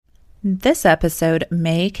This episode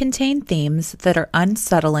may contain themes that are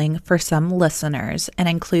unsettling for some listeners and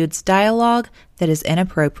includes dialogue that is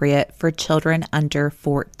inappropriate for children under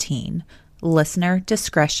 14. Listener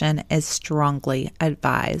discretion is strongly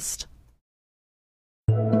advised.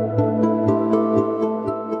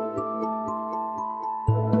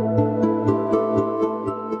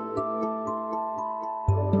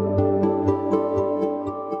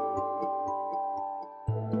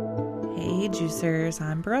 Hey Juicers,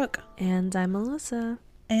 I'm Brooke. And I'm Melissa.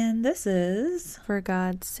 And this is For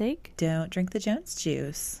God's Sake, Don't Drink the Jones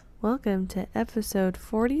Juice. welcome to episode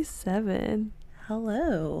 47.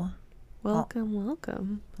 Hello.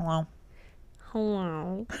 Welcome. Hello.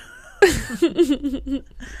 Hello.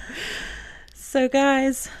 So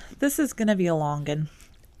guys, this is going to be a longin'.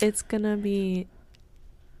 It's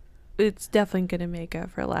definitely gonna make up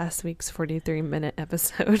for last week's 43-minute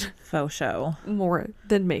episode. Faux show. More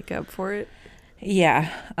than make up for it.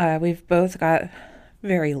 Yeah, we've both got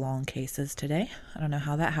very long cases today. I don't know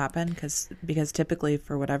how that happened because typically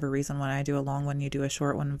for whatever reason when I do a long one, you do a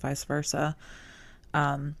short one and vice versa.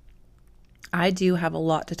 I do have a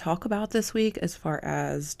lot to talk about this week as far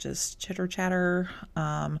as just chitter chatter,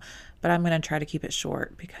 but I'm going to try to keep it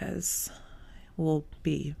short because we'll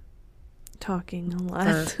be Talking a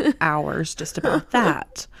lot. for hours just about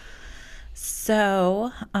that.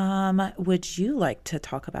 So, would you like to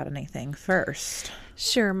talk about anything first?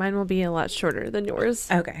 Sure, mine will be a lot shorter than yours.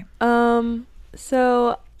 Okay.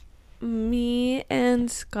 So me and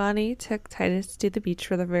Scotty took Titus to the beach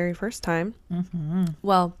for the very first time. Mm-hmm.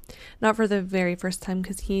 Well, not for the very first time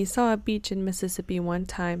because he saw a beach in Mississippi one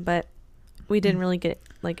time, but we didn't really get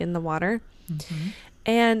like in the water. Mm-hmm.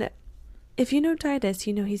 And if you know Titus,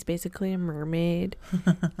 you know he's basically a mermaid.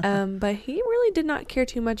 But he really did not care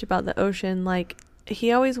too much about the ocean. Like,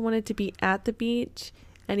 he always wanted to be at the beach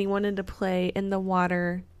and he wanted to play in the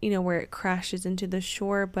water, you know, where it crashes into the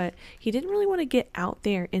shore. But he didn't really want to get out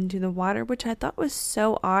there into the water, which I thought was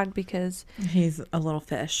so odd because... He's a little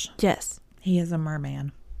fish. Yes. He is a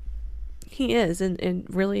merman. He is. And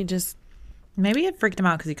really just... Maybe it freaked him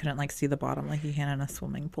out because he couldn't like see the bottom like he can in a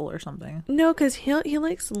swimming pool or something. No, because he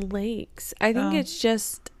likes lakes. I think it's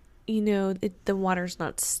just, you know, the water's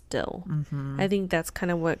not still. Mm-hmm. I think that's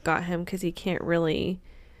kind of what got him because he can't really,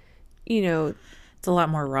 you know... It's a lot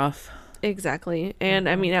more rough. Exactly. And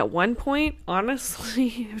I mean, at one point,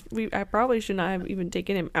 honestly, I probably should not have even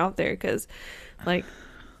taken him out there because, like,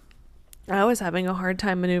 I was having a hard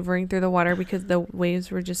time maneuvering through the water because the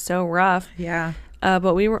waves were just so rough. Yeah.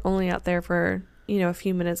 But we were only out there for, you know, a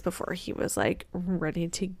few minutes before he was like ready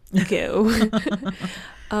to go.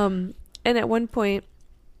 And at one point,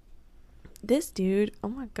 this dude, oh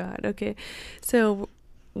my God. Okay. So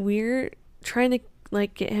we're trying to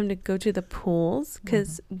like get him to go to the pools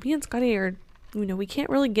because me and Scotty are, you know, we can't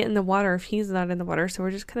really get in the water if he's not in the water. So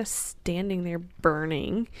we're just kind of standing there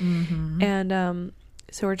burning. Mm-hmm. And,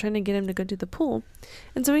 so we're trying to get him to go to the pool.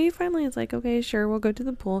 And so he finally is like, okay, sure, we'll go to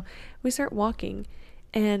the pool. We start walking.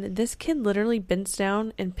 And this kid literally bends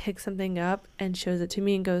down and picks something up and shows it to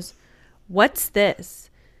me and goes, "What's this?"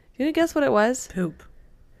 You gonna guess what it was? Poop.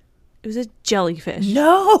 It was a jellyfish.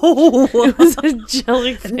 No. It was a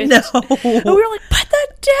jellyfish. No. And we were like, put that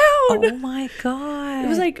down. Oh my God. It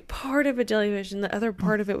was like part of a jellyfish and the other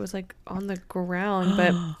part of it was like on the ground,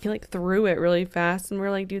 but he like threw it really fast and we're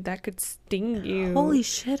like, dude, that could sting you. Holy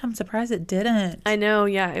shit, I'm surprised it didn't. I know,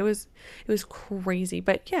 yeah, it was crazy.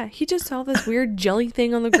 But yeah, he just saw this weird jelly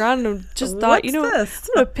thing on the ground and just thought, you know, this?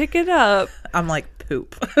 I'm gonna pick it up. I'm like,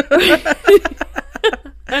 poop.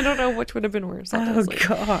 I don't know which would have been worse, Oh honestly.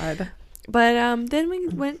 God. But then we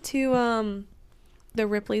went to the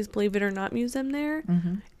Ripley's Believe It or Not Museum there.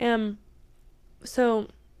 Mm-hmm. So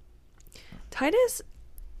Titus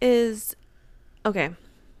is okay.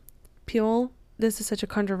 People, this is such a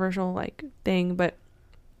controversial like thing, but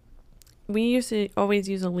we used to always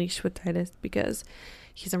use a leash with Titus because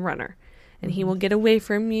he's a runner and he will get away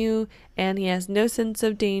from you and he has no sense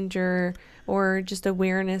of danger or just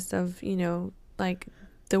awareness of, you know, like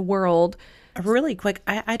the world. Really quick,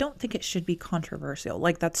 I don't think it should be controversial.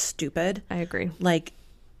 Like, that's stupid. I agree. Like,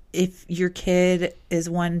 if your kid is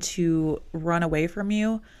one to run away from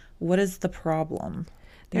you, what is the problem?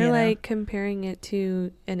 They're You know? like comparing it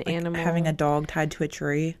to an Like animal. having a dog tied to a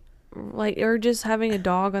tree. Like, or just having a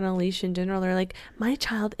dog on a leash in general. They're like, my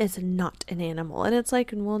child is not an animal. And it's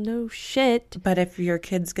like, well, no shit. But if your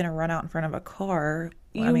kid's going to run out in front of a car,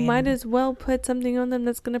 You might as well put something on them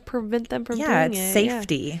that's going to prevent them from doing it. it's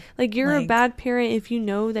safety. Yeah. Like, you're a Like- bad parent if you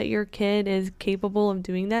know that your kid is capable of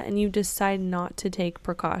doing that and you decide not to take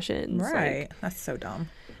precautions. Right. Like, That's so dumb.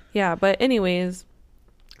 yeah, but anyways,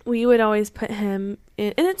 we would always put him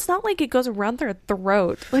in, and it's not like it goes around their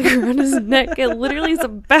throat, like around his neck. It literally is a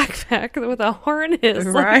backpack with a harness.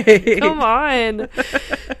 Right. Like, come on.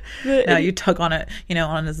 No, you tug on it,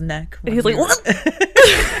 on his neck. And he's like, what?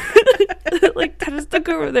 Like, Titus, took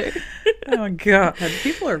over there. Oh, God.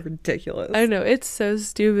 People are ridiculous. I know, it's so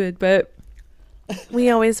stupid, but we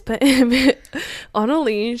always put him on a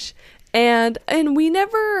leash. And we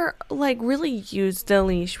never like really used the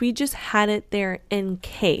leash. We just had it there in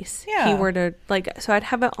case he were to so I'd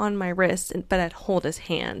have it on my wrist, but I'd hold his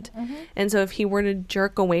hand. Mm-hmm. And so if he were to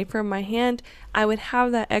jerk away from my hand, I would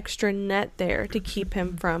have that extra net there to keep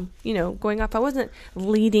him from, going off. I wasn't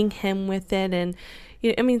leading him with it. And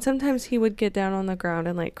I mean, sometimes he would get down on the ground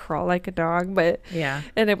and like crawl like a dog, and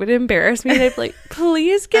it would embarrass me. And I'd be like,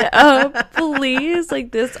 please get up, please. Like,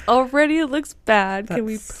 this already looks bad. Can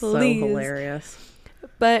we please? So hilarious.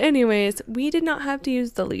 But anyways, we did not have to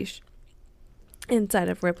use the leash inside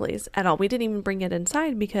of Ripley's at all. We didn't even bring it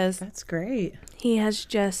inside because that's great. He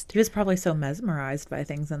was probably so mesmerized by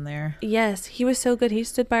things in there. Yes, he was so good. He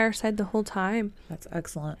stood by our side the whole time. That's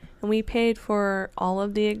excellent. And we paid for all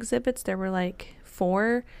of the exhibits. There were like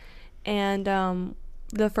 4, and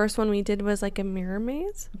the first one we did was like a mirror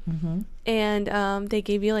maze. Mm-hmm. And they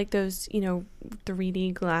gave you like those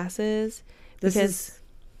 3D glasses. This is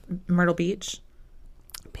Myrtle Beach,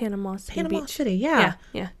 Panama City. Yeah.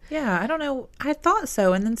 I don't know, I thought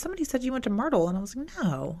so, and then somebody said you went to Myrtle, and I was like,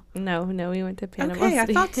 no, we went to Panama City. I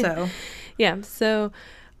thought so. Yeah,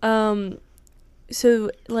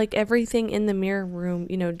 so like everything in the mirror room,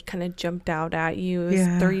 kind of jumped out at you. It was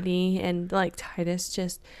 3D, and like Titus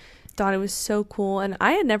just thought it was so cool. And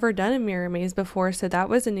I had never done a mirror maze before, so that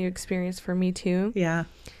was a new experience for me too. Yeah.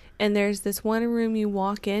 And there's this one room you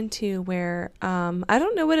walk into where I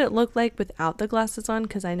don't know what it looked like without the glasses on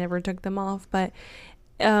because I never took them off, but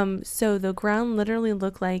so the ground literally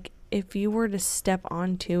looked like if you were to step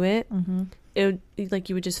onto it, mm-hmm. it would, like,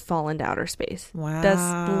 you would just fall into outer space. Wow.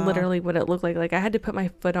 That's literally what it looked like. Like, I had to put my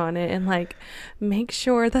foot on it and like make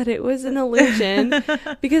sure that it was an illusion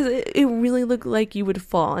because it really looked like you would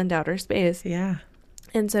fall into outer space. Yeah.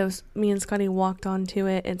 And so me and Scotty walked onto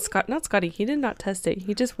it, and he did not test it.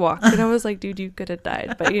 He just walked, and I was like, dude, you could have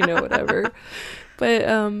died, but whatever.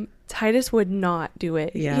 But Titus would not do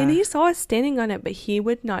it. Yeah. And he saw us standing on it, but he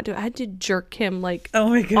would not do it. I had to jerk him oh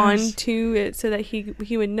my gosh, onto it so that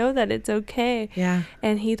he would know that it's okay. Yeah.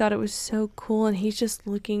 And he thought it was so cool, and he's just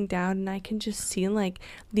looking down, and I can just see like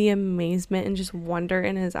the amazement and just wonder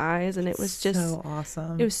in his eyes, and it was just so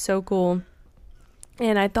awesome. It was so cool.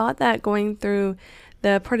 And I thought that going through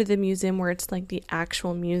the part of the museum where it's like the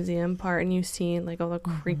actual museum part and you see like all the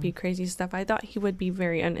creepy, crazy stuff, I thought he would be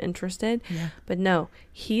very uninterested. Yeah. But no,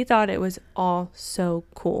 he thought it was all so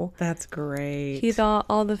cool. That's great. He thought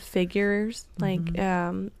all the figures, like,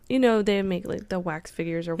 they make like the wax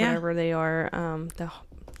figures or whatever they are,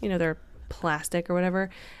 they're plastic or whatever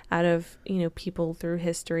out of people through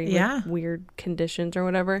history with weird conditions or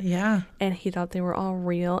whatever, and he thought they were all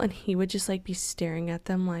real, and he would just like be staring at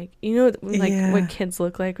them like what kids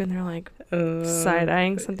look like when they're like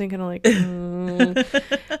side-eyeing something, kind of like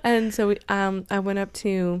and so I went up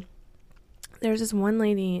to, there's this one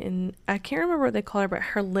lady, and I can't remember what they call her, but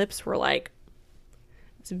her lips were like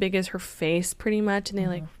as big as her face pretty much, and they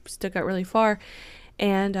like stuck out really far.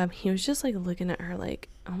 And he was just like looking at her like,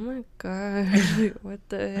 oh my god, like, what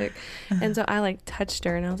the heck? And so I like touched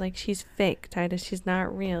her, and I was like, she's fake, Titus, she's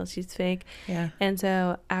not real, she's fake. Yeah. And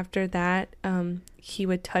so after that, he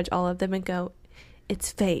would touch all of them and go,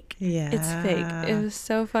 it's fake. Yeah. It's fake. It was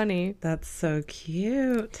so funny. That's so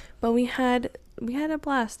cute. But we had a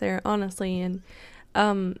blast there, honestly. And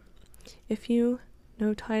if you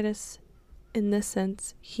know Titus in this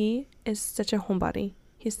sense, he is such a homebody.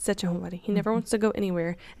 He's such a homebody. He never wants to go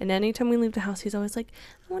anywhere. And anytime we leave the house, he's always like,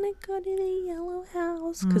 I want to go to the yellow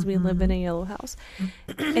house. Because we live in a yellow house.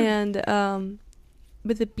 And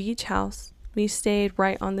with the beach house, we stayed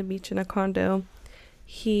right on the beach in a condo.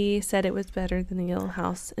 He said it was better than the yellow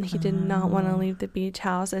house. And he did not want to leave the beach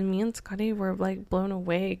house. And me and Scotty were like blown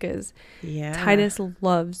away because Titus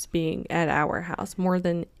loves being at our house more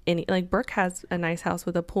than any. Like, Brooke has a nice house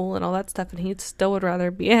with a pool and all that stuff, and he still would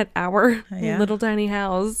rather be at our little tiny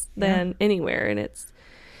house than anywhere. And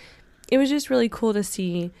it was just really cool to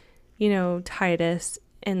see, Titus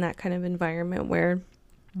in that kind of environment where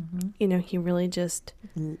he really just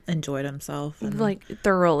enjoyed himself, and like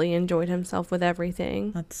thoroughly enjoyed himself with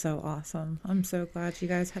everything. That's so awesome. I'm so glad you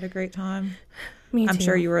guys had a great time. Me too. I'm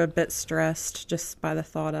sure you were a bit stressed just by the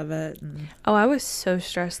thought of it. Oh, I was so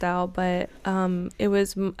stressed out, but it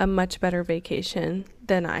was a much better vacation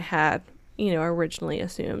than I had, originally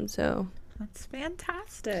assumed. So That's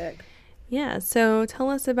fantastic. Yeah, so tell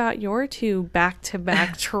us about your 2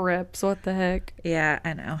 back-to-back trips. What the heck? Yeah,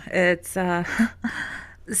 I know. It's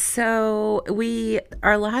so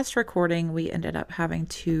our last recording, we ended up having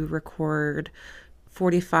to record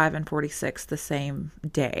 45 and 46 the same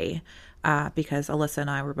day. Because Alyssa and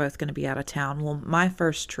I were both going to be out of town. Well, my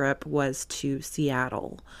first trip was to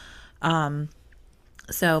Seattle.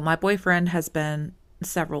 So my boyfriend has been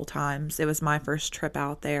several times. It was my first trip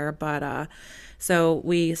out there, but so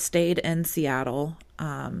we stayed in Seattle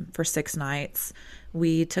for 6 nights.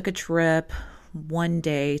 We took a trip one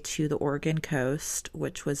day to the Oregon coast,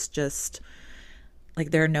 which was just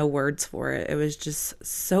like, there are no words for it. It was just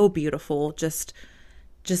so beautiful. Just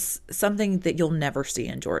something that you'll never see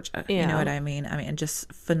in Georgia. Yeah. You know what I mean? I mean,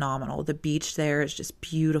 just phenomenal. The beach there is just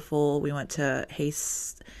beautiful. We went to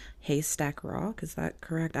Haystack Rock. Is that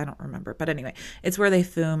correct? I don't remember. But anyway, it's where they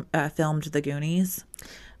filmed The Goonies.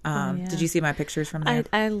 Yeah. Did you see my pictures from there?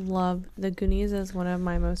 I love The Goonies as one of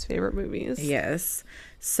my most favorite movies. Yes.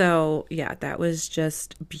 So, yeah, that was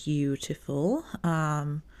just beautiful.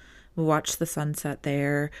 We watched the sunset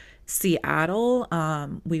there. Seattle,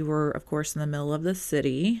 we were, of course, in the middle of the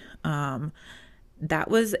city. That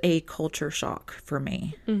was a culture shock for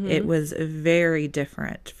me. Mm-hmm. It was very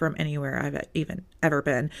different from anywhere I've even ever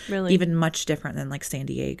been. Really? Even much different than like San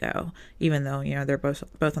Diego, even though, you know, they're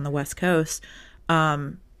both on the West Coast.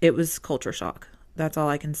 It was culture shock. That's all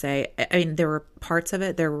I can say. I mean, there were parts of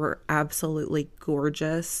it that were absolutely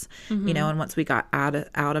gorgeous, you know, and once we got out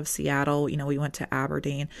of Seattle, you know, we went to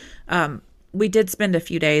Aberdeen. We did spend a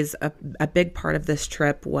few days. A big part of this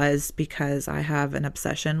trip was because I have an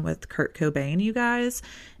obsession with Kurt Cobain, you guys.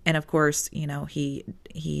 And of course, you know, he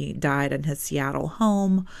died in his Seattle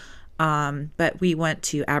home. But we went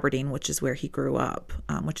to Aberdeen, which is where he grew up,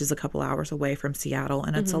 which is a couple hours away from Seattle.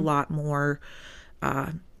 And it's a lot more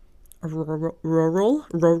rural.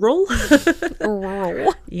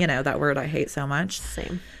 You know, that word I hate so much.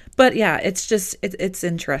 Same. But yeah, it's just, it's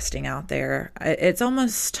interesting out there. It's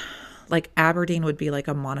almost like Aberdeen would be like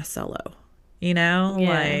a Monticello, you know, Yeah.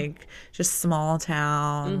 like just small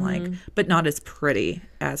town, like, but not as pretty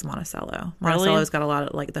as Monticello. Really? Monticello's got a lot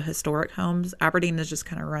of like the historic homes. Aberdeen is just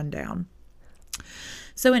kind of run down.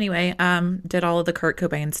 So anyway, did all of the Kurt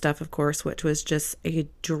Cobain stuff, of course, which was just a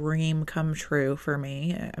dream come true for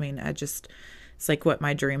me. I mean, it's like what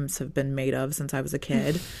my dreams have been made of since I was a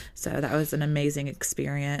kid. So that was an amazing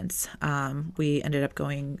experience. We ended up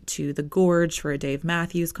going to the Gorge for a Dave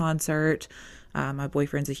Matthews concert. My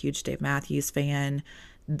boyfriend's a huge Dave Matthews fan.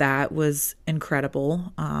 That was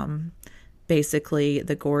incredible. Basically,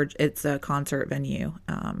 the Gorge, it's a concert venue.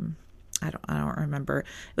 I don't remember.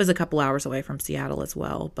 It was a couple hours away from Seattle as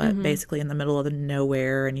well, but basically in the middle of the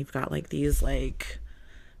nowhere, and you've got like these like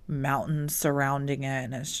mountains surrounding it,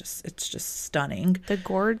 and it's just stunning. The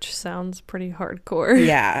Gorge sounds pretty hardcore.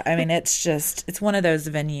 Yeah, I mean, it's one of those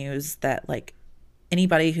venues that like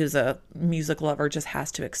anybody who's a music lover just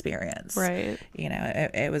has to experience. Right. You know,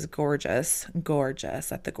 it was gorgeous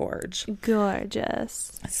at the Gorge.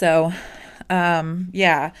 Gorgeous. So,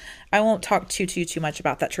 yeah, I won't talk too much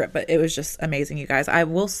about that trip, but it was just amazing, you guys. I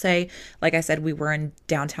will say, like I said, we were in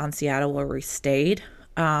downtown Seattle where we stayed.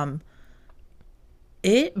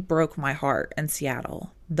 It broke my heart in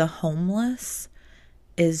Seattle. The homeless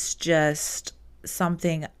is just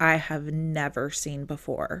something I have never seen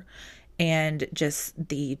before. And just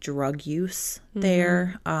the drug use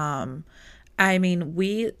there. I mean,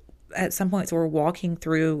 we, at some points, were walking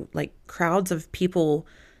through like crowds of people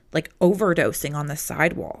like overdosing on the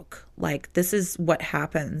sidewalk. Like, this is what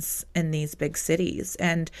happens in these big cities.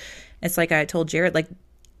 And it's like I told Jared, like,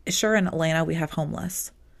 sure, in Atlanta we have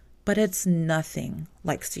homeless, but it's nothing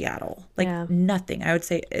like Seattle. Like, nothing. I would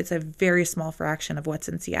say it's a very small fraction of what's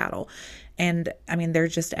in Seattle. And I mean, they're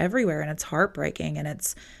just everywhere, and it's heartbreaking. And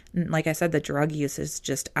it's, like I said, the drug use is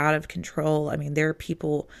just out of control. I mean, there are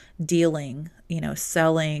people dealing, you know,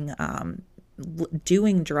 selling,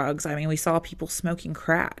 doing drugs. I mean, we saw people smoking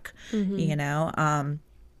crack, you know.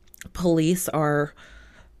 Police are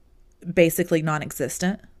basically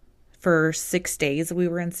non-existent. For 6 days we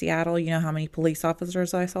were in Seattle. You know how many police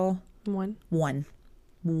officers I saw? One.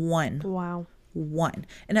 Wow. One.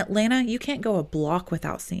 In Atlanta, you can't go a block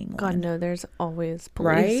without seeing one. God, no, there's always police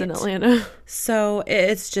Right? in Atlanta. So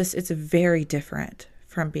it's very different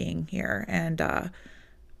from being here. And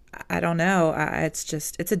I don't know.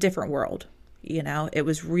 It's a different world. You know, it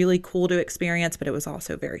was really cool to experience, but it was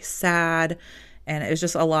also very sad. And it was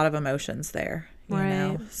just a lot of emotions there, you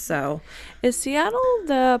know. So Is Seattle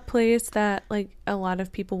the place that like a lot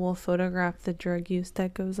of people will photograph the drug use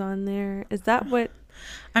that goes on there? Is that what?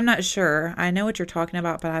 I'm not sure. I know what you're talking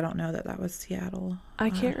about, but I don't know that that was Seattle. I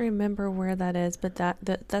can't remember where that is, but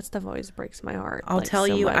that stuff always breaks my heart. I'll like, tell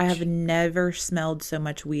so you, I much. have never smelled so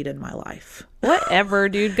much weed in my life. Whatever,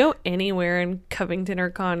 dude. Go anywhere in Covington or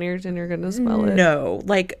Conyers and you're gonna smell it. No,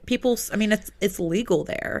 like people, I mean, it's legal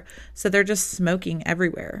there. So they're just smoking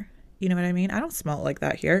everywhere. You know what I mean? I don't smell it like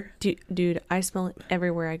that here. Dude, I smell it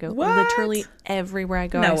everywhere I go. What? Literally everywhere I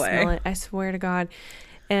go, No I way. smell it. I swear to God.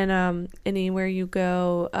 And anywhere you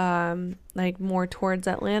go, like more towards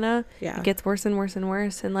Atlanta, Yeah. it gets worse and worse and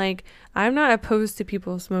worse. And like, I'm not opposed to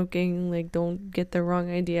people smoking. Like, don't get the wrong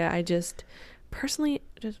idea. I just personally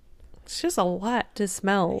it's just a lot to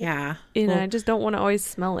smell. Yeah. And Well, I just don't want to always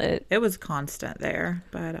smell it. it was constant there,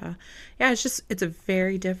 but yeah, it's a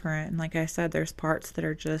very different. And like I said, there's parts that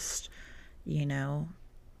are just, you know,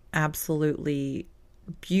 absolutely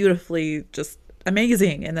beautifully just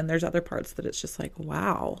amazing, and then there's other parts that it's just like,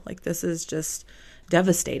 wow, like this is just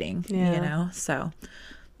devastating. Yeah. You know. So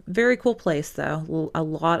very cool place though. A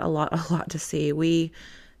lot to see. We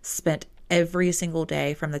spent every single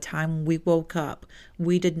day from the time we woke up.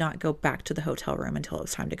 We did not go back to the hotel room until it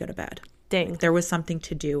was time to go to bed. Dang. There was something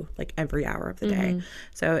to do like every hour of the day.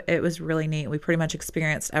 So it was really neat. We pretty much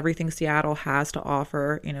experienced everything Seattle has to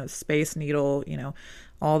offer, you know, Space Needle, you know,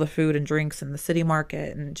 all the food and drinks in the city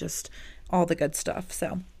market and just all the good stuff.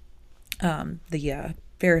 So the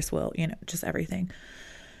Ferris wheel, you know, just everything.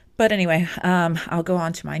 But anyway, I'll go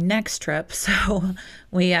on to my next trip. So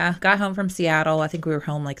we got home from Seattle. I think we were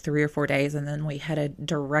home like 3 or 4 days, and then we headed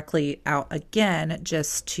directly out again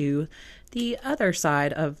just to the other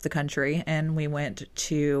side of the country, and we went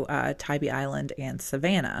to Tybee Island and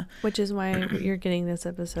Savannah. Which is why you're getting this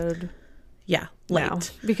episode Yeah, late. now,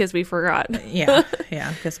 because we forgot. yeah,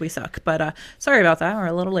 because we suck. But sorry about that. We're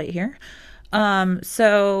a little late here.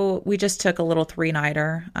 So we just took a little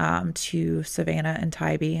 3-nighter to Savannah and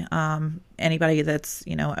Tybee. Anybody that's,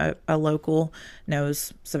 you know, a local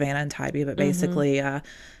knows Savannah and Tybee, but basically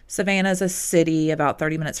Savannah is a city about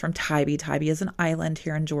 30 minutes from Tybee. Tybee is an island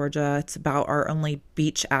here in Georgia. It's about our only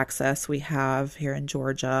beach access we have here in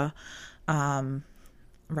Georgia.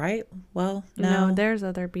 Right? Well, no. There's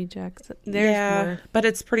other beach access. There's more. But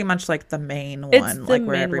it's pretty much like the main It's one, the like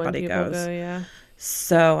where main everybody one people goes. go, yeah.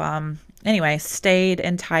 So, anyway, stayed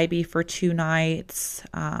in Tybee for 2 nights,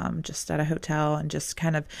 just at a hotel, and just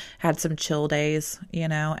kind of had some chill days, you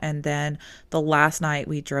know. And then the last night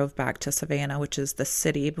we drove back to Savannah, which is the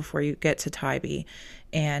city before you get to Tybee.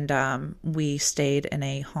 And we stayed in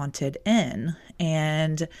a haunted inn.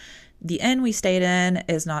 And the inn we stayed in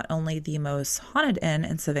is not only the most haunted inn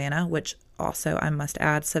in Savannah, which also I must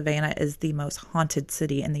add, Savannah is the most haunted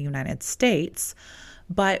city in the United States.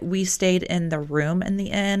 But we stayed in the room in the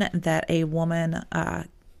inn that a woman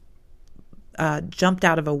jumped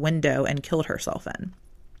out of a window and killed herself in.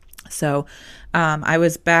 So I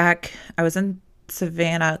was in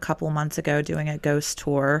Savannah a couple months ago doing a ghost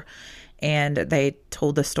tour, and they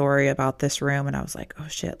told the story about this room, and I was like, oh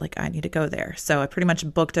shit, like I need to go there. So I pretty much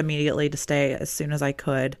booked immediately to stay as soon as I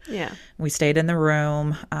could. Yeah. We stayed in the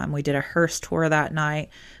room. We did a hearse tour that night.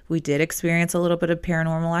 We did experience a little bit of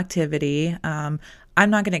paranormal activity. I'm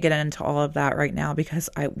not going to get into all of that right now because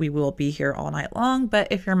we will be here all night long. But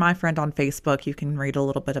if you're my friend on Facebook, you can read a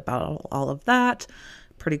little bit about all of that.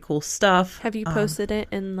 Pretty cool stuff. Have you posted it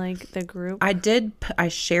in like the group? I did. I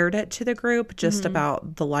shared it to the group just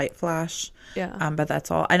about the light flash. Yeah. But that's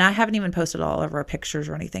all. And I haven't even posted all of our pictures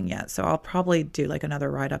or anything yet. So I'll probably do like another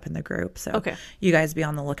write up in the group. So Okay. You guys be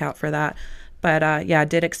on the lookout for that. But yeah, I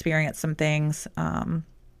did experience some things.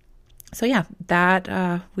 So yeah,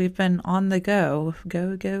 that we've been on the go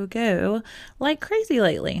like crazy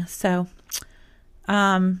lately. So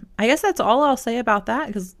I guess that's all I'll say about that,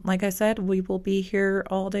 because like I said, we will be here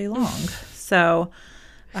all day long. So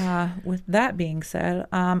with that being said,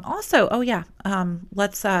 also,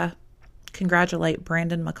 let's congratulate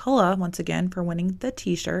Brandon McCullough once again for winning the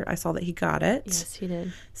t-shirt. I saw that he got it. Yes, he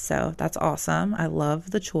did. So that's awesome. I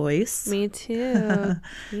love the choice. Me too.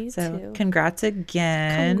 Me So too. congrats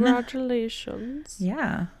again. Congratulations.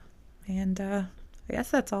 Yeah. And I guess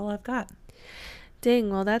that's all I've got. Dang,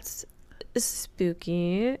 well that's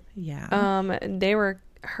spooky. Yeah.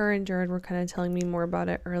 Her and Jared were kind of telling me more about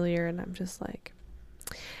it earlier, and I'm just like,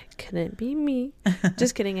 couldn't be me.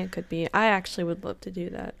 Just kidding, it could be. I actually would love to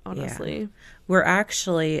do that, honestly. Yeah. We're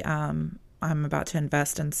actually I'm about to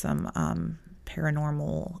invest in some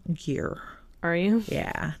paranormal gear. Are you?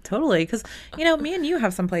 Yeah, totally. Because, me and you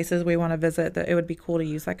have some places we want to visit that it would be cool to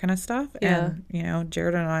use that kind of stuff. Yeah. And,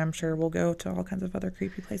 Jared and I, I'm sure we'll go to all kinds of other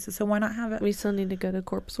creepy places. So why not have it? We still need to go to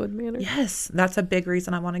Corpsewood Manor. Yes, that's a big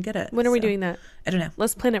reason I want to get it. When are we doing that? I don't know.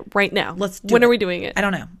 Let's plan it right now. When are we doing it? I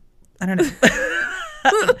don't know. I'm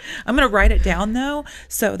going to write it down, though,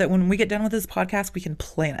 so that when we get done with this podcast, we can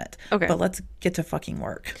plan it. Okay. But let's get to fucking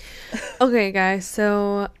work. Okay, guys.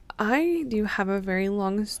 So I do have a very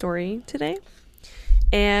long story today.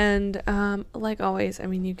 And like always, I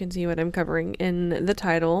mean, you can see what I'm covering in the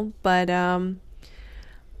title. But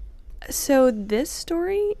so this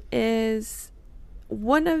story is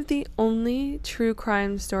one of the only true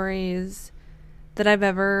crime stories that I've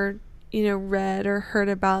ever read or heard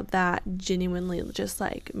about that genuinely just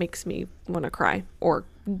like makes me want to cry or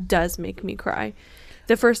does make me cry.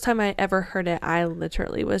 The first time I ever heard it, I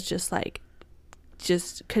literally was just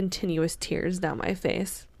continuous tears down my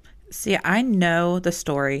face. See, I know the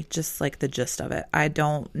story, just like the gist of it. I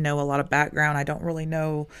don't know a lot of background. I don't really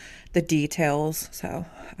know the details. So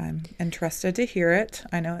I'm interested to hear it.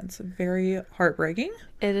 I know it's very heartbreaking.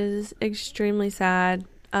 It is extremely sad.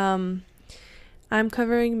 I'm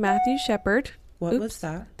covering Matthew Shepard. What was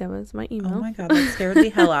that? That was my email. Oh my God, that scared the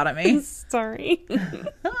hell out of me. Sorry.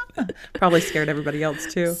 Probably scared everybody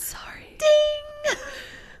else too. Sorry. Ding!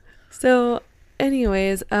 So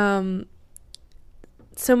anyways, so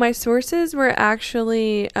my sources were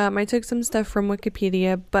actually, I took some stuff from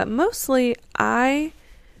Wikipedia, but mostly I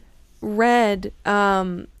read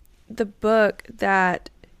the book that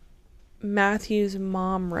Matthew's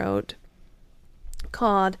mom wrote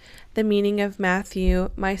called The Meaning of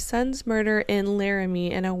Matthew, My Son's Murder in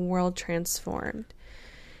Laramie and a World Transformed.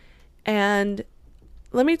 And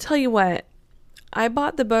let me tell you what, I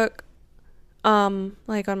bought the book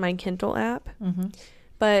like on my Kindle app,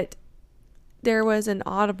 but there was an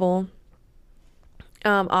Audible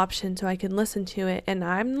option so I could listen to it, and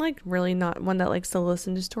I'm like really not one that likes to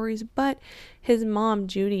listen to stories, but his mom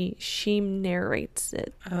Judy, she narrates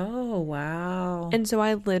it. Oh wow. And so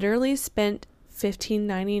I literally spent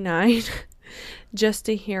 $15.99 just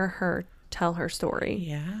to hear her tell her story.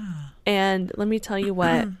 Yeah. And let me tell you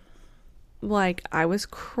what, like I was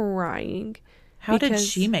crying. How did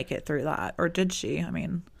she make it through that? Or did she?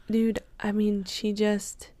 Dude, she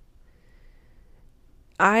just,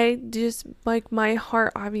 like, my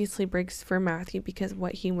heart obviously breaks for Matthew because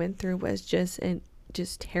what he went through was just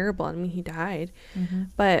terrible. I mean, he died.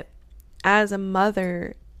 But as a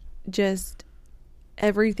mother, just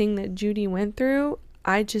everything that Judy went through,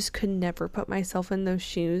 I just could never put myself in those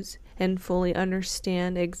shoes and fully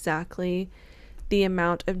understand exactly the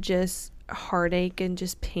amount of just heartache and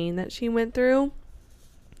just pain that she went through.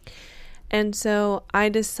 And so I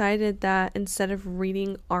decided that instead of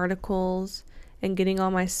reading articles and getting all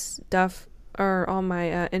my stuff or all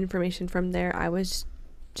my information from there, I was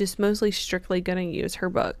just mostly strictly going to use her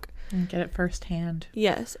book. And get it firsthand.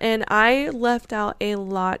 Yes. And I left out a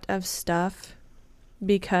lot of stuff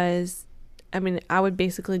because, I would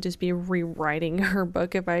basically just be rewriting her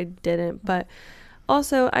book if I didn't. But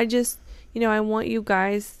also, I just, I want you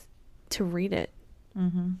guys to read it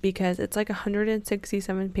because it's like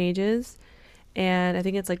 167 pages. And I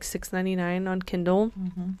think it's like $6.99 on Kindle.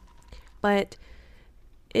 But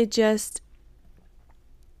it just,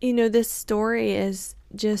 this story is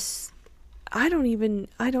just, I don't even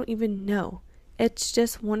know. It's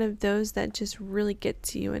just one of those that just really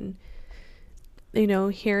gets you. And,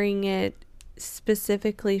 hearing it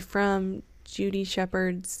specifically from Judy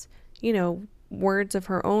Shepard's, words of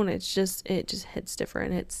her own, it just hits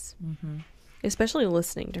different. It's, especially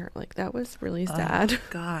listening to her, like, that was really sad. Oh,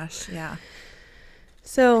 gosh, yeah.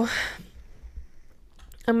 So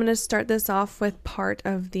I'm going to start this off with part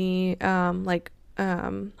of the,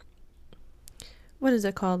 what is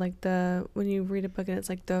it called? Like when you read a book and it's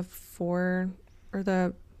like the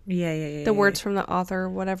the words from the author,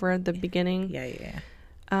 whatever, at the beginning. Yeah.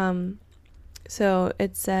 So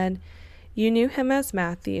it said, "You knew him as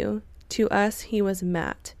Matthew. To us, he was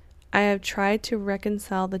Matt. I have tried to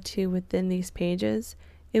reconcile the two within these pages.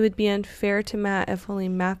 It would be unfair to Matt if only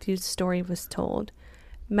Matthew's story was told.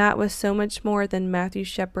 Matt was so much more than Matthew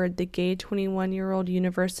Shepard, the gay 21-year-old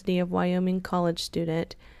University of Wyoming college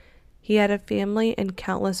student. He had a family and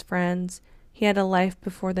countless friends. He had a life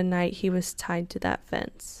before the night he was tied to that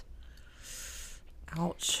fence."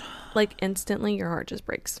 Ouch. Like, instantly, your heart just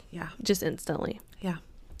breaks. Yeah. Just instantly. Yeah.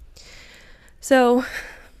 So,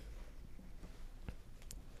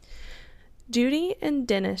 Judy and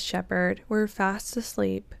Dennis Shepard were fast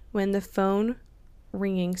asleep when the phone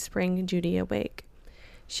ringing sprang Judy awake.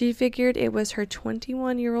 She figured it was her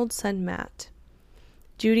 21-year-old son, Matt.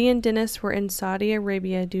 Judy and Dennis were in Saudi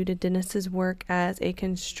Arabia due to Dennis's work as a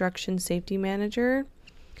construction safety manager.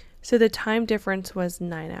 So the time difference was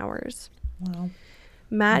 9 hours. Wow.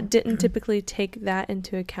 Matt didn't typically take that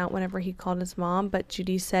into account whenever he called his mom, but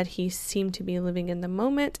Judy said he seemed to be living in the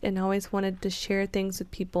moment and always wanted to share things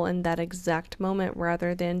with people in that exact moment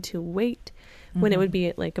rather than to wait when it would be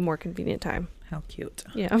at like a more convenient time. How cute.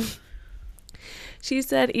 Yeah. She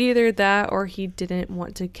said either that or he didn't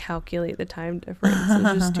want to calculate the time difference. It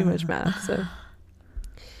was just too much math.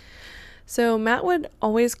 So Matt would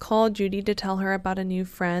always call Judy to tell her about a new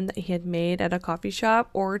friend that he had made at a coffee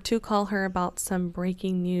shop or to call her about some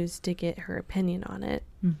breaking news to get her opinion on it.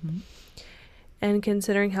 Mm-hmm. And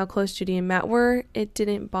considering how close Judy and Matt were, it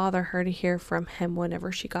didn't bother her to hear from him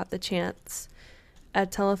whenever she got the chance. A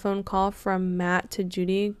telephone call from Matt to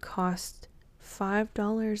Judy cost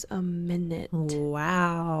 $5 a minute.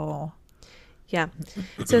 Wow. Yeah.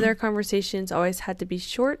 So their conversations always had to be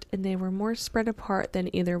short and they were more spread apart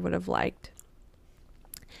than either would have liked.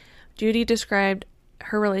 Judy described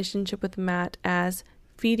her relationship with Matt as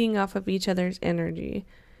feeding off of each other's energy.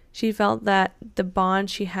 She felt that the bond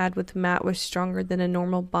she had with Matt was stronger than a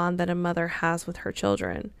normal bond that a mother has with her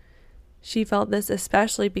children. She felt this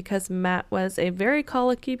especially because Matt was a very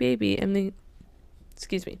colicky baby and they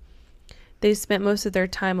spent most of their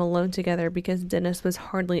time alone together because Dennis was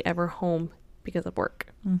hardly ever home because of work.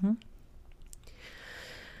 Mm-hmm.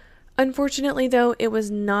 Unfortunately, though, it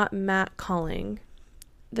was not Matt calling.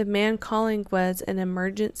 The man calling was an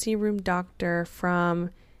emergency room doctor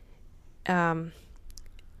from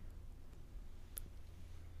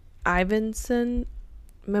Ivinson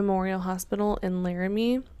Memorial Hospital in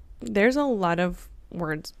Laramie. There's a lot of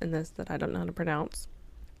words in this that I don't know how to pronounce,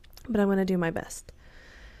 but I'm going to do my best.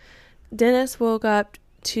 Dennis woke up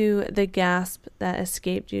to the gasp that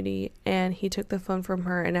escaped Judy, and he took the phone from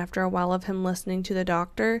her, and after a while of him listening to the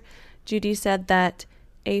doctor, Judy said that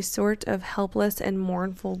a sort of helpless and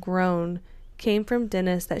mournful groan came from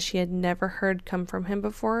Dennis that she had never heard come from him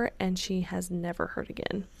before, and she has never heard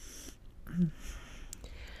again.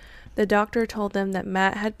 The doctor told them that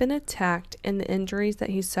Matt had been attacked, and the injuries that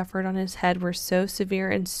he suffered on his head were so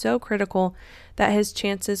severe and so critical that his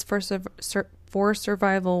chances for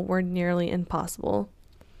survival were nearly impossible.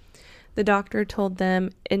 The doctor told them,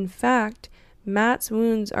 in fact, Matt's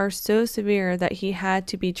wounds are so severe that he had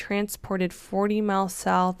to be transported 40 miles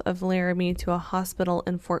south of Laramie to a hospital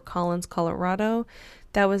in Fort Collins, Colorado,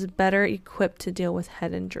 that was better equipped to deal with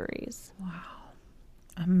head injuries. Wow.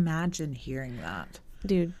 Imagine hearing that.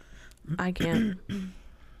 Dude, I can't.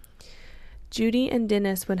 Judy and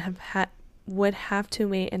Dennis would have to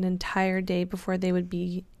wait an entire day before they would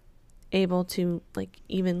be able to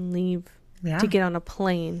even leave to get on a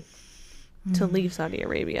plane to leave Saudi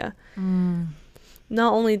Arabia.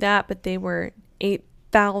 Not only that, but they were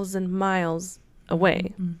 8,000 miles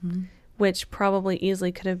away, which probably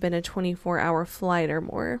easily could have been a 24-hour flight or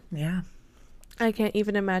more. Yeah. I can't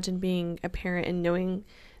even imagine being a parent and knowing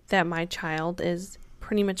that my child is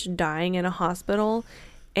pretty much dying in a hospital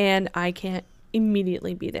and I can't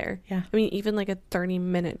immediately be there. Yeah. I mean, even like a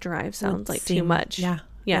 30-minute drive sounds like too much.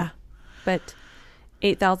 Yeah. But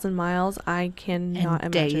 8,000 miles, I cannot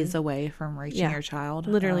and imagine. days away from reaching your child.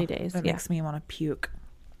 Literally days. That makes me want to puke.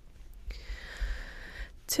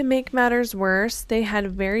 To make matters worse, they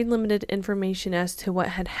had very limited information as to what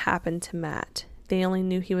had happened to Matt. They only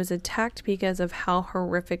knew he was attacked because of how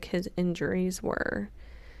horrific his injuries were.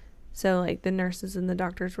 So, the nurses and the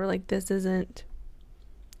doctors were like, this isn't,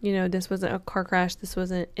 this wasn't a car crash. This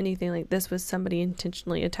wasn't anything like this. Was somebody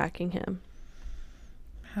intentionally attacking him.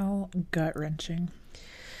 How gut-wrenching.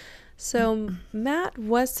 So Matt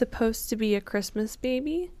was supposed to be a Christmas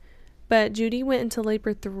baby, but Judy went into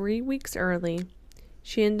labor 3 weeks early.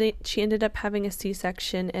 She ended up having a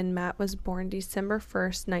C-section, and Matt was born December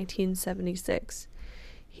 1st, 1976.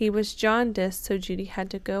 He was jaundiced, so Judy had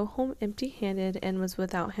to go home empty-handed and was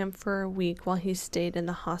without him for a week while he stayed in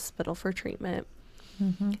the hospital for treatment.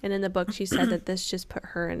 And in the book, she said that this just put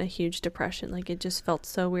her in a huge depression. It just felt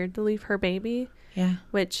so weird to leave her baby. Yeah.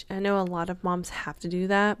 Which I know a lot of moms have to do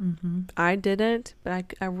that. I didn't,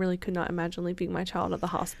 but I really could not imagine leaving my child at the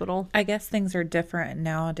hospital. I guess things are different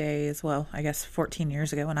nowadays. Well, I guess 14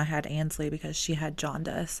 years ago when I had Ansley, because she had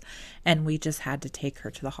jaundice, and we just had to take her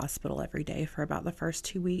to the hospital every day for about the first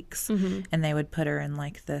 2 weeks. And they would put her in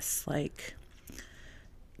this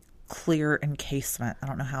clear encasement. I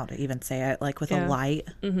don't know how to even say it, with a light.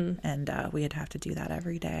 And we'd have to do that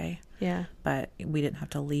every day. Yeah. But we didn't have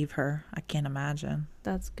to leave her. I can't imagine.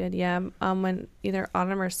 That's good. Yeah. When either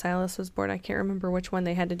Autumn or Silas was born, I can't remember which one,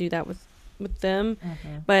 they had to do that with them,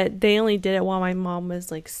 but they only did it while my mom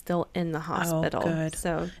was like still in the hospital. Oh, good.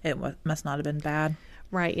 So It must not have been bad.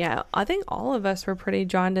 right, yeah. I think all of us were pretty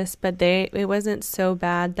jaundiced, but it wasn't so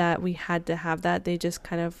bad that we had to have that. They just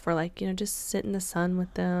kind of were like, just sit in the sun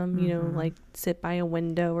with them, like sit by a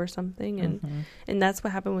window or something. And that's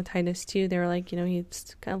what happened with Titus too. They were like,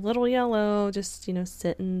 he's a little yellow, just,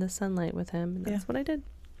 sit in the sunlight with him. And that's what I did.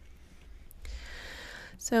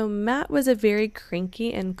 So Matt was a very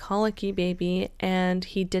cranky and colicky baby, and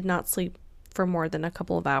he did not sleep for more than a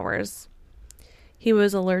couple of hours. He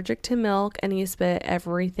was allergic to milk, and he spit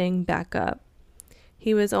everything back up.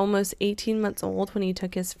 He was almost 18 months old when he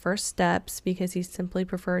took his first steps because he simply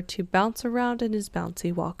preferred to bounce around in his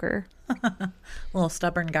bouncy walker. Little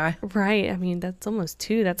stubborn guy. Right. I mean, that's almost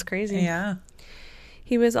 2. That's crazy. Yeah.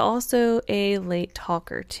 He was also a late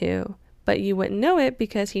talker, too. But you wouldn't know it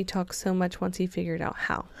because he talked so much once he figured out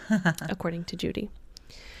how, according to Judy.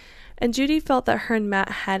 And Judy felt that her and Matt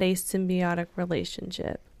had a symbiotic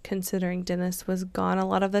relationship, considering Dennis was gone a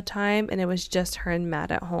lot of the time and it was just her and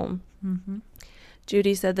Matt at home.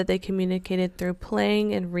 Judy said that they communicated through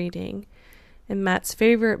playing and reading. And Matt's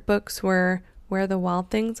favorite books were Where the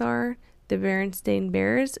Wild Things Are, The Berenstain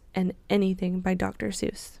Bears, and anything by Dr.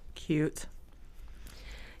 Seuss. Cute.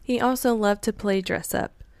 He also loved to play dress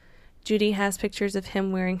up. Judy has pictures of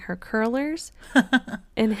him wearing her curlers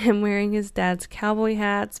and him wearing his dad's cowboy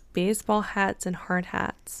hats, baseball hats, and hard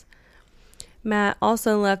hats. Matt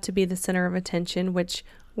also loved to be the center of attention, which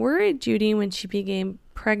worried Judy when she became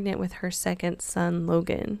pregnant with her second son,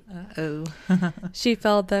 Logan. Uh-oh. She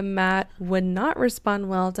felt that Matt would not respond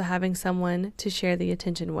well to having someone to share the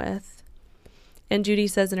attention with. And Judy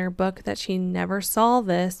says in her book that she never saw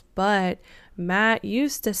this, but Matt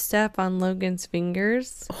used to step on Logan's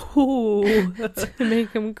fingers to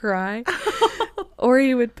make him cry. Or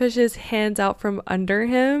he would push his hands out from under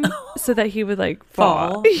him so that he would like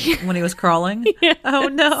fall. When he was crawling? Yes. Oh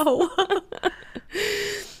no.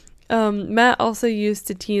 Matt also used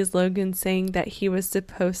to tease Logan, saying that he was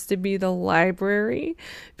supposed to be the library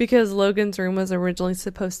because Logan's room was originally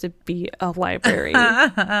supposed to be a library.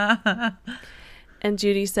 And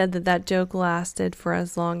Judy said that joke lasted for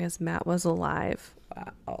as long as Matt was alive.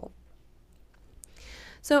 Wow.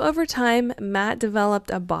 So over time, Matt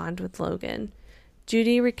developed a bond with Logan.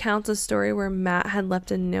 Judy recounts a story where Matt had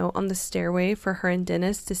left a note on the stairway for her and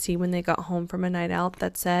Dennis to see when they got home from a night out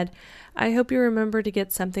that said, "I hope you remember to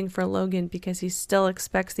get something for Logan because he still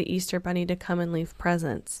expects the Easter Bunny to come and leave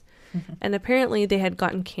presents." And apparently they had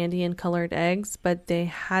gotten candy and colored eggs, but they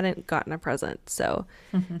hadn't gotten a present. So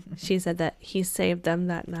she said that he saved them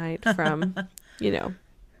that night from,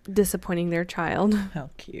 disappointing their child.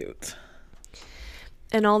 How cute.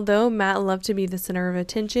 And although Matt loved to be the center of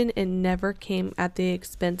attention, it never came at the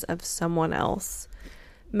expense of someone else.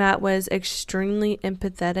 Matt was extremely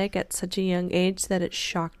empathetic at such a young age that it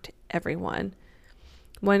shocked everyone.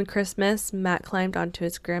 One Christmas, Matt climbed onto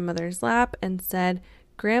his grandmother's lap and said,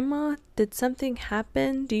 "Grandma, did something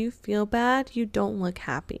happen? Do you feel bad? You don't look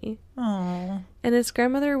happy." Oh. And his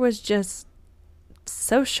grandmother was just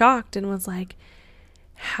so shocked and was like,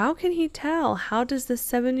 "How can he tell? How does this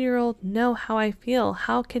 7-year-old know how I feel?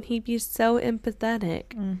 How can he be so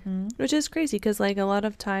empathetic?" Which is crazy because, like, a lot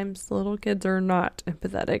of times little kids are not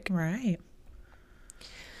empathetic. Right.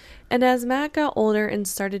 And as Matt got older and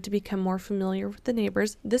started to become more familiar with the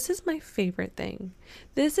neighbors, this is my favorite thing.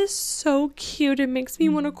 This is so cute. It makes me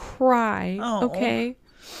want to cry. Oh. Okay.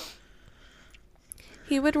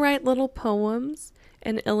 He would write little poems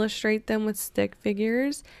and illustrate them with stick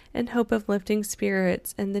figures in hope of lifting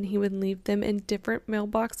spirits, and then he would leave them in different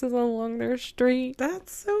mailboxes along their street.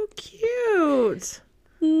 That's so cute.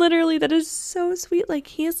 Literally, that is so sweet. Like,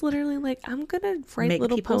 he is literally like, I'm gonna write Make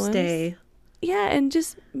little people's poems. day. Yeah, and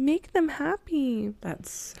just make them happy.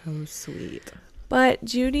 That's so sweet. But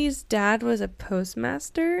Judy's dad was a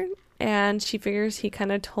postmaster, and she figures he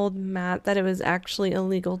kind of told Matt that it was actually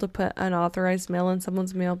illegal to put unauthorized mail in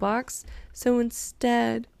someone's mailbox. So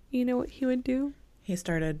instead, you know what he would do? He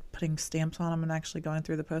started putting stamps on them and actually going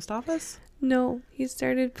through the post office? No, he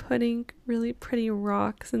started putting really pretty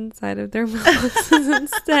rocks inside of their mailboxes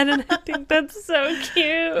instead, and I think that's so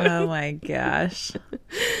cute. Oh my gosh.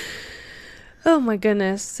 Oh my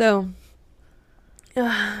goodness. So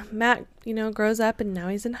Matt, grows up and now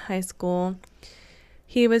he's in high school.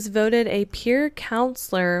 He was voted a peer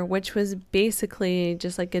counselor, which was basically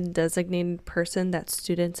just like a designated person that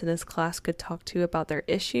students in his class could talk to about their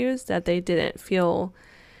issues that they didn't feel,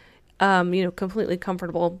 completely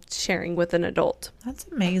comfortable sharing with an adult. That's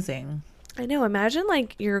amazing. I know. Imagine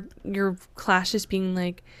like your class just being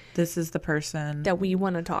like, this is the person that we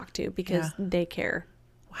want to talk to because they care.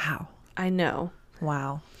 Wow. I know.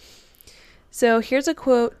 Wow. So here's a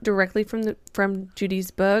quote directly from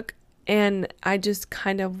Judy's book. And I just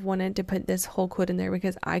kind of wanted to put this whole quote in there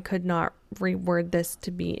because I could not reword this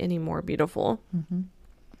to be any more beautiful. Mm-hmm.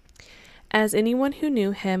 As anyone who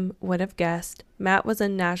knew him would have guessed, Matt was a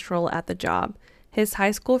natural at the job. His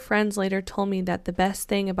high school friends later told me that the best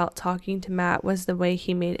thing about talking to Matt was the way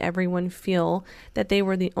he made everyone feel that they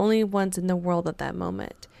were the only ones in the world at that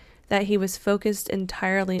moment, that he was focused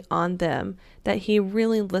entirely on them, that he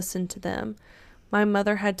really listened to them. My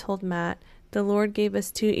mother had told Matt, "The Lord gave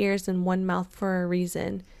us 2 ears and 1 mouth for a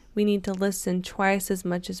reason. We need to listen twice as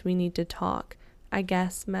much as we need to talk." I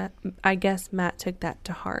guess Matt took that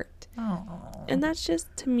to heart. Oh. And that's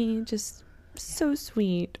just, to me, just so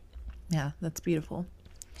sweet. Yeah, that's beautiful.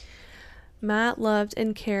 Matt loved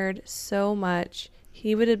and cared so much.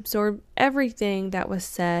 He would absorb everything that was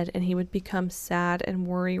said, and he would become sad and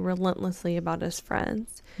worry relentlessly about his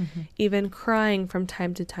friends, even crying from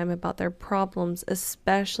time to time about their problems,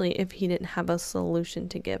 especially if he didn't have a solution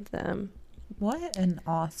to give them. What an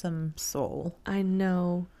awesome soul. I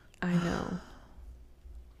know.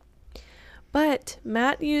 But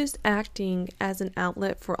Matt used acting as an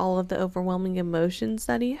outlet for all of the overwhelming emotions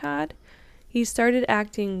that he had. He started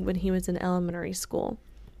acting when he was in elementary school.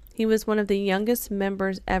 He was one of the youngest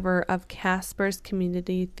members ever of Casper's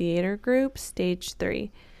community theater group, Stage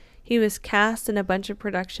 3. He was cast in a bunch of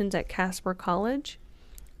productions at Casper College.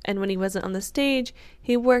 And when he wasn't on the stage,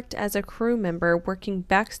 he worked as a crew member, working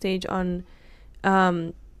backstage on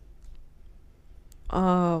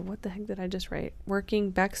what the heck did I just write?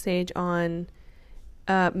 Working backstage on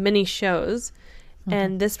many shows.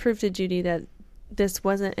 And this proved to Judy that this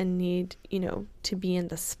wasn't a need, to be in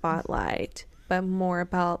the spotlight, but more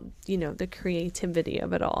about, the creativity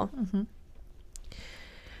of it all.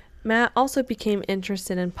 Matt also became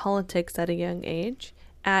interested in politics at a young age.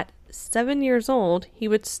 At 7 years old, he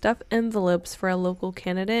would stuff envelopes for a local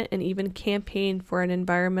candidate and even campaign for an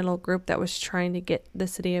environmental group that was trying to get the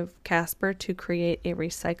city of Casper to create a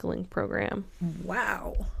recycling program.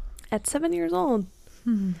 Wow. At 7 years old.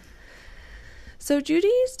 So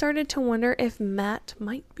Judy started to wonder if Matt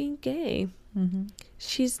might be gay.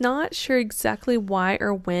 She's not sure exactly why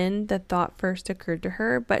or when the thought first occurred to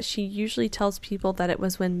her, but she usually tells people that it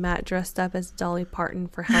was when Matt dressed up as Dolly Parton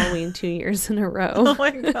for Halloween 2 years in a row. Oh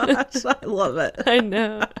my gosh, I love it. I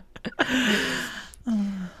know.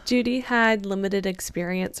 Judy had limited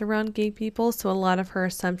experience around gay people, so a lot of her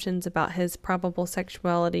assumptions about his probable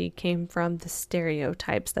sexuality came from the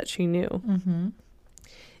stereotypes that she knew.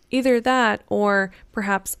 Either that, or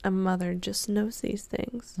perhaps a mother just knows these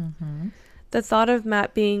things. The thought of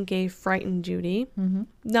Matt being gay frightened Judy,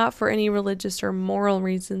 not for any religious or moral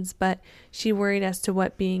reasons, but she worried as to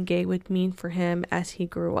what being gay would mean for him as he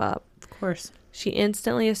grew up. Of course. She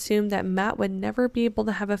instantly assumed that Matt would never be able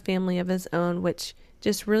to have a family of his own, which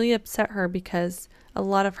just really upset her because a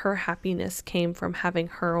lot of her happiness came from having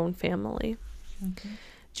her own family.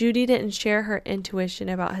 Judy didn't share her intuition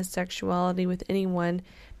about his sexuality with anyone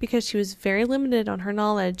because she was very limited on her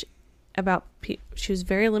knowledge about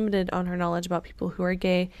people who are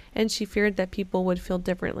gay, and she feared that people would feel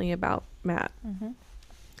differently about Matt.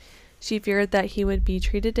 She feared that he would be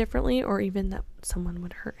treated differently, or even that someone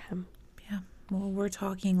would hurt him. Yeah. Well, we're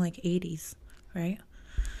talking like 80s, right?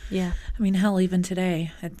 Yeah. I mean, hell, even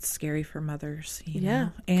today, it's scary for mothers, you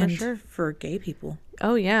know? And for sure. for gay people.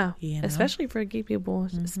 Oh, yeah. You know? Especially for gay people,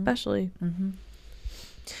 especially.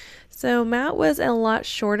 So Matt was a lot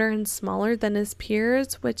shorter and smaller than his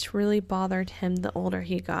peers, which really bothered him the older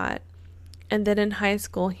he got. And then in high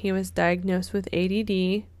school, he was diagnosed with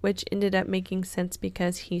ADD, which ended up making sense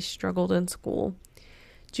because he struggled in school.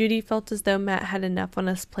 Judy felt as though Matt had enough on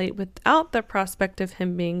his plate without the prospect of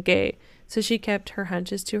him being gay, so she kept her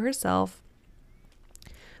hunches to herself,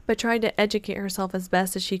 but tried to educate herself as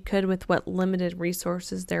best as she could with what limited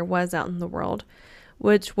resources there was out in the world,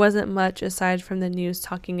 which wasn't much aside from the news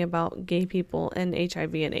talking about gay people and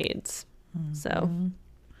HIV and AIDS. So,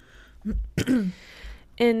 in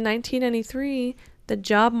 1993, the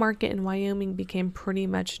job market in Wyoming became pretty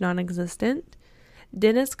much non-existent.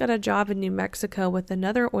 Dennis got a job in New Mexico with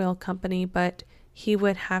another oil company, but he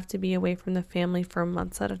would have to be away from the family for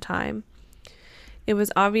months at a time. It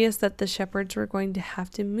was obvious that the Shepherds were going to have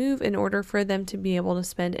to move in order for them to be able to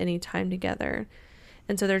spend any time together.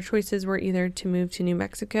 And so their choices were either to move to New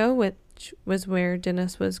Mexico, which was where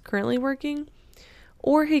Dennis was currently working,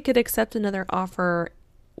 or he could accept another offer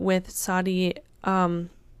with Saudi Aramco.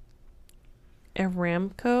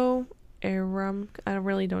 I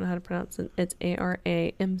really don't know how to pronounce it. It's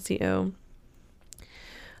Aramco.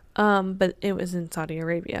 But it was in Saudi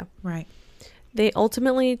Arabia. Right. They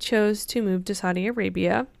ultimately chose to move to Saudi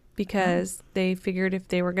Arabia because they figured if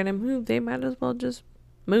they were going to move, they might as well just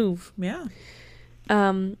move. Yeah.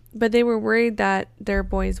 But they were worried that their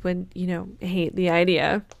boys would, hate the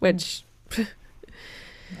idea, which...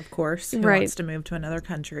 Of course. Who Right. wants to move to another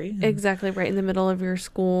country? Exactly, right in the middle of your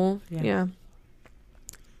school. Yeah. Yeah.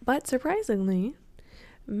 But surprisingly,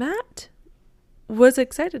 Matt was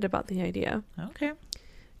excited about the idea. Okay.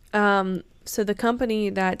 So the company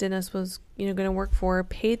that Dennis was, going to work for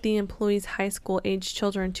paid the employees' high school age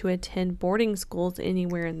children to attend boarding schools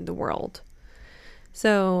anywhere in the world.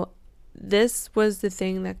 So this was the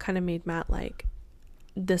thing that kind of made Matt like,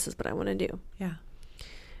 this is what I want to do. Yeah.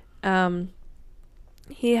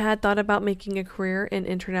 He had thought about making a career in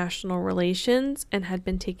international relations and had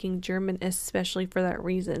been taking German especially for that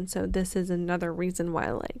reason. So this is another reason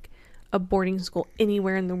why like a boarding school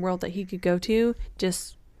anywhere in the world that he could go to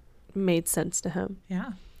just made sense to him.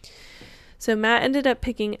 Yeah. So Matt ended up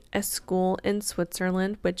picking a school in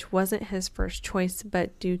Switzerland, which wasn't his first choice,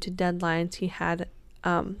 but due to deadlines, he had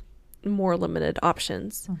more limited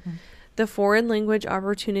options. Mm-hmm. The foreign language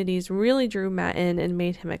opportunities really drew Matt in and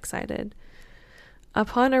made him excited.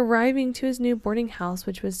 Upon arriving to his new boarding house,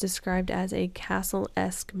 which was described as a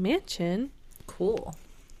castle-esque mansion, Cool.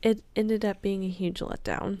 it ended up being a huge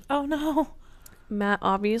letdown. Oh, no. Matt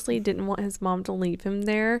obviously didn't want his mom to leave him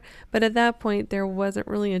there, but at that point, there wasn't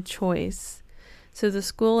really a choice. So the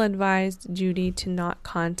school advised Judy to not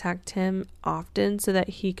contact him often so that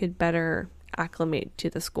he could better acclimate to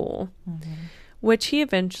the school, which he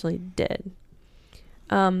eventually did.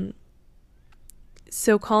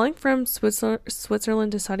 So calling from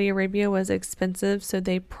Switzerland to Saudi Arabia was expensive, so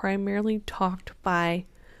they primarily talked by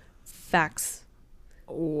fax.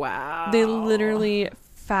 Wow. They literally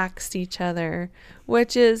faxed each other,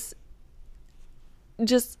 which is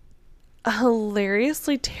just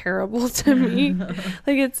hilariously terrible to me. Like,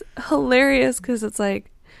 it's hilarious because it's like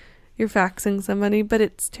you're faxing somebody, but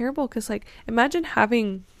it's terrible because, like, imagine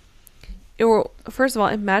having... Or first of all,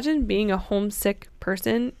 imagine being a homesick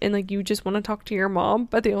person and like you just want to talk to your mom,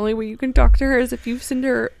 but the only way you can talk to her is if you send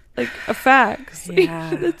her like a fax.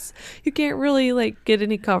 Yeah. You can't really like get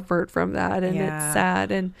any comfort from that, and Yeah. it's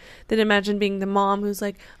sad. And then imagine being the mom who's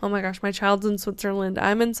like, oh my gosh, my child's in Switzerland,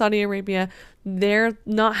 I'm in Saudi Arabia, they're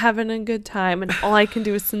not having a good time, and all I can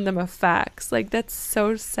do is send them a fax. Like, that's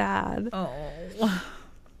so sad. Oh.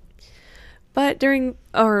 But during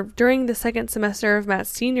the second semester of Matt's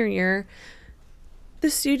senior year, the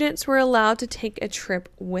students were allowed to take a trip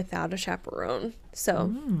without a chaperone.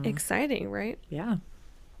 So exciting, right? Yeah.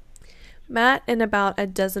 Matt and about a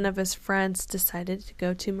dozen of his friends decided to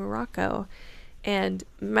go to Morocco. And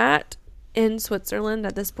Matt in Switzerland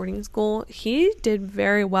at this boarding school, he did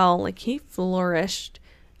very well. Like, he flourished.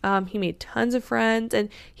 He made tons of friends, and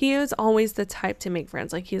he was always the type to make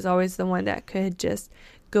friends. Like, he's always the one that could just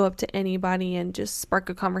go up to anybody and just spark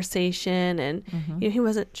a conversation. And he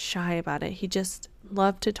wasn't shy about it. He just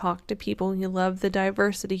loved to talk to people. He loved the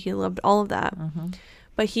diversity. He loved all of that.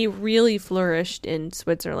 But he really flourished in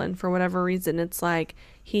Switzerland for whatever reason. It's like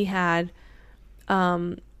he had,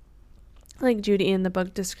 like Judy in the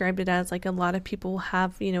book described it as, like, a lot of people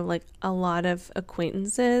have, like a lot of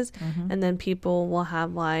acquaintances, and then people will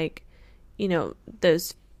have like,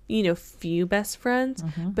 those few best friends,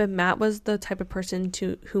 but Matt was the type of person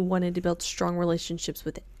who wanted to build strong relationships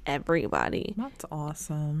with everybody. That's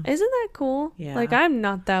awesome. Isn't that cool? Yeah. Like, I'm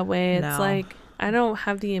not that way. It's No. like, I don't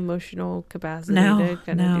have the emotional capacity No, to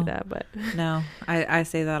kind of no. do that, but No, I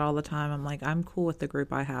say that all the time. I'm like, I'm cool with the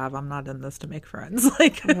group I have. I'm not in this to make friends.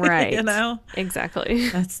 Like, right. Exactly. Exactly.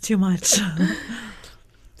 That's too much.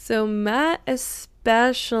 So Matt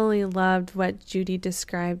especially loved what Judy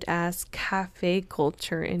described as cafe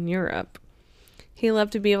culture in Europe. He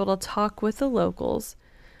loved to be able to talk with the locals.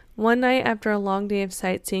 One night after a long day of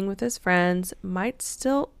sightseeing with his friends, Matt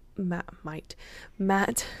still felt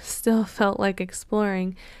like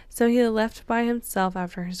exploring, so he left by himself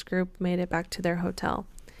after his group made it back to their hotel.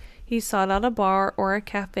 He sought out a bar or a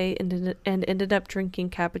cafe and ended up drinking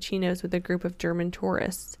cappuccinos with a group of German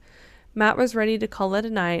tourists. Matt was ready to call it a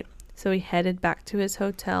night, so he headed back to his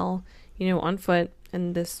hotel, on foot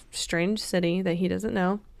in this strange city that he doesn't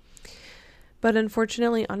know. But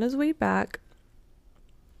unfortunately, on his way back,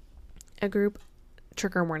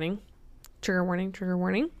 trigger warning,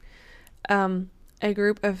 a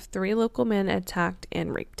group of 3 local men attacked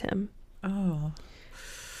and raped him. Oh.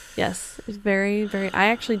 Yes, it's very, very... I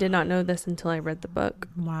actually did not know this until I read the book.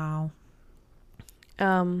 Wow.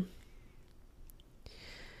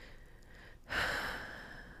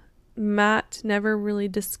 Matt never really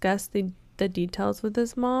discussed the details with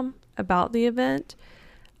his mom about the event.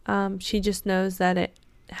 She just knows that it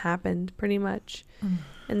happened, pretty much.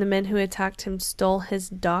 And the men who attacked him stole his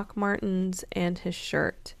Doc Martens and his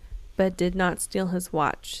shirt, but did not steal his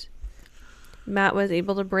watch. Matt was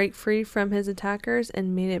able to break free from his attackers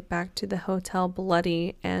and made it back to the hotel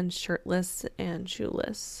bloody and shirtless and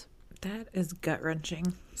shoeless. That is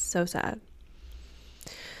gut-wrenching. So sad.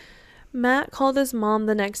 Matt called his mom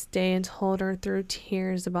the next day and told her through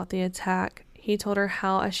tears about the attack. He told her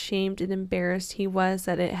how ashamed and embarrassed he was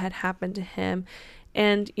that it had happened to him.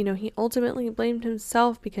 And, you know, he ultimately blamed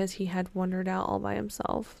himself because he had wandered out all by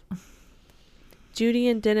himself. Judy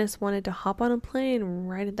and Dennis wanted to hop on a plane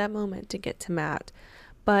right at that moment to get to Matt,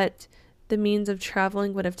 but the means of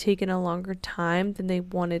traveling would have taken a longer time than they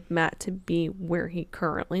wanted Matt to be where he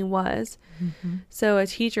currently was. So a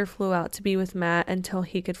teacher flew out to be with Matt until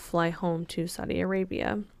he could fly home to Saudi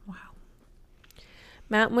Arabia. Wow.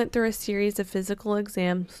 Matt went through a series of physical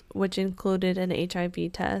exams, which included an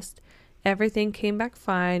HIV test. Everything came back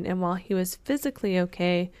fine, and while he was physically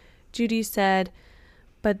okay, Judy said,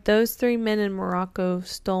 "But those 3 men in Morocco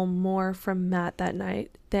stole more from Matt that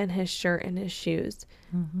night than his shirt and his shoes.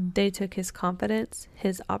 They took his confidence,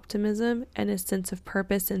 his optimism, and his sense of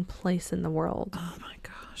purpose and place in the world." Oh my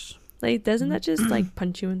gosh. Like, doesn't that just like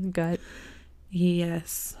punch you in the gut?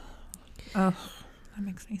 Yes. Oh, that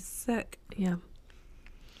makes me sick. Yeah.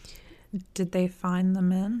 Did they find the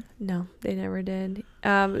men? No, they never did.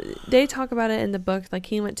 They talk about it in the book, like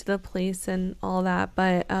he went to the police and all that,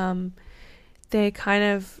 but they kind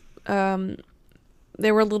of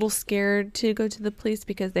they were a little scared to go to the police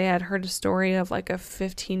because they had heard a story of like a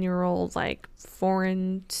 15-year-old like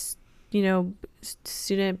foreign, you know,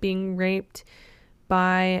 student being raped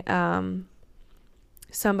by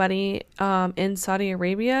somebody in Saudi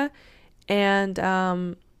Arabia,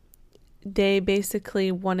 and they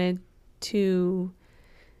basically wanted to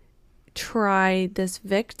try this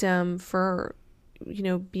victim for, you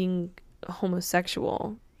know, being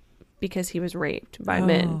homosexual because he was raped by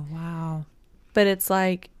men. Oh, wow. But it's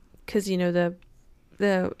like, because, you know, the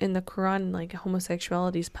in the Quran, like,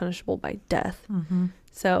 homosexuality is punishable by death.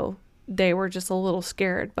 So they were just a little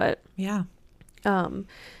scared, but yeah,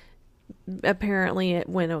 apparently it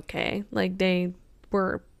went okay. Like, they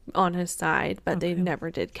were on his side, but they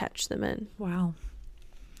never did catch them in. Wow.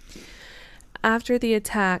 After the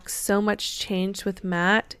attack, so much changed with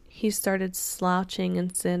Matt. He started slouching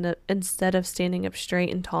instead of standing up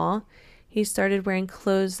straight and tall. He started wearing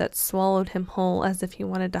clothes that swallowed him whole as if he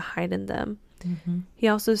wanted to hide in them. He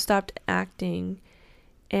also stopped acting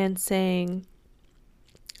and saying,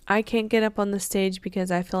 "I can't get up on the stage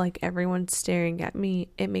because I feel like everyone's staring at me.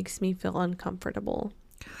 It makes me feel uncomfortable."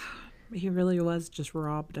 He really was just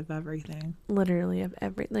robbed of everything. Literally of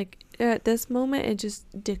every, like, at this moment it just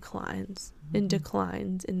declines and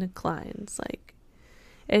declines and declines. Like,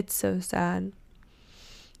 it's so sad.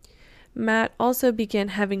 Matt also began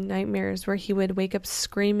having nightmares where he would wake up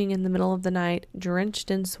screaming in the middle of the night,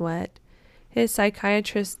 drenched in sweat. His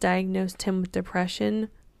psychiatrist diagnosed him with depression,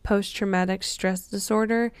 post-traumatic stress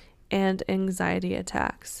disorder, and anxiety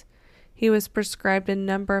attacks. He was prescribed a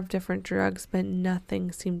number of different drugs, but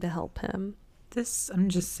nothing seemed to help him. I'm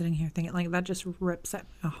just sitting here thinking, like, that just rips at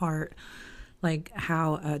my heart. Like,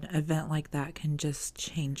 how an event like that can just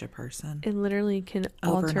change a person. It literally can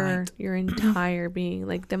alter overnight. your entire being.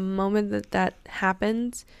 Like, the moment that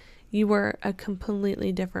happens, you are a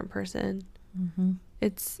completely different person.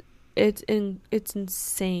 It's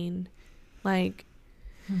insane. Like,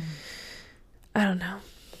 I don't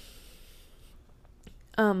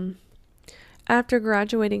know. After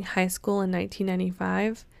graduating high school in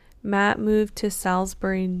 1995, Matt moved to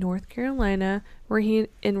Salisbury, North Carolina, where he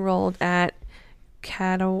enrolled at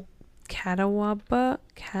Catawba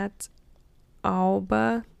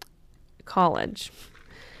College.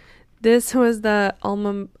 This was the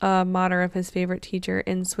alma mater of his favorite teacher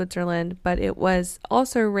in Switzerland, but it was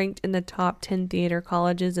also ranked in the top 10 theater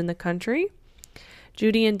colleges in the country.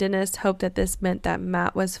 Judy and Dennis hoped that this meant that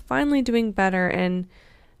Matt was finally doing better and,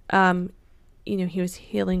 you know, he was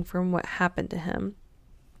healing from what happened to him,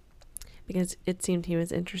 because it seemed he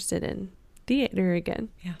was interested in theater again.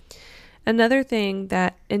 Yeah. Another thing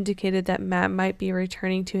that indicated that Matt might be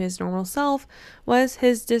returning to his normal self was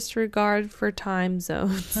his disregard for time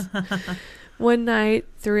zones. One night,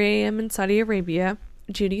 3 a.m. in Saudi Arabia,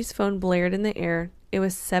 Judy's phone blared in the air. It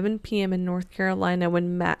was 7 p.m. in North Carolina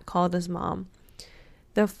when Matt called his mom.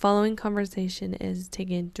 The following conversation is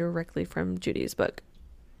taken directly from Judy's book.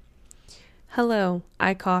 "Hello,"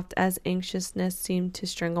 I coughed as anxiousness seemed to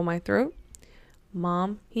strangle my throat.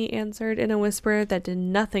 "Mom," he answered in a whisper that did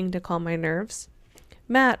nothing to calm my nerves.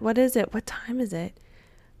 "Matt, what is it? What time is it?"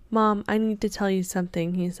 "Mom, I need to tell you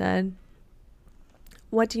something," he said.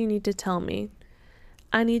 "What do you need to tell me?"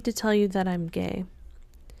 "I need to tell you that I'm gay."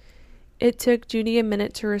 It took Judy a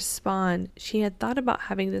minute to respond. She had thought about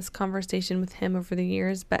having this conversation with him over the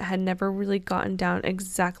years, but had never really gotten down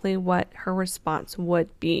exactly what her response would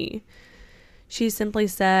be. She simply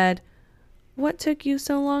said, "What took you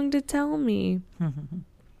so long to tell me?"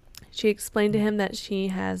 She explained to him that she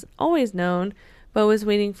has always known, but was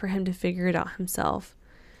waiting for him to figure it out himself.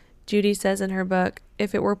 Judy says in her book,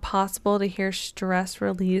 "If it were possible to hear stress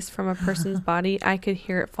release from a person's body, I could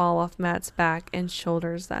hear it fall off Matt's back and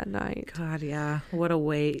shoulders that night." God, yeah. What a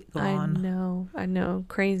weight gone. I know.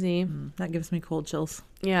 Crazy. That gives me cold chills.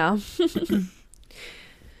 Yeah.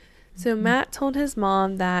 So Matt told his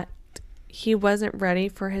mom that he wasn't ready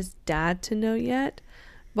for his dad to know yet,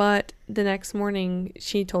 but the next morning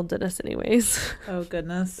she told Dennis anyways. Oh,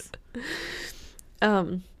 goodness.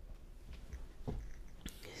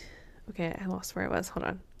 Okay, I lost where I was. Hold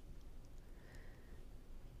on.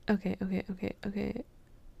 Okay.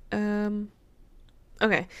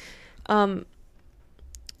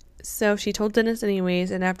 So she told Dennis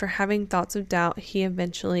anyways, and after having thoughts of doubt, he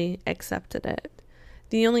eventually accepted it.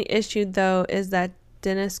 The only issue, though, is that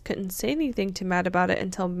Dennis couldn't say anything to Matt about it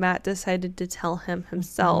until Matt decided to tell him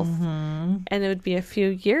himself. And it would be a few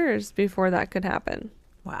years before that could happen.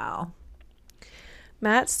 Wow.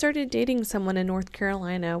 Matt started dating someone in North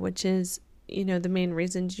Carolina, which is, the main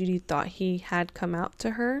reason Judy thought he had come out to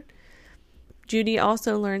her. Judy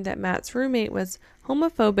also learned that Matt's roommate was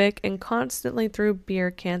homophobic and constantly threw beer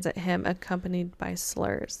cans at him, accompanied by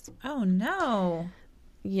slurs. Oh, no.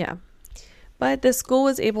 Yeah. But the school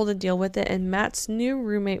was able to deal with it, and Matt's new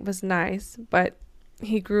roommate was nice, but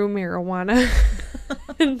he grew marijuana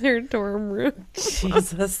in their dorm room.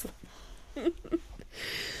 Jesus.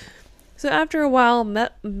 So after a while,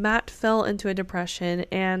 Matt fell into a depression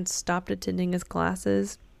and stopped attending his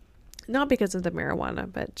classes. Not because of the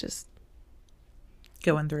marijuana, but just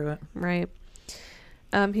going through it. Right.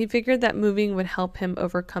 He figured that moving would help him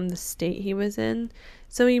overcome the state he was in.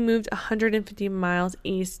 So he moved 150 miles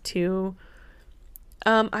east to...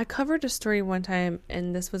 I covered a story one time,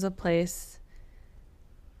 and this was a place,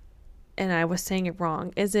 and I was saying it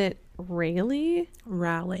wrong. Is it Raleigh?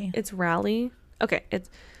 Raleigh. It's Raleigh. Okay.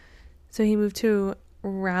 So he moved to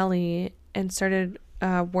Raleigh and started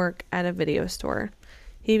work at a video store.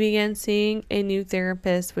 He began seeing a new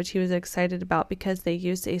therapist, which he was excited about because they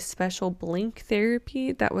used a special blink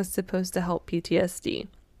therapy that was supposed to help PTSD.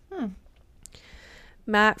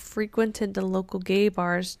 Matt frequented the local gay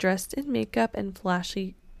bars dressed in makeup and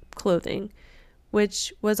flashy clothing,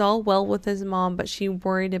 which was all well with his mom, but she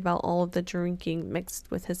worried about all of the drinking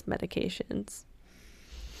mixed with his medications.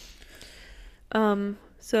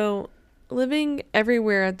 So living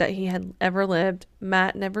everywhere that he had ever lived,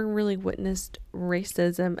 Matt never really witnessed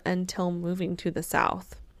racism until moving to the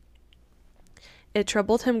South. It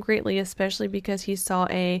troubled him greatly, especially because he saw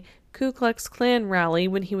a Ku Klux Klan rally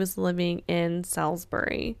when he was living in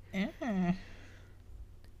Salisbury.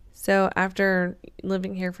 So after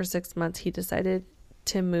living here for 6 months, he decided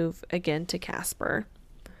to move again to Casper.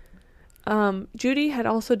 Judy had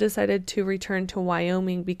also decided to return to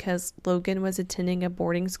Wyoming because Logan was attending a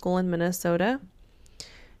boarding school in Minnesota.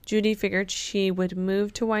 Judy figured she would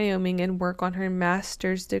move to Wyoming and work on her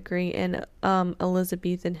master's degree in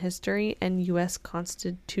Elizabethan history and U.S.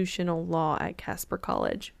 constitutional law at Casper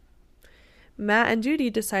College. Matt and Judy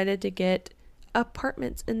decided to get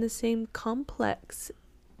apartments in the same complex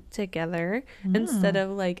together instead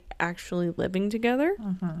of actually living together.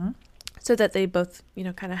 So that they both,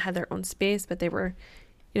 kind of had their own space, but they were,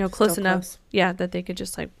 close enough. Yeah, that they could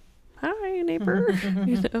just hi, neighbor,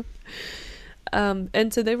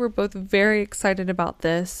 And so they were both very excited about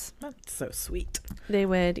this. That's so sweet. They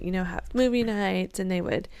would, have movie nights, and they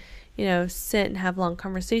would, sit and have long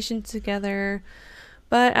conversations together.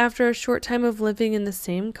 But after a short time of living in the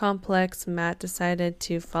same complex, Matt decided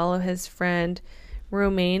to follow his friend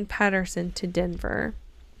Romaine Patterson to Denver.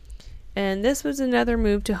 And this was another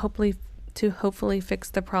move to hopefully fix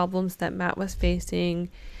the problems that Matt was facing.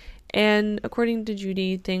 And according to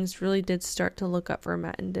Judy, things really did start to look up for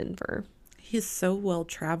Matt in Denver. He's so well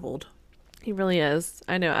traveled. He really is.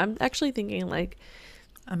 I know. I'm actually thinking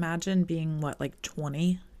imagine being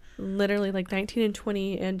 20? Literally 19 and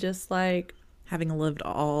 20 and just having lived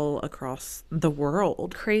all across the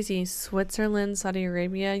world. Crazy. Switzerland, Saudi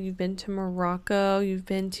Arabia, you've been to Morocco, you've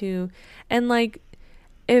been to, and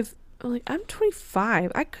if I'm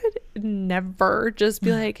 25, I could never just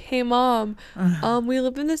be hey mom, we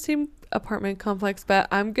live in the same apartment complex, but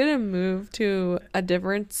I'm gonna move to a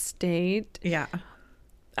different state. Yeah.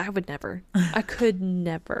 I would never. I could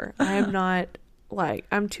never. I am not like,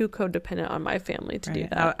 I'm too codependent on my family to do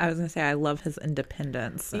that. I was gonna say I love his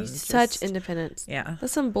independence. And He's such independence. Yeah.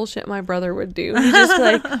 That's some bullshit my brother would do. He'd just be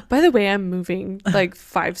like, by the way, I'm moving like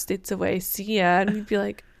 5 states away. See ya. And he'd be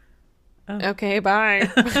like, okay,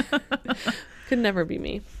 bye. Could never be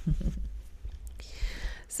me.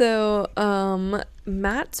 So,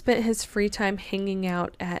 Matt spent his free time hanging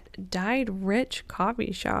out at Died Rich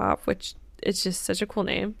Coffee Shop, which it's just such a cool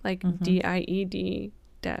name, like DIED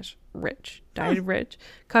Rich, Died Rich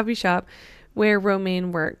Coffee Shop, where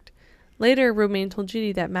Romaine worked. Later, Romaine told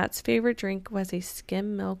Judy that Matt's favorite drink was a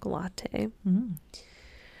skim milk latte.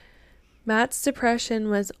 Matt's depression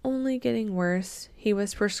was only getting worse. He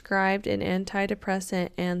was prescribed an antidepressant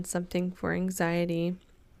and something for anxiety,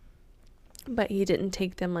 but he didn't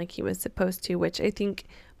take them like he was supposed to, which I think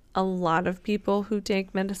a lot of people who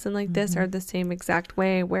take medicine like this are the same exact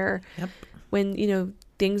way, where when, you know,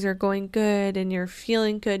 things are going good and you're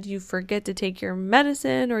feeling good, you forget to take your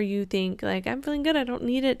medicine, or you think like, I'm feeling good, I don't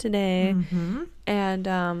need it today. And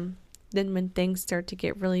then when things start to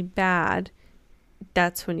get really bad,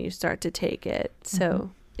 that's when you start to take it.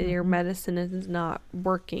 So your medicine is not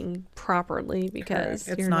working properly because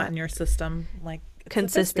it's not in your system like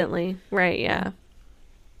consistently. Right. Yeah.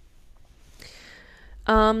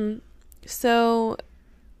 So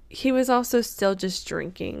he was also still just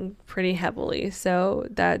drinking pretty heavily. So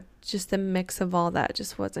that just the mix of all that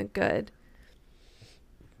just wasn't good.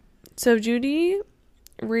 So Judy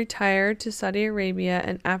retired to Saudi Arabia,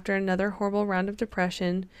 and after another horrible round of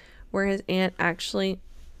depression, where his aunt actually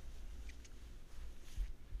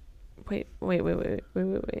wait.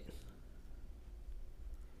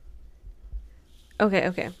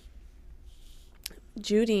 Okay.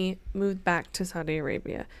 Judy moved back to Saudi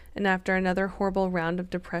Arabia, and after another horrible round of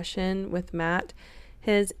depression with Matt,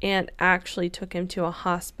 his aunt actually took him to a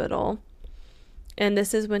hospital. And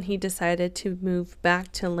this is when he decided to move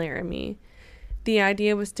back to Laramie. The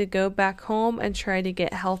idea was to go back home and try to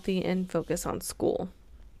get healthy and focus on school.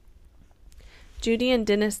 Judy and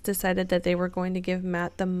Dennis decided that they were going to give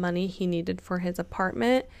Matt the money he needed for his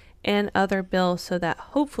apartment and other bills so that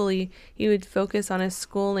hopefully he would focus on his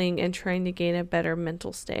schooling and trying to gain a better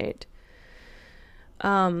mental state.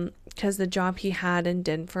 Because the job he had in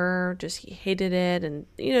Denver, he hated it. And,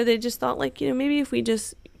 they just thought like, maybe if we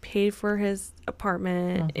just paid for his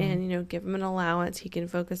apartment and, give him an allowance, he can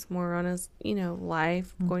focus more on his,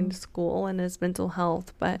 life, going to school and his mental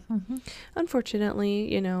health. But unfortunately,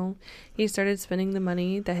 he started spending the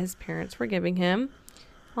money that his parents were giving him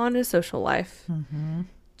on his social life.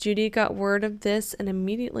 Judy got word of this and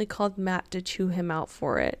immediately called Matt to chew him out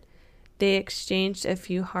for it. They exchanged a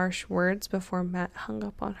few harsh words before Matt hung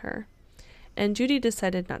up on her, and Judy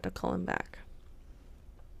decided not to call him back.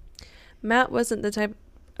 Matt wasn't the type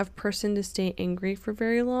of person to stay angry for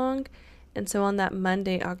very long, and so on that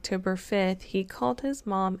Monday, October 5th, he called his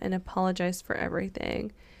mom and apologized for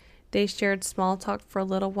everything. They shared small talk for a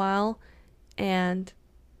little while, and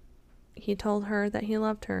he told her that he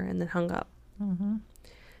loved her and then hung up.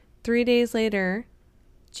 3 days later,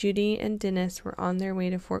 Judy and Dennis were on their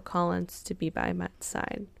way to Fort Collins to be by Matt's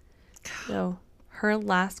side. So her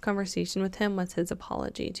last conversation with him was his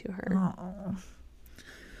apology to her. Aww.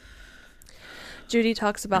 Judy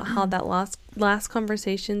talks about how that last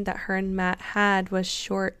conversation that her and Matt had was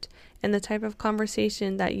short and the type of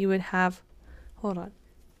conversation that you would have. Hold on.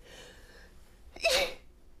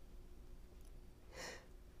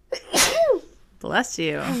 Bless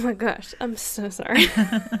you. Oh my gosh, I'm so sorry.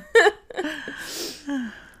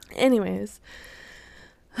 Anyways,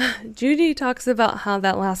 Judy talks about how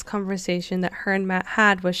that last conversation that her and Matt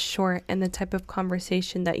had was short and the type of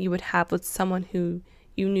conversation that you would have with someone who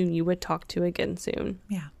you knew you would talk to again soon.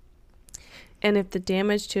 Yeah. And if the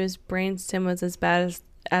damage to his brainstem was as bad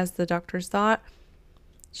as the doctors thought,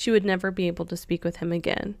 she would never be able to speak with him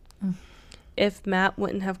again. If Matt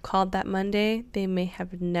wouldn't have called that Monday, they may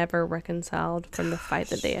have never reconciled from the fight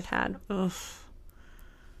that they had had. Ugh.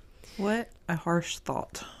 What a harsh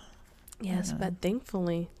thought. Yes, but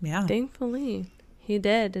thankfully, he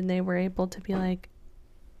did. And they were able to be like,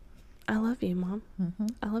 I love you, Mom.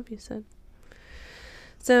 I love you, Sid.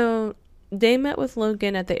 So they met with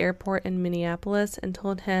Logan at the airport in Minneapolis and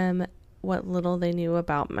told him what little they knew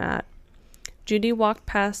about Matt. Judy walked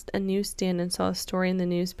past a newsstand and saw a story in the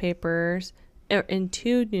newspapers, in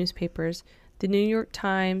two newspapers, the New York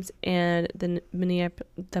Times and the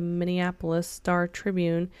Minneapolis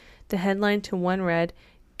Star-Tribune. The headline to one read,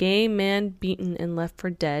 "Gay man beaten and left for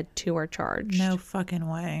dead, 2 are charged." No fucking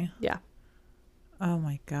way. Yeah. Oh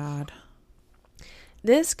my God.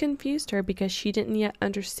 This confused her because she didn't yet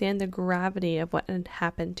understand the gravity of what had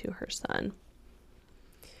happened to her son.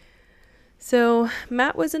 So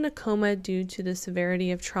Matt was in a coma due to the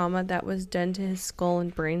severity of trauma that was done to his skull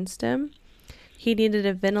and brainstem. He needed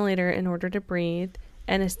a ventilator in order to breathe,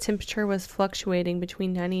 and his temperature was fluctuating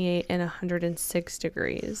between 98 and 106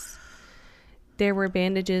 degrees. There were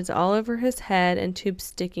bandages all over his head and tubes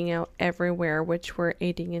sticking out everywhere, which were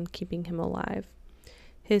aiding in keeping him alive.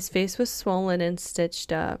 His face was swollen and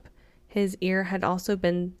stitched up. His ear had also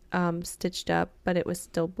been stitched up, but it was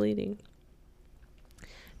still bleeding.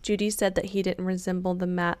 Judy said that he didn't resemble the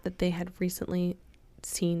Matt that they had recently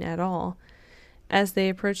seen at all. As they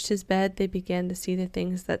approached his bed, they began to see the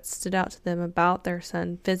things that stood out to them about their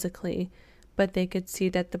son physically, but they could see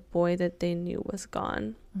that the boy that they knew was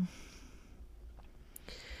gone.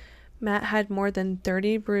 Matt had more than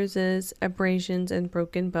 30 bruises, abrasions, and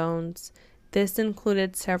broken bones. This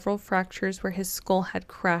included several fractures where his skull had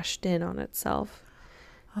crashed in on itself.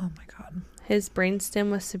 Oh my God. His brainstem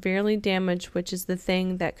was severely damaged, which is the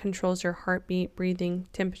thing that controls your heartbeat, breathing,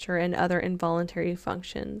 temperature, and other involuntary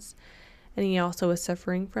functions. And he also was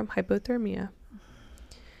suffering from hypothermia.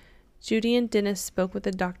 Judy and Dennis spoke with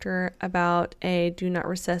the doctor about a do not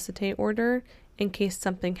resuscitate order in case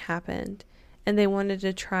something happened. And they wanted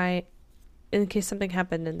to try, in case something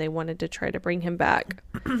happened and they wanted to try to bring him back.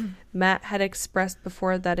 Matt had expressed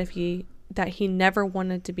before that he never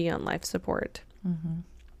wanted to be on life support. Mm-hmm.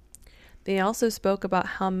 They also spoke about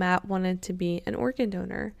how Matt wanted to be an organ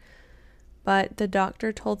donor, but the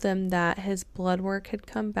doctor told them that his blood work had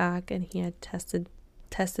come back and he had tested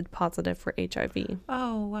positive for HIV.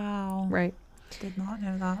 Oh, wow. Right. Did not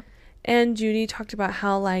know that. And Judy talked about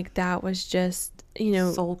how, like, that was just, you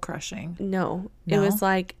know... soul crushing. No. It was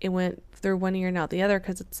like it went through one ear and out the other,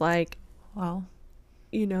 because it's like... Well...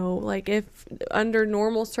 You know, like, if under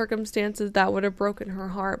normal circumstances, that would have broken her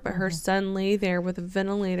heart, but her son lay there with a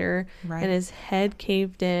ventilator and his head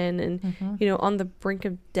caved in and, you know, on the brink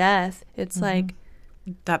of death. It's like...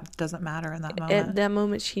 That doesn't matter in that moment. At that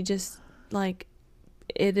moment, she just, like,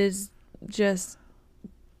 it is just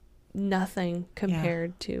nothing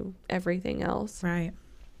compared to everything else. Right.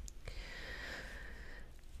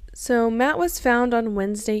 So Matt was found on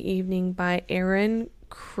Wednesday evening by Aaron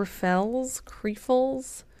Kreefels,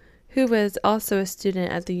 who was also a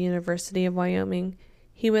student at the University of Wyoming.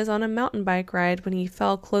 He was on a mountain bike ride when he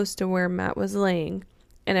fell close to where Matt was laying,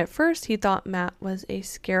 and at first he thought Matt was a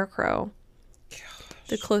scarecrow. Gosh.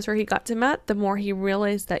 The closer he got to Matt, the more he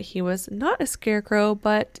realized that he was not a scarecrow,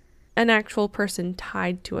 but an actual person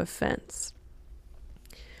tied to a fence.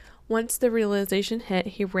 Once the realization hit,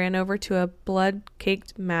 he ran over to a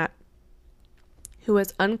blood-caked Matt, who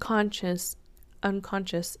was unconscious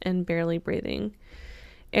and barely breathing.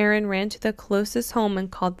 Aaron ran to the closest home and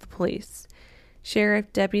called the police.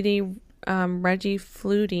 Sheriff Deputy Reggie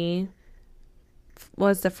Flutie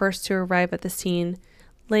was the first to arrive at the scene.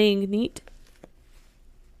 Laying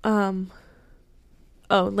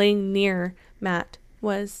near Matt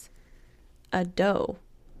was a doe.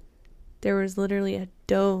 There was literally a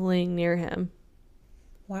doe laying near him.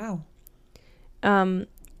 Wow.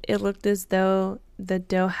 It looked as though the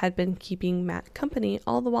doe had been keeping Matt company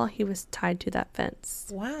all the while he was tied to that fence.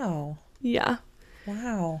 Wow. Yeah.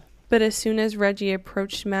 Wow. But as soon as Reggie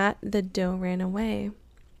approached Matt, the doe ran away.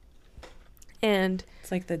 And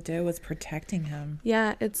it's like the doe was protecting him.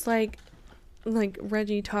 Yeah, it's like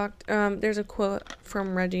Reggie talked. There's a quote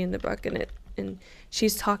from Reggie in the book, and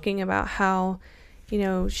she's talking about how, you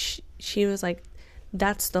know, she was like,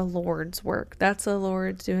 that's the Lord's work. That's the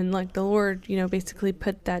Lord's doing. Like, the Lord, you know, basically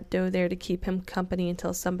put that doe there to keep him company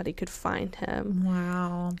until somebody could find him.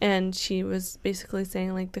 Wow. And she was basically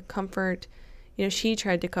saying, like, the comfort, you know, she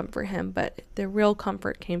tried to comfort him, but the real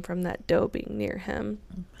comfort came from that doe being near him.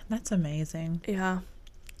 That's amazing. Yeah.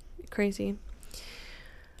 Crazy.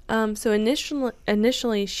 So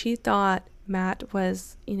initially she thought Matt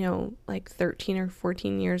was, you know, like 13 or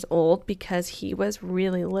 14 years old because he was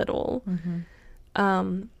really little. Mm-hmm.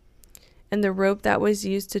 And the rope that was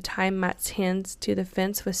used to tie Matt's hands to the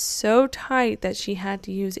fence was so tight that she had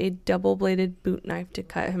to use a double-bladed boot knife to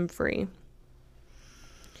cut him free.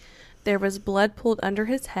 There was blood pooled under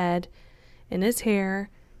his head, in his hair,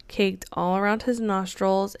 caked all around his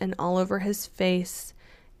nostrils and all over his face,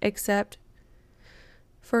 except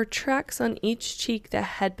for tracks on each cheek that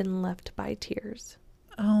had been left by tears.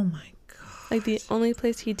 Oh my God. Like, the only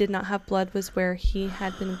place he did not have blood was where he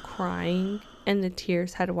had been crying and the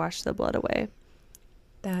tears had washed the blood away.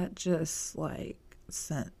 That just, like,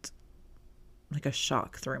 sent, like, a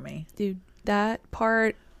shock through me. Dude, that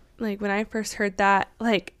part, like, when I first heard that,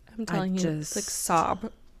 like, I'm telling you, it's like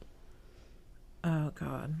sob. Oh,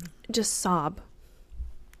 God. Just sob.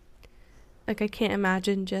 Like, I can't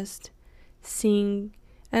imagine just seeing,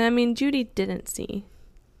 and I mean, Judy didn't see,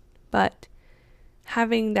 but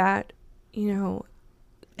having that, Image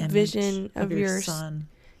vision of your son.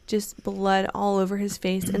 Just blood all over his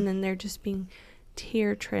face, and then there just being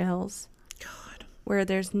tear trails. God. Where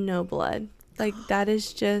there's no blood. Like, that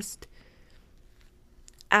is just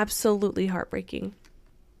absolutely heartbreaking.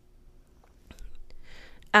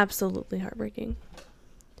 Absolutely heartbreaking.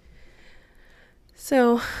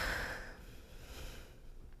 So,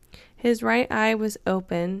 his right eye was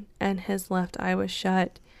open and his left eye was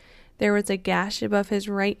shut. There was a gash above his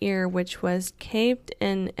right ear, which was caved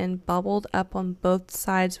in and bubbled up on both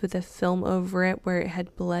sides with a film over it where it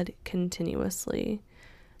had bled continuously.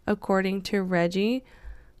 According to Reggie,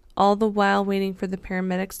 all the while waiting for the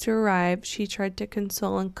paramedics to arrive, she tried to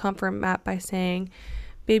console and comfort Matt by saying,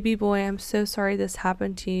 "Baby boy, I'm so sorry this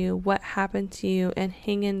happened to you. What happened to you? And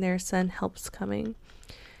hang in there, son, help's coming."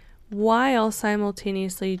 While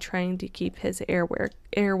simultaneously trying to keep his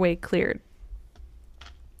airway cleared.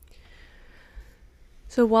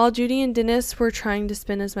 So while Judy and Dennis were trying to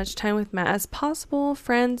spend as much time with Matt as possible,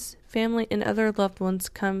 friends, family, and other loved ones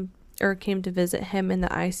came to visit him in the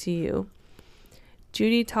ICU.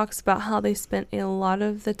 Judy talks about how they spent a lot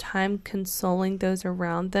of the time consoling those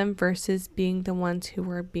around them versus being the ones who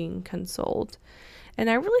were being consoled. And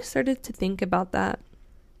I really started to think about that.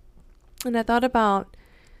 And I thought about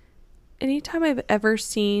anytime I've ever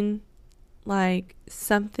seen like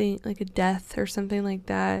something like a death or something like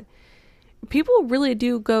that, people really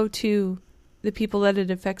do go to the people that it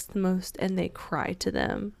affects the most and they cry to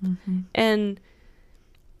them. Mm-hmm. And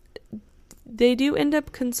they do end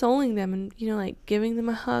up consoling them and, like giving them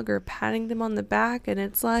a hug or patting them on the back. And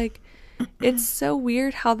it's like, it's so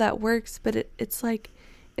weird how that works, but it's like,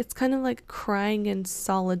 it's kind of like crying in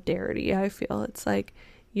solidarity. I feel it's like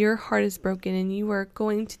your heart is broken and you are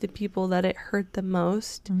going to the people that it hurt the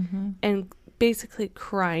most and basically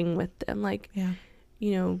crying with them. Like,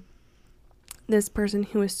 this person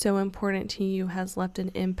who is so important to you has left an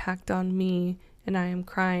impact on me and I am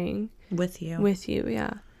crying with you.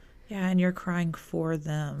 Yeah. Yeah, and you're crying for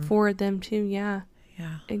them. For them too, yeah.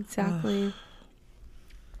 Yeah. Exactly. Ugh.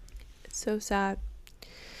 It's so sad.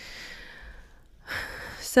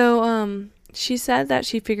 So, she said that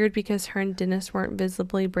she figured because her and Dennis weren't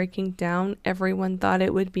visibly breaking down, everyone thought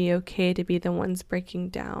it would be okay to be the ones breaking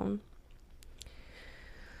down.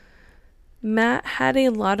 Matt had a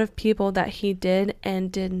lot of people that he did and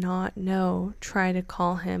did not know try to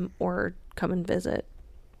call him or come and visit.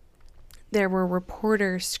 There were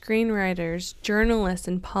reporters, screenwriters, journalists,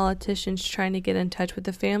 and politicians trying to get in touch with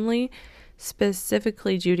the family,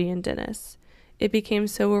 specifically Judy and Dennis. It became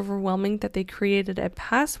so overwhelming that they created a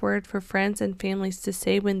password for friends and families to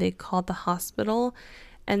say when they called the hospital,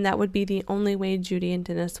 and that would be the only way Judy and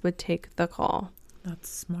Dennis would take the call. That's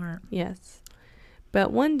smart. Yes.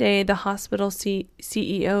 But one day, the hospital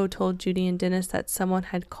CEO told Judy and Dennis that someone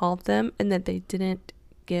had called them and that they didn't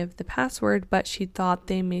give the password, but she thought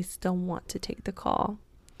they may still want to take the call.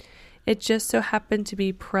 It just so happened to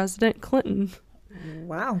be President Clinton.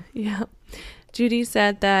 Wow. Yeah. Judy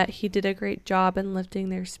said that he did a great job in lifting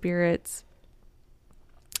their spirits.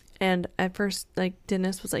 And at first,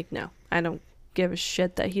 Dennis was like, no, I don't give a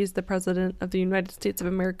shit that he's the president of the United States of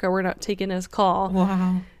America. We're not taking his call.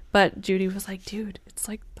 Wow. But Judy was like, dude, it's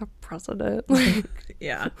like the president.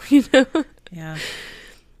 Yeah. Yeah.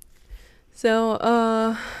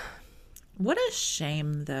 So, what a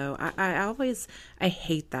shame, though. I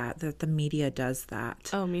hate that the media does that.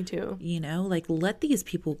 Oh, me too. Let these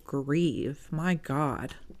people grieve. My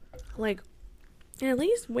God. At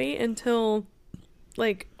least wait until,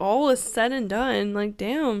 all is said and done.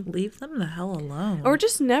 Damn. Leave them the hell alone. Or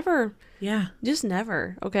just never. Yeah. Just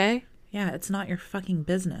never, okay? Yeah, it's not your fucking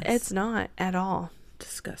business. It's not at all.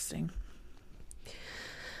 Disgusting.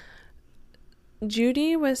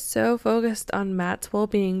 Judy was so focused on Matt's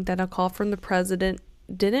well-being that a call from the president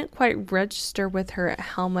didn't quite register with her at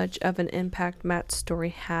how much of an impact Matt's story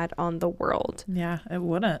had on the world. Yeah, it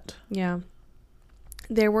wouldn't. Yeah.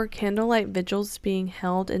 There were candlelight vigils being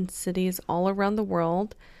held in cities all around the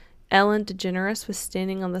world. Ellen DeGeneres was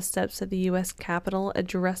standing on the steps of the U.S. Capitol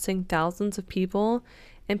addressing thousands of people,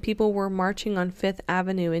 and people were marching on Fifth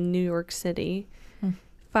Avenue in New York City.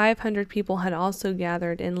 500 people had also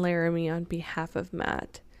gathered in Laramie on behalf of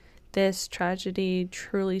Matt. This tragedy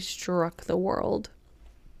truly struck the world.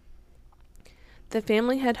 The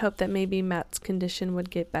family had hoped that maybe Matt's condition would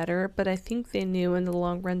get better, but I think they knew in the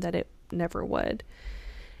long run that it never would.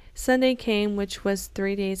 Sunday came, which was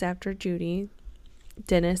 3 days after Judy,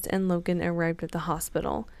 Dennis, and Logan arrived at the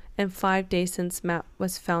hospital. and 5 days since Matt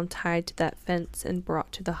was found tied to that fence and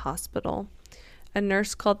brought to the hospital. A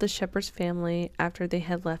nurse called the Shepherd's family after they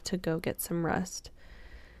had left to go get some rest.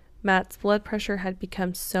 Matt's blood pressure had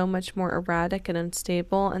become so much more erratic and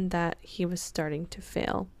unstable, and that he was starting to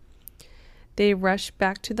fail. They rushed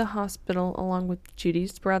back to the hospital along with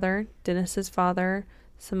Judy's brother, Dennis's father,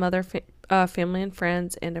 some other family and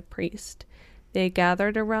friends, and a priest. They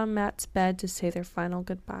gathered around Matt's bed to say their final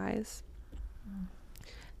goodbyes.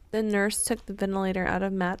 The nurse took the ventilator out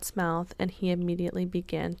of Matt's mouth, and he immediately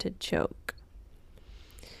began to choke.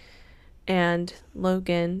 And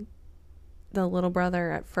Logan, the little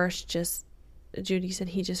brother, at first Judy said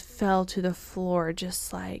he just fell to the floor,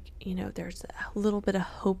 just like, there's a little bit of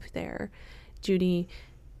hope there. Judy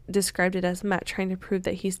described it as Matt trying to prove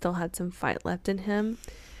that he still had some fight left in him,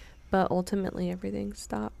 but ultimately everything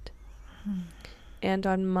stopped. And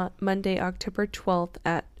on Monday, October 12th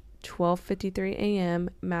at 12:53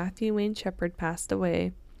 a.m., Matthew Wayne Shepherd passed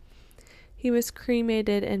away. He was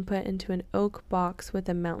cremated and put into an oak box with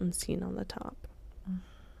a mountain scene on the top.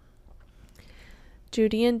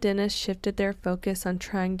 Judy and Dennis shifted their focus on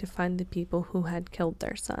trying to find the people who had killed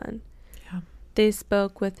their son. Yeah. They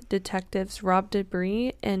spoke with detectives Rob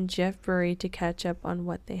Debris and Jeff Bury to catch up on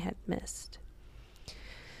what they had missed.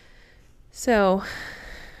 So,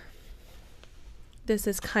 this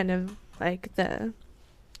is kind of like the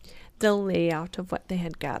layout of what they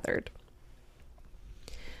had gathered.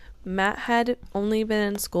 Matt had only been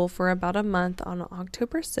in school for about a month on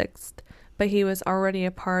October 6th, but he was already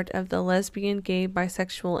a part of the Lesbian, Gay,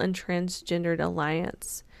 Bisexual, and Transgendered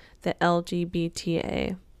Alliance, the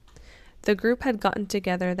LGBTA. The group had gotten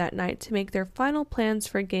together that night to make their final plans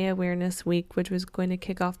for Gay Awareness Week, which was going to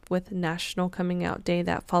kick off with National Coming Out Day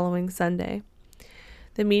that following Sunday.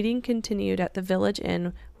 The meeting continued at the Village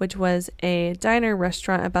Inn, which was a diner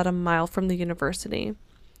restaurant about a mile from the university.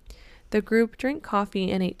 The group drank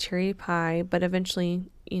coffee and ate cherry pie, but eventually,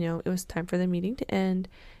 it was time for the meeting to end,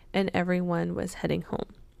 and everyone was heading home.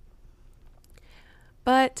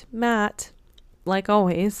 But Matt, like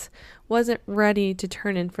always, wasn't ready to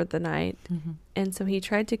turn in for the night, and so he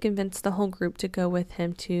tried to convince the whole group to go with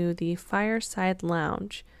him to the Fireside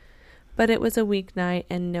Lounge. But it was a weeknight,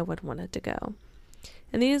 and no one wanted to go.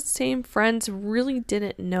 And these same friends really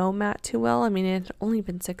didn't know Matt too well. I mean, it had only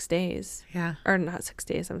been 6 days. Yeah. Or not 6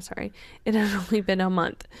 days, I'm sorry. It had only been a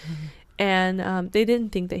month. And they didn't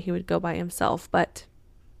think that he would go by himself, but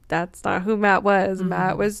that's not who Matt was.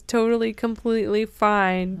 Matt was totally, completely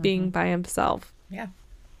fine being by himself. Yeah.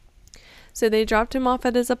 So they dropped him off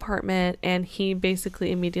at his apartment, and he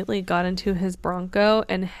basically immediately got into his Bronco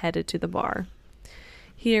and headed to the bar.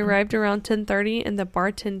 He arrived around 10:30, and the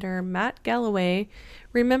bartender, Matt Galloway,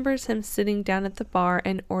 remembers him sitting down at the bar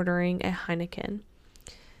and ordering a Heineken.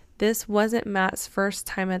 This wasn't Matt's first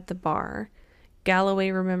time at the bar.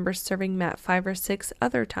 Galloway remembers serving Matt 5 or 6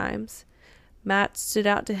 other times. Matt stood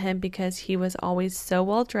out to him because he was always so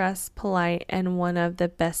well dressed, polite, and one of the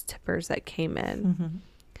best tippers that came in.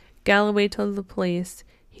 Galloway told the police,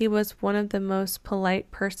 "He was one of the most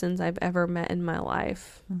polite persons I've ever met in my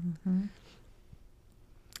life."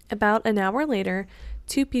 About an hour later,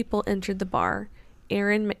 2 people entered the bar,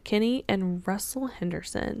 Aaron McKinney and Russell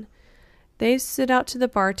Henderson. They stood out to the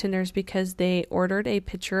bartenders because they ordered a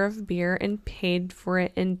pitcher of beer and paid for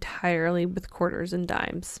it entirely with quarters and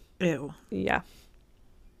dimes. Ew. Yeah.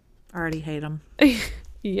 I already hate them.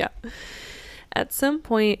 Yeah. At some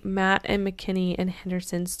point, Matt and McKinney and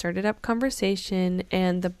Henderson started up conversation,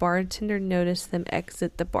 and the bartender noticed them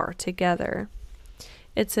exit the bar together.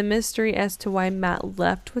 It's a mystery as to why Matt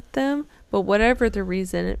left with them, but whatever the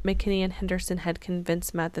reason, McKinney and Henderson had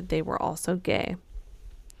convinced Matt that they were also gay.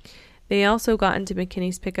 They also got into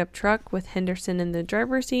McKinney's pickup truck with Henderson in the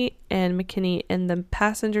driver's seat and McKinney in the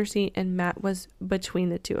passenger seat, and Matt was between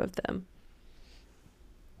the two of them.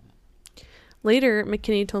 Later,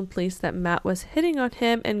 McKinney told police that Matt was hitting on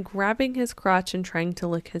him and grabbing his crotch and trying to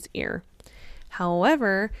lick his ear.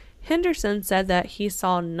 However, Henderson said that he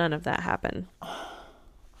saw none of that happen.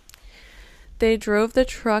 They drove the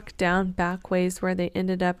truck down back ways where they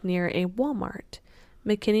ended up near a Walmart.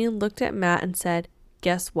 McKinney looked at Matt and said,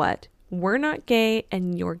 "Guess what? We're not gay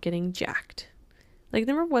and you're getting jacked." Like,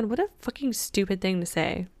 number one, what a fucking stupid thing to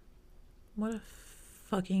say. What a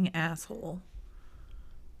fucking asshole.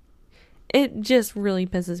 It just really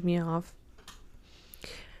pisses me off.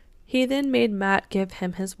 He then made Matt give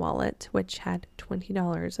him his wallet, which had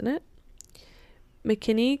 $20 in it.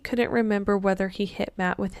 McKinney couldn't remember whether he hit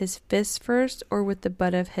Matt with his fist first or with the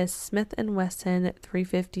butt of his Smith & Wesson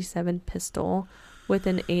 .357 pistol with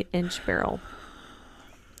an 8-inch barrel.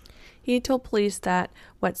 He told police that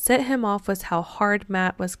what set him off was how hard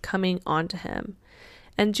Matt was coming onto him.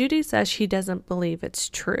 And Judy says she doesn't believe it's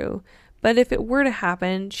true. But if it were to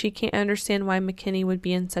happen, she can't understand why McKinney would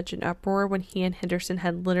be in such an uproar when he and Henderson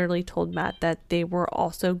had literally told Matt that they were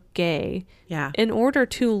also gay. Yeah. In order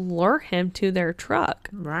to lure him to their truck.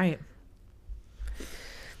 Right.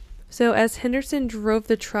 So as Henderson drove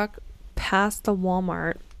the truck past the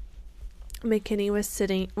Walmart, McKinney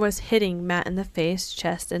was hitting Matt in the face,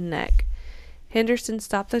 chest, and neck. Henderson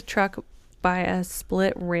stopped the truck by a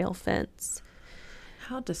split rail fence.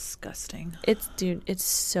 How disgusting. It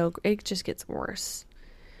just gets worse.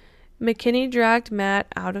 McKinney dragged Matt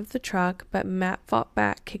out of the truck, but Matt fought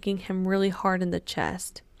back, kicking him really hard in the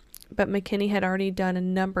chest. But McKinney had already done a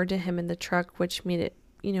number to him in the truck, which made it,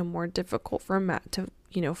 more difficult for Matt to,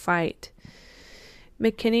 fight.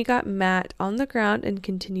 McKinney got Matt on the ground and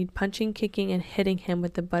continued punching, kicking, and hitting him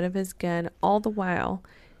with the butt of his gun. All the while,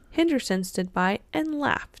 Henderson stood by and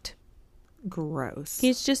laughed. Gross.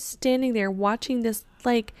 He's just standing there watching this,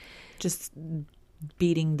 just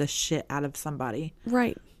beating the shit out of somebody.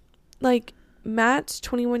 Right. Matt's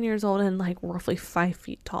 21 years old and, roughly 5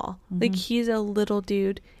 feet tall. Mm-hmm. He's a little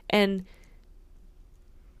dude, and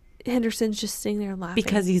Henderson's just sitting there laughing.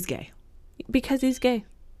 Because he's gay. Because he's gay.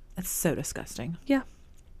 That's so disgusting. Yeah.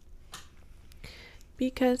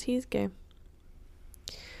 Because he's gay.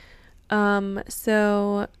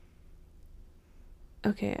 So...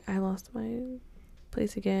 Okay, I lost my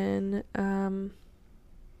place again.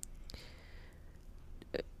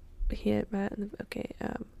 He hit Matt in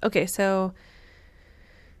the... Okay, so...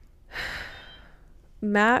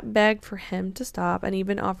 Matt begged for him to stop and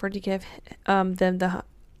even offered to give them the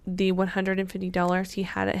 $150 he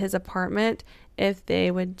had at his apartment if they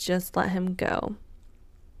would just let him go.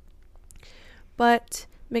 But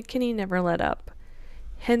McKinney never let up.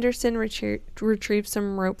 Henderson retrieved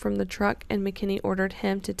some rope from the truck, and McKinney ordered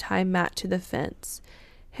him to tie Matt to the fence.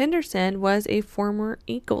 Henderson was a former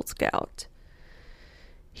Eagle Scout.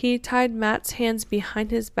 He tied Matt's hands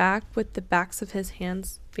behind his back with the backs of his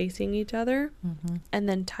hands facing each other, and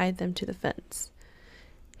then tied them to the fence.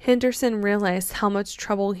 Henderson realized how much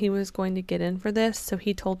trouble he was going to get in for this, so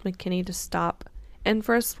he told McKinney to stop. And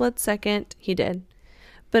for a split second, he did.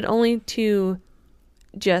 But only to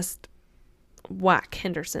just whack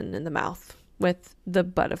Henderson in the mouth with the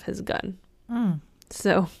butt of his gun.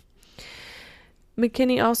 So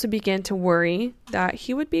McKinney also began to worry that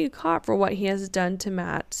he would be caught for what he has done to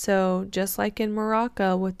Matt. So just like in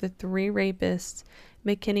Morocco with the 3 rapists,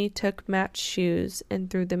 McKinney took Matt's shoes and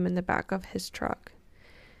threw them in the back of his truck.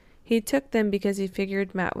 He took them because he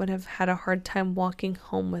figured Matt would have had a hard time walking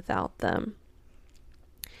home without them.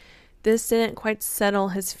 This didn't quite settle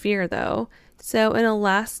his fear, though. So in a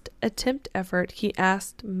last attempt effort, he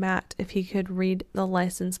asked Matt if he could read the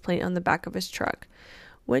license plate on the back of his truck,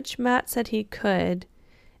 which Matt said he could,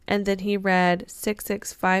 and then he read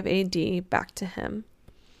 665 AD back to him.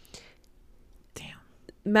 Damn.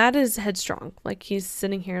 Matt is headstrong. He's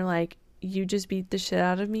sitting here you just beat the shit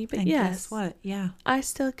out of me, but and yes. Guess what? Yeah. I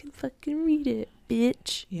still can fucking read it,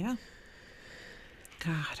 bitch. Yeah.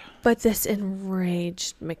 God. But this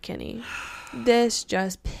enraged McKinney. This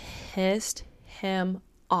just pissed him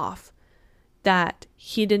off that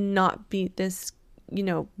he did not beat this,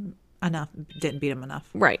 enough. Didn't beat him enough.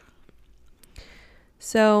 Right.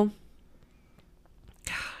 So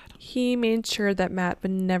God. He made sure that Matt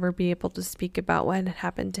would never be able to speak about what had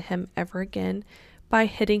happened to him ever again by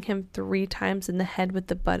hitting him 3 times in the head with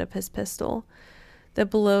the butt of his pistol. The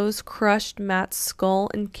blows crushed Matt's skull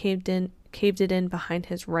and caved it in behind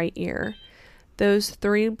his right ear. Those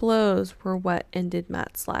 3 blows were what ended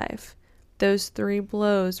Matt's life. Those 3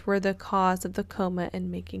 blows were the cause of the coma and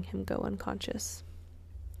making him go unconscious.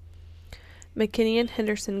 McKinney and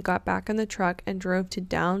Henderson got back in the truck and drove to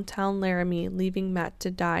downtown Laramie, leaving Matt to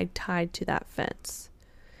die tied to that fence.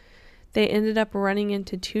 They ended up running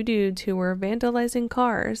into 2 dudes who were vandalizing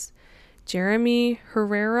cars, Jeremy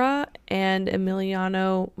Herrera and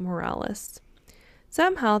Emiliano Morales.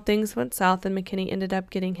 Somehow things went south and McKinney ended up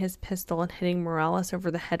getting his pistol and hitting Morales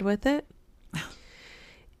over the head with it.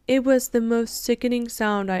 It was the most sickening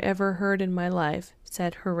sound I ever heard in my life,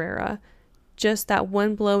 said Herrera. Just that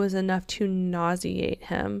one blow is enough to nauseate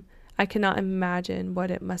him. I cannot imagine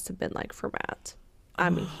what it must have been like for Matt. I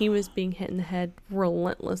mean, he was being hit in the head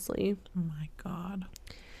relentlessly. Oh my God.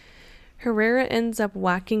 Herrera ends up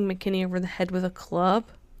whacking McKinney over the head with a club.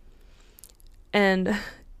 And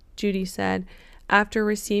Judy said, after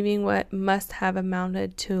receiving what must have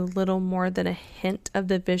amounted to little more than a hint of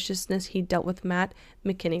the viciousness he dealt with Matt,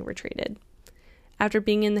 McKinney retreated. After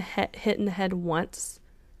being hit in the head once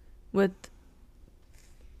with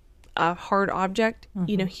a hard object,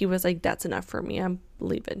 you know, Mhm. he was like, that's enough for me. I'm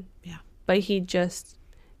leaving. Yeah. But he just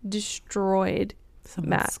destroyed Someone's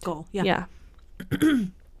Matt. skull. Yeah.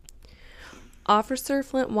 Officer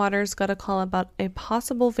Flint Waters got a call about a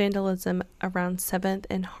possible vandalism around 7th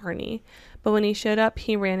and Harney, but when he showed up,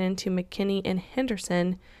 he ran into McKinney and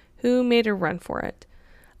Henderson, who made a run for it.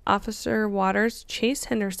 Officer Waters chased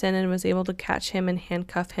Henderson and was able to catch him and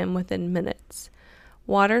handcuff him within minutes.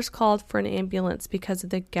 Waters called for an ambulance because of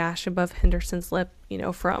the gash above Henderson's lip, you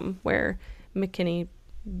know, from where McKinney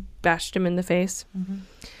bashed him in the face. Mhm.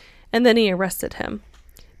 And then he arrested him.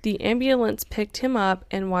 The ambulance picked him up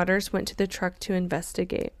and Waters went to the truck to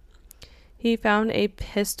investigate. He found a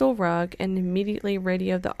pistol rug and immediately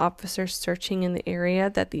radioed the officers searching in the area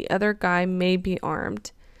that the other guy may be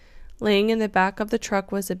armed. Laying in the back of the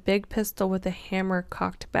truck was a big pistol with a hammer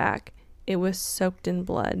cocked back. It was soaked in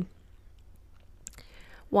blood.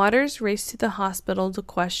 Waters raced to the hospital to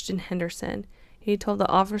question Henderson. He told the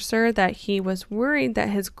officer that he was worried that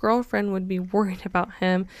his girlfriend would be worried about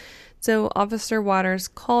him, so Officer Waters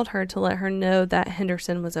called her to let her know that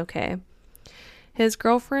Henderson was okay. His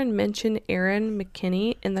girlfriend mentioned Aaron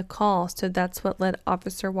McKinney in the call, so that's what led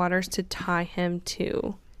Officer Waters to tie him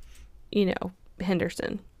to, you know,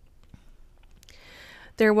 Henderson.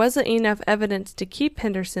 There wasn't enough evidence to keep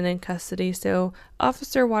Henderson in custody, so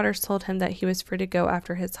Officer Waters told him that he was free to go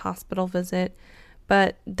after his hospital visit,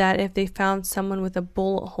 but that if they found someone with a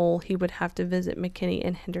bullet hole, he would have to visit McKinney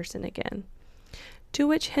and Henderson again. To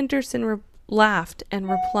which Henderson laughed and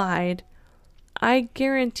replied, "I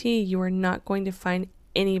guarantee you are not going to find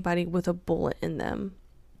anybody with a bullet in them."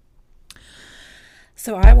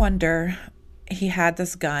 So I wonder, he had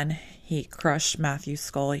this gun. He crushed Matthew's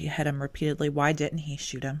skull. He hit him repeatedly. Why didn't he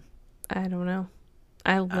shoot him? I don't know.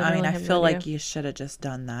 I I have feel no like idea. you should have just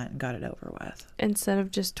done that and got it over with. Instead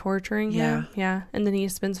of just torturing him. Yeah. And then he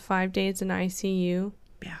spends 5 days in ICU.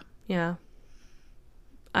 Yeah. Yeah.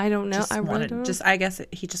 I don't know. I really don't know. I guess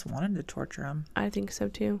he just wanted to torture him. I think so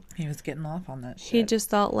too. He was getting off on that shit. He just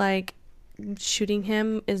thought like shooting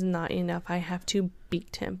him is not enough. I have to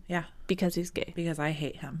beat him. Yeah. Because he's gay. Because I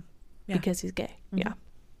hate him. Yeah. Because he's gay. Mhm. Yeah.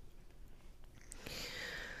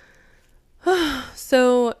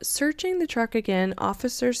 So, searching the truck again,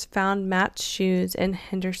 officers found Matt's shoes and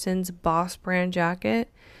Henderson's Boss brand jacket.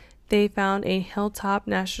 They found a Hilltop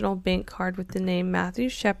National Bank card with the name Matthew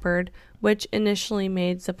Shepard, which initially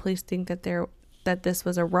made the police think that this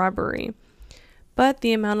was a robbery. But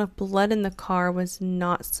the amount of blood in the car was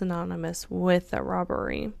not synonymous with a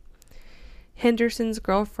robbery. Henderson's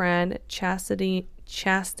girlfriend, Chastity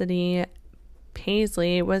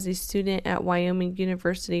Paisley, was a student at Wyoming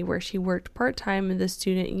University where she worked part-time in the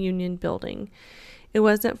student union building. It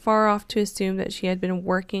wasn't far off to assume that she had been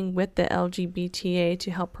working with the LGBTA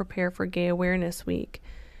to help prepare for Gay Awareness Week.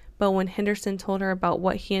 But when Henderson told her about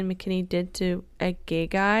what he and McKinney did to a gay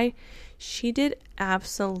guy, she did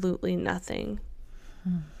absolutely nothing.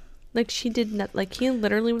 Like, she did not, like, he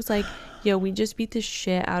literally was like, yo, we just beat the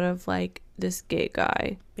shit out of, like, this gay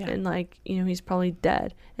guy. Yeah. And, like, you know, he's probably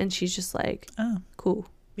dead. And she's just like, Oh, cool.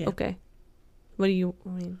 yeah. Okay.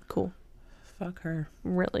 Cool. Fuck her.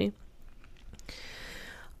 Really.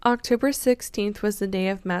 October 16th was the day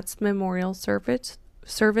of Matt's memorial service,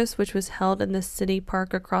 which was held in the city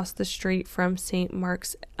park across the street from St.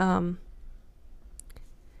 Mark's. I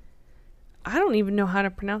don't even know how to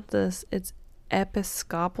pronounce this. It's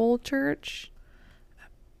Episcopal Church.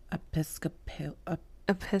 Episcopal.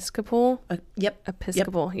 Yep.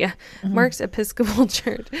 Episcopal. Yeah. Mhm. Mark's Episcopal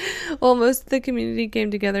Church. While most of the community came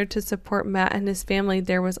together to support Matt and his family,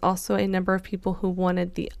 there was also a number of people who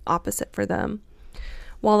wanted the opposite for them.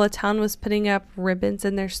 While the town was putting up ribbons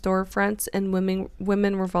in their storefronts and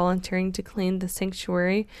women were volunteering to clean the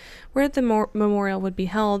sanctuary where the memorial would be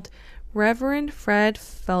held, Reverend Fred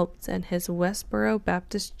Phelps and his Westboro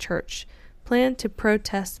Baptist Church planned to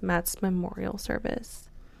protest Matt's memorial service.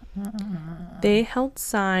 They held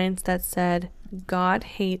signs that said, "God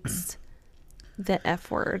hates the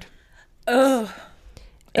F word." Ugh.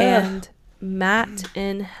 And Matt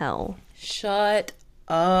in hell. Shut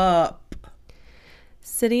up.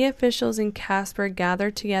 City officials in Casper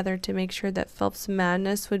gathered together to make sure that Phelps'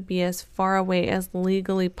 madness would be as far away as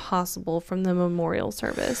legally possible from the memorial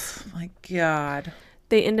service. Oh my God.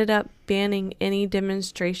 They ended up banning any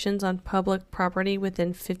demonstrations on public property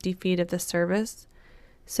within 50 feet of the service.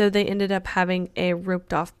 So they ended up having a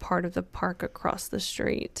roped off part of the park across the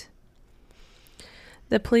street.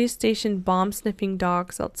 The police stationed bomb sniffing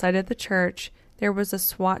dogs outside of the church. There was a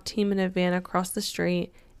SWAT team in a van across the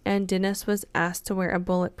street, and Dennis was asked to wear a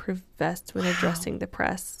bulletproof vest when addressing the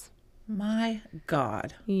press. My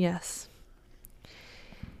God. Yes.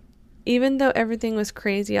 Even though everything was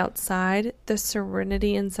crazy outside, the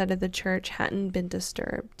serenity inside of the church hadn't been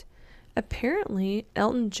disturbed. Apparently,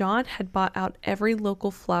 Elton John had bought out every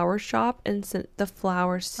local flower shop and sent the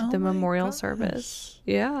flowers to Oh the my memorial gosh. service.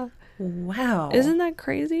 Yeah. Wow. Isn't that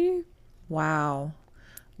crazy? Wow.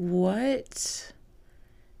 What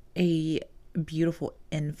a beautiful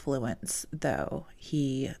influence, though,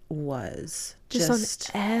 he was. Just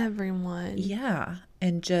on everyone. Yeah.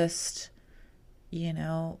 And just, you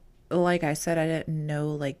know, like I said, I didn't know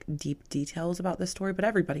like deep details about this story, but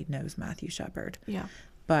everybody knows Matthew Shepard. Yeah.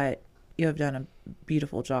 But you have done a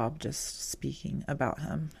beautiful job just speaking about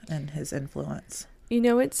him and his influence. You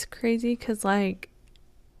know, it's crazy because, like,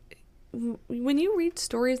 when you read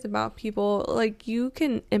stories about people, like, you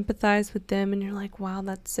can empathize with them and you're like, wow,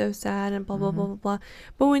 that's so sad and blah, blah, blah, blah, blah.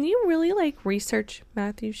 But when you really, like, research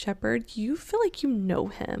Matthew Shepard, you feel like you know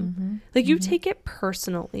him. Like, you take it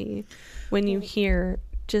personally when you hear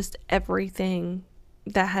just everything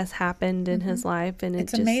that has happened in his life. And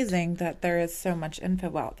It's amazing that there is so much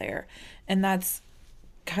info out there. And that's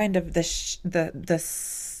kind of the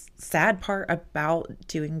sad part about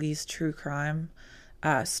doing these true crime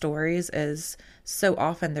stories is so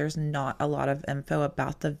often there's not a lot of info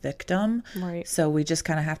about the victim. Right. So we just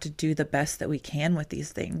kind of have to do the best that we can with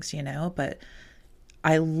these things, you know. But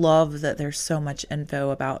I love that there's so much info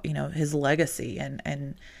about, you know, his legacy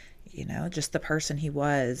and you know, just the person he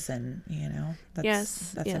was, and you know,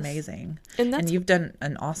 that's amazing. And you've done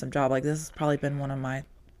an awesome job. Like, this has probably been one of my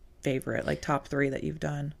favorite, like, top 3 that you've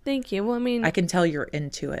done. Thank you. Well, I mean, I can tell you're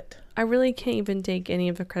into it. I really can't even take any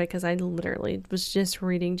of the credit because I literally was just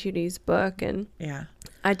reading Judy's book, and yeah,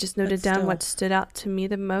 I just noted down what stood out to me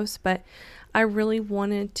the most. But I really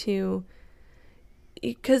wanted to,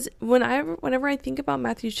 because whenever I think about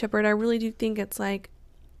Matthew Shepard, I really do think it's like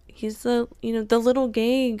he's the little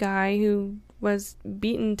gay guy who was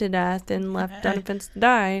beaten to death and left unfenced to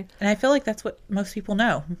die. And I feel like that's what most people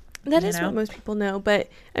know. That is what most people know. But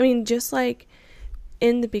I mean, just like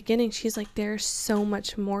in the beginning, she's like, there's so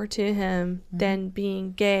much more to him than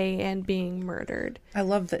being gay and being murdered. I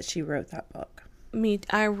love that she wrote that book.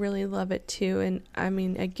 I really love it too. And I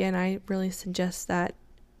mean, again, I really suggest that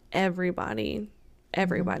everybody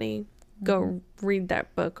go read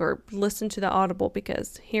that book or listen to the Audible,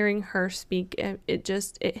 because hearing her speak, it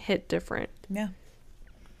hit different. Yeah.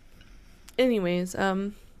 Anyways,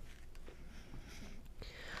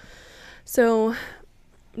 so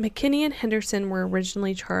McKinney and Henderson were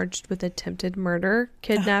originally charged with attempted murder,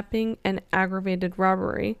 kidnapping, and aggravated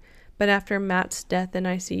robbery. But after Matt's death in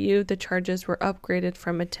ICU, the charges were upgraded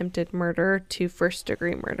from attempted murder to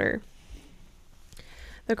first-degree murder.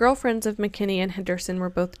 The girlfriends of McKinney and Henderson were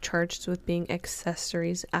both charged with being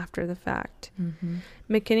accessories after the fact.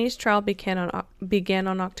 McKinney's trial began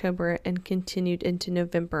on October and continued into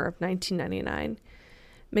November of 1999.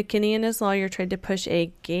 McKinney and his lawyer tried to push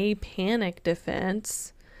a gay panic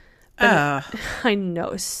defense. I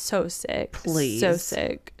know, so sick. Please. So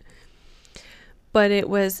sick. But it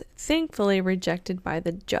was thankfully rejected by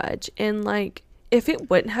the judge. And like, if it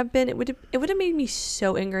wouldn't have been, it would have made me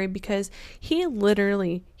so angry, because he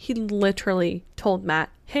literally told Matt,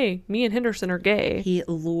 hey, me and Henderson are gay. They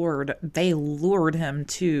lured him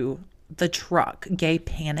to the truck. Gay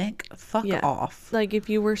panic? Fuck off. Like, if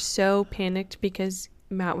you were so panicked because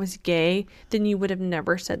Matt was gay, then you would have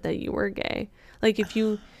never said that you were gay. Like, if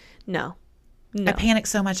you, no. I panicked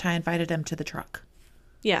so much I invited him to the truck.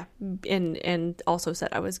 Yeah, and also said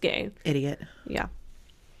I was gay. Idiot. Yeah.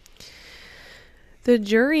 The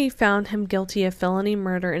jury found him guilty of felony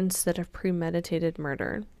murder instead of premeditated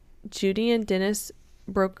murder. Judy and Dennis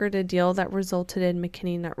brokered a deal that resulted in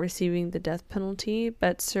McKinney not receiving the death penalty,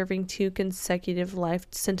 but serving 2 consecutive life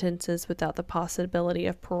sentences without the possibility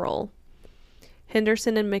of parole.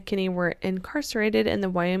 Henderson and McKinney were incarcerated in the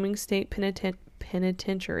Wyoming State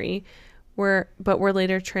Penitentiary, but were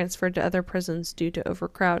later transferred to other prisons due to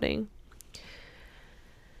overcrowding.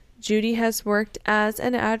 Judy has worked as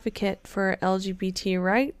an advocate for LGBT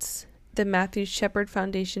rights. The Matthew Shepard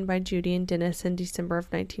Foundation by Judy and Dennis in December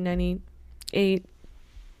of 1998.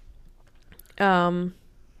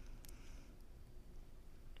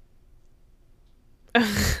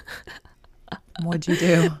 What'd you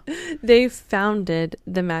do? They founded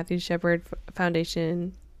the Matthew Shepard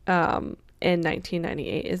Foundation in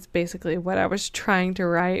 1998 is basically what I was trying to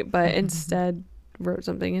write, but instead wrote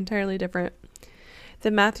something entirely different. The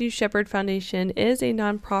Matthew Shepard Foundation is a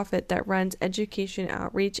nonprofit that runs education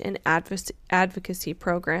outreach and advocacy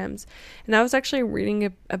programs. And I was actually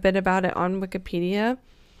reading a bit about it on Wikipedia.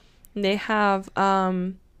 And they have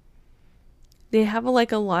they have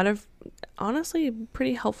like a lot of honestly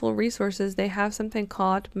pretty helpful resources. They have something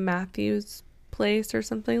called Matthew's Place or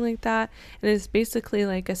something like that, and it's basically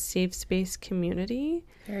like a safe space community.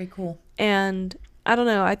 Very cool. And I don't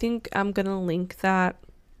know, I think I'm gonna link that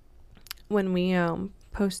when we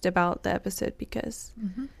post about the episode, because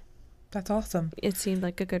That's awesome. it seemed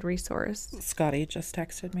like a good resource. Scotty just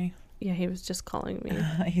texted me. Yeah, he was just calling me.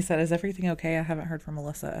 He said, "Is everything okay? I haven't heard from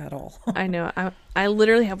Melissa at all." I know. I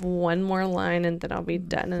literally have one more line and then I'll be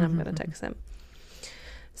done, and I'm going to text him.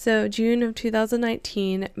 So June of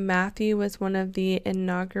 2019, Matthew was one of the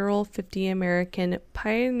inaugural 50 American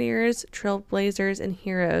pioneers, trailblazers, and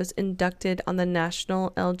heroes inducted on the National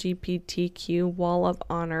LGBTQ Wall of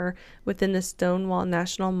Honor within the Stonewall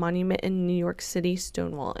National Monument in New York City,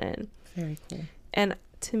 Stonewall Inn. Very cool. And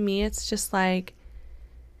to me, it's just like,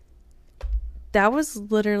 that was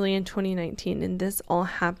literally in 2019, and this all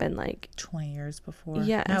happened like 20 years before.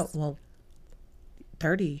 Yes. No, well,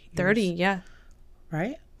 30 years. 30, yeah.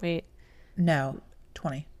 Right? Wait. No,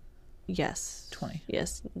 20. Yes. 20.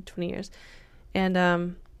 Yes, 20 years.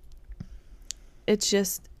 And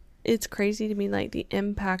it's crazy to me, like the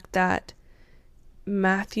impact that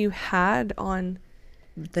Matthew had on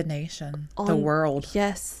The nation, the world.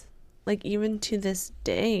 Yes. Like even to this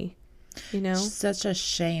day, you know? Such a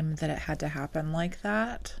shame that it had to happen like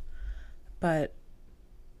that. But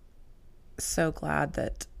so glad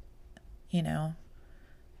that, you know,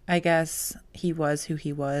 I guess he was who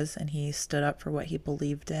he was and he stood up for what he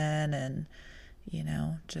believed in, and, you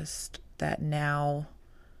know, just that now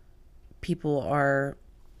people are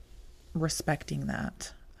respecting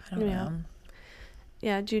that. I don't know.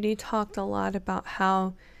 Yeah, Judy talked a lot about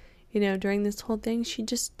how, you know, during this whole thing, she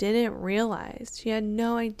just didn't realize. She had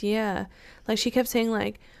no idea. Like, she kept saying,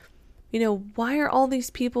 like, you know, why are all these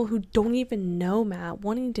people who don't even know Matt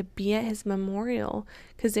wanting to be at his memorial?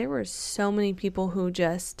 Because there were so many people who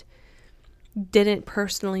just didn't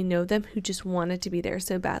personally know them, who just wanted to be there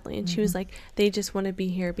so badly. And she was like, they just want to be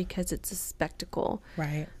here because it's a spectacle.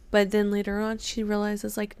 Right. But then later on, she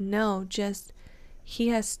realizes, like, no, just he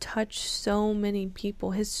has touched so many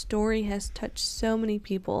people. His story has touched so many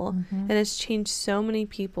people and has changed so many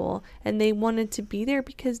people. And they wanted to be there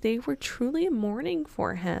because they were truly mourning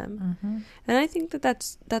for him. And I think that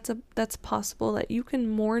that's possible, that you can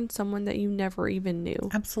mourn someone that you never even knew.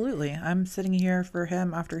 Absolutely. I'm sitting here for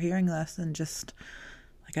him after hearing this, and just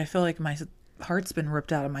like, I feel like my heart's been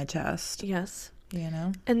ripped out of my chest. Yes. You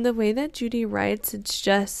know? And the way that Judy writes, it's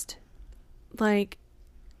just like,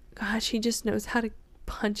 God, she just knows how to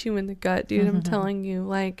punch you in the gut, dude. I'm telling you,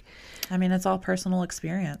 like, I mean, it's all personal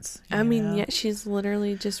experience. I mean, yeah, she's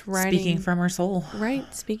literally just writing, speaking from her soul.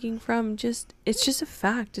 Right, speaking from just, it's just a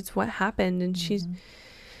fact. It's what happened, and she's,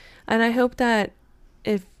 and I hope that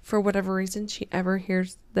if for whatever reason she ever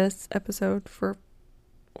hears this episode, for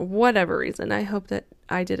whatever reason, I hope that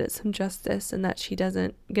I did it some justice and that she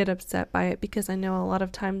doesn't get upset by it, because I know a lot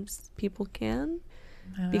of times people can.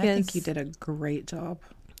 Because I think you did a great job.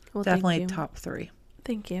 Well, definitely top 3.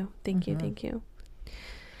 Thank you. Thank you.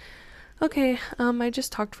 Okay, I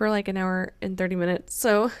just talked for like an hour and 30 minutes,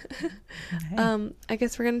 so I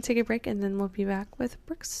guess we're gonna take a break and then we'll be back with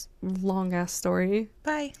Brooke's long ass story.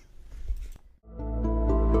 Bye.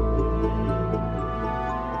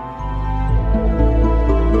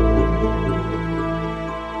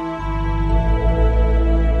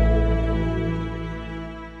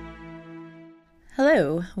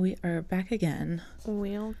 Hello, we are back again.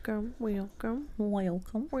 Welcome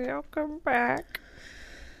back.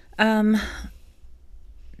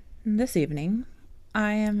 This evening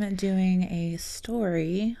I am doing a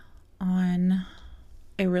story on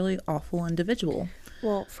a really awful individual.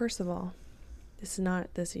 Well, first of all, it's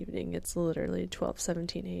not this evening. It's literally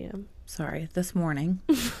 12:17 a.m. Sorry, this morning.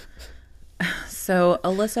 So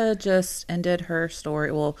Alyssa just ended her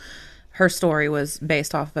story. Well, her story was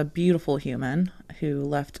based off of a beautiful human who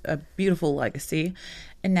left a beautiful legacy.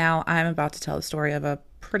 And now I'm about to tell the story of a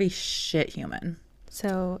pretty shit human.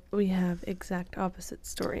 So we have exact opposite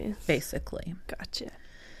stories. Basically. Gotcha.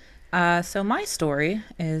 So my story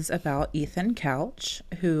is about Ethan Couch,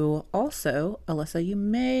 who also, Alyssa, you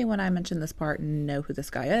may, when I mention this part, know who this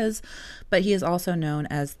guy is, but he is also known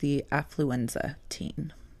as the affluenza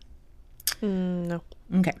teen. No.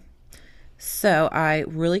 Okay. So I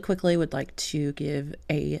really quickly would like to give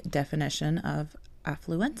a definition of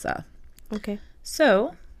affluenza. Okay.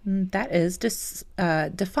 So that is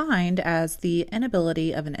defined as the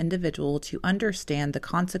inability of an individual to understand the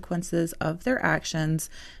consequences of their actions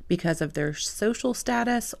because of their social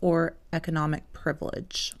status or economic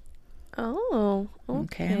privilege. Oh,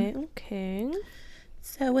 okay.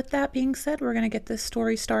 So, with that being said, we're going to get this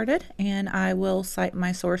story started and I will cite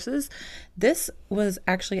my sources. This was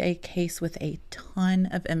actually a case with a ton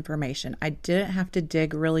of information. I didn't have to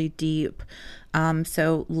dig really deep.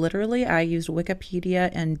 So, literally, I used Wikipedia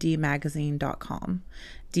and dmagazine.com.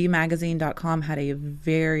 dmagazine.com had a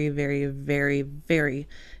very, very, very, very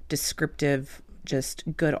descriptive, just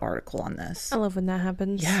good article on this. I love when that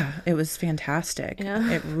happens. Yeah, it was fantastic. Yeah.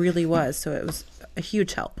 It really was. So, it was a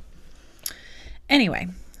huge help. Anyway,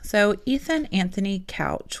 so Ethan Anthony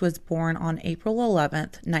Couch was born on April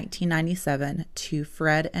 11th, 1997 to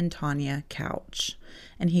Fred and Tanya Couch.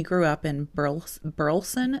 And he grew up in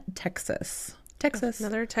Burleson, Texas.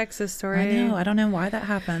 Another Texas story. I know. I don't know why that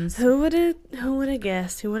happens. Who would have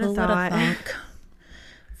guessed? Who would have thought?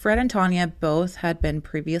 Fred and Tanya both had been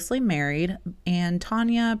previously married, and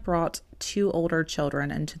Tanya brought 2 older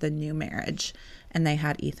children into the new marriage, and they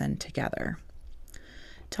had Ethan together.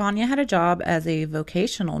 Tanya had a job as a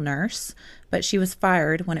vocational nurse, but she was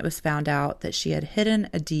fired when it was found out that she had hidden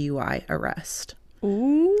a DUI arrest.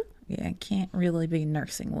 Ooh. Yeah, can't really be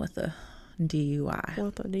nursing with a DUI.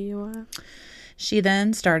 With a DUI. She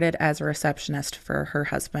then started as a receptionist for her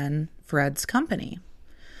husband, Fred's company.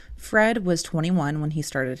 Fred was 21 when he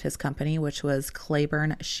started his company, which was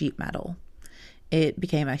Claiborne Sheet Metal. It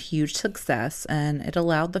became a huge success, and it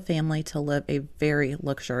allowed the family to live a very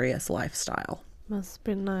luxurious lifestyle. Must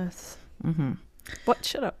be nice. Mm-hmm. What?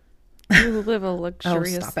 Shut up. You live a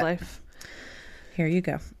luxurious life. Here you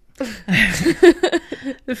go.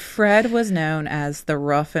 Fred was known as the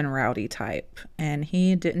rough and rowdy type, and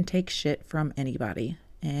he didn't take shit from anybody,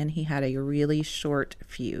 and he had a really short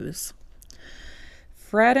fuse.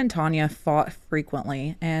 Fred and Tanya fought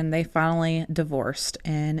frequently, and they finally divorced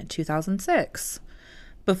in 2006.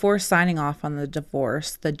 Before signing off on the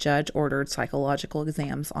divorce, the judge ordered psychological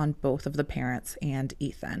exams on both of the parents and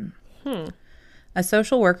Ethan. A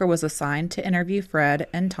social worker was assigned to interview Fred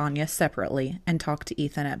and Tanya separately and talk to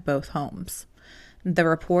Ethan at both homes. The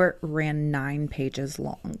report ran 9 pages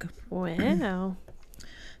long. Wow.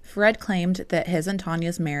 Fred claimed that his and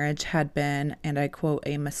Tanya's marriage had been, and I quote,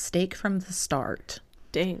 a mistake from the start.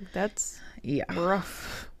 Dang, that's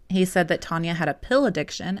rough. He said that Tanya had a pill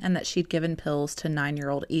addiction and that she'd given pills to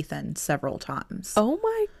 9-year-old Ethan several times. Oh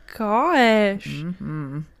my gosh.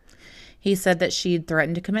 Mm-hmm. He said that she'd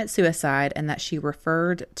threatened to commit suicide and that she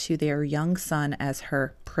referred to their young son as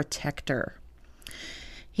her protector.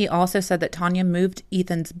 He also said that Tanya moved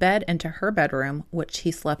Ethan's bed into her bedroom, which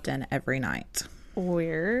he slept in every night.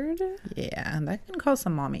 Weird. Yeah, that can cause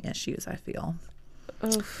some mommy issues, I feel.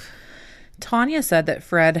 Oof. Tanya said that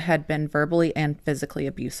Fred had been verbally and physically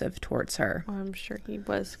abusive towards her. Well, I'm sure he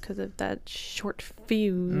was because of that short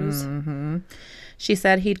fuse. Mm-hmm. She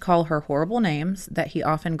said he'd call her horrible names, that he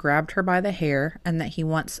often grabbed her by the hair, and that he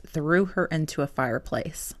once threw her into a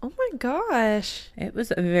fireplace. Oh my gosh. It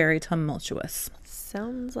was very tumultuous.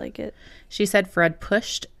 Sounds like it. She said Fred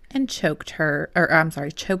pushed and choked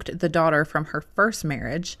the daughter from her first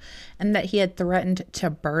marriage, and that he had threatened to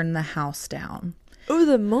burn the house down. Oh,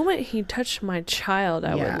 the moment he touched my child,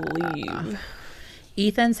 I would leave.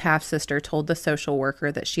 Ethan's half-sister told the social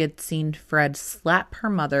worker that she had seen Fred slap her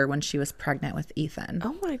mother when she was pregnant with Ethan.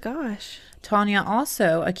 Oh my gosh. Tanya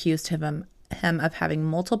also accused him of having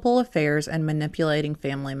multiple affairs and manipulating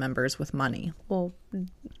family members with money. Well,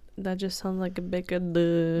 that just sounds like a big duh.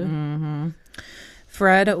 Mm-hmm.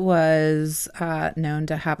 Fred was known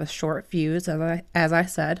to have a short fuse, as I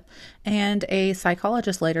said, and a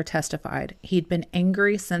psychologist later testified he'd been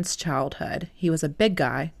angry since childhood. He was a big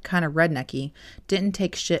guy, kind of rednecky, didn't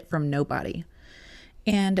take shit from nobody.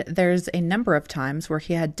 And there's a number of times where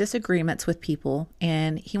he had disagreements with people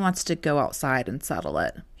and he wants to go outside and settle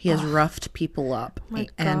it. He has roughed people up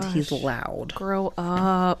and he's loud. Grow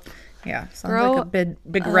up. Yeah, sounds like a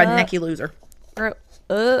big rednecky loser. Grow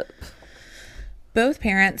up. Both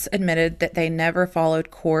parents admitted that they never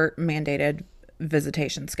followed court-mandated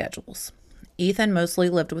visitation schedules. Ethan mostly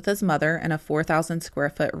lived with his mother in a 4,000 square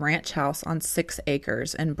foot ranch house on 6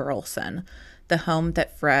 acres in Burleson, the home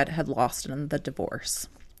that Fred had lost in the divorce.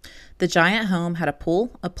 The giant home had a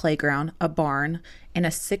pool, a playground, a barn, and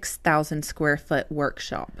a 6,000 square foot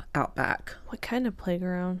workshop out back. What kind of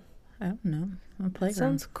playground? I don't know. A playground.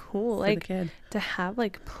 Sounds cool. For like the kid. To have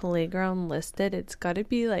like playground listed, it's got to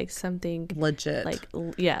be like something Legit. like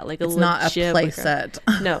like it's a not a legit play playground.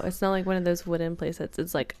 set. No, it's not like one of those wooden play sets.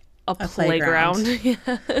 It's like a playground. Yeah.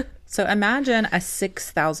 So imagine a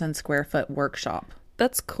 6,000 square foot workshop.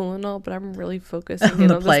 That's cool and all, but I'm really focusing On in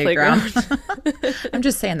the on this playground. I'm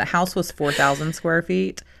just saying the house was 4,000 square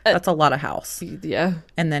feet. That's a lot of house. Yeah.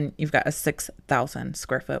 And then you've got a 6,000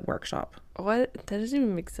 square foot workshop. What? That doesn't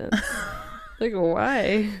even make sense. Like,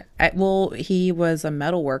 why? Well, he was a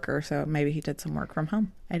metal worker, so maybe he did some work from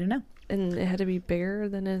home. I don't know. And it had to be bigger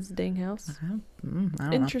than his dang house. I don't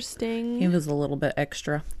know. Interesting. He was a little bit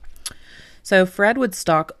extra. So Fred would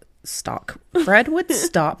Fred would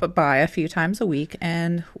stop by a few times a week,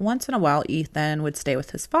 and once in a while Ethan would stay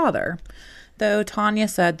with his father. Though Tanya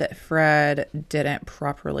said that Fred didn't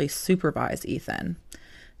properly supervise Ethan.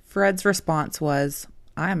 Fred's response was,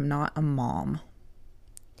 "I am not a mom."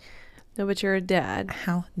 No, but you're a dad.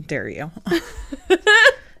 How dare you?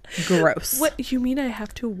 Gross. What, you mean I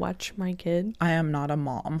have to watch my kid? I am not a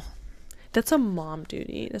mom. That's a mom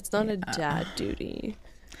duty. That's not a dad duty.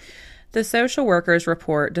 The social worker's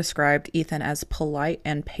report described Ethan as polite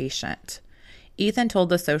and patient. Ethan told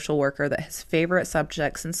the social worker that his favorite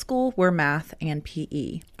subjects in school were math and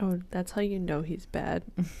PE. Oh, that's how you know he's bad.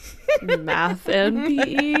 Math and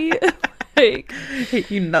PE? Like,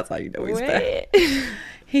 That's how you know he's bad.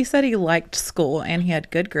 He said he liked school and he had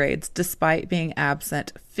good grades despite being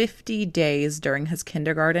absent 50 days during his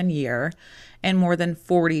kindergarten year and more than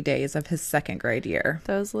 40 days of his second grade year.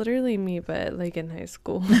 That was literally me, but like in high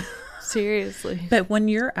school. Seriously. But when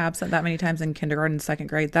you're absent that many times in kindergarten and second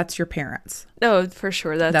grade, that's your parents. No, for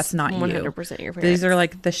sure. That's not 100% you. your parents. These are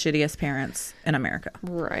like the shittiest parents in America.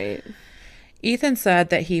 Right. Ethan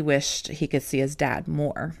said that he wished he could see his dad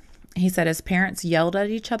more. He said his parents yelled at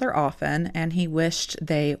each other often, and he wished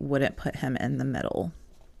they wouldn't put him in the middle.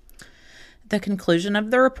 The conclusion of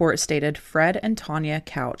the report stated Fred and Tanya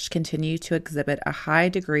Couch continue to exhibit a high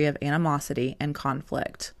degree of animosity and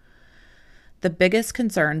conflict. The biggest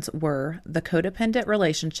concerns were the codependent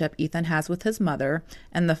relationship Ethan has with his mother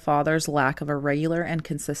and the father's lack of a regular and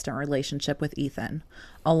consistent relationship with Ethan,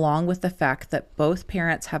 along with the fact that both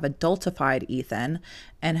parents have adultified Ethan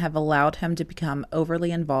and have allowed him to become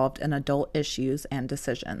overly involved in adult issues and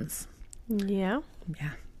decisions. Yeah.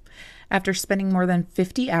 Yeah. After spending more than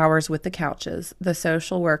 50 hours with the Couches, the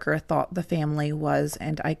social worker thought the family was,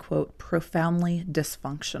 and I quote, profoundly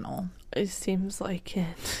dysfunctional. It seems like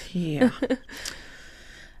it. Yeah.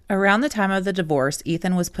 Around the time of the divorce,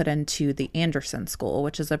 Ethan was put into the Anderson School,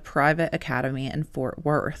 which is a private academy in Fort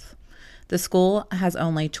Worth. The school has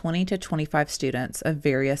only 20 to 25 students of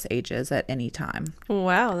various ages at any time.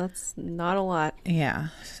 Wow, that's not a lot. Yeah.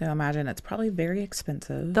 So imagine it's probably very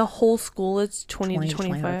expensive. The whole school is 20 to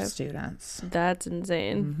 25 students. That's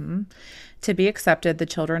insane. Mm-hmm. To be accepted, the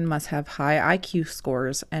children must have high IQ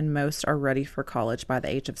scores, and most are ready for college by the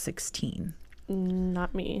age of 16.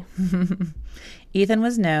 Not me. Ethan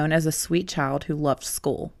was known as a sweet child who loved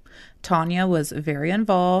school. Tanya was very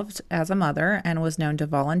involved as a mother and was known to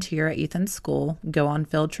volunteer at Ethan's school, go on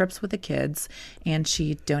field trips with the kids, and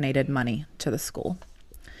she donated money to the school.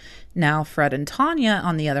 Now, Fred and Tanya,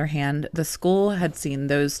 on the other hand, the school had seen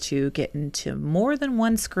those two get into more than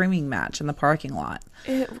one screaming match in the parking lot.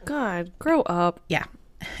 God, grow up. Yeah,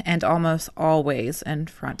 and almost always in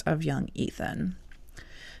front of young Ethan.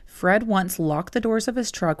 Fred once locked the doors of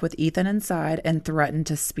his truck with Ethan inside and threatened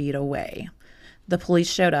to speed away. The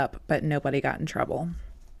police showed up, but nobody got in trouble.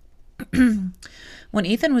 When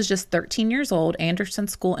Ethan was just 13 years old, Anderson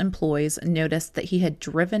School employees noticed that he had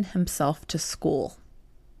driven himself to school.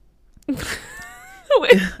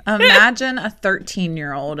 Imagine a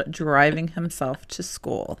 13-year-old driving himself to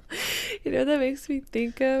school. You know what that makes me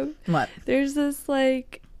think of? What? There's this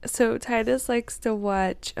so Titus likes to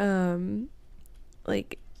watch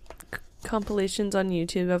compilations on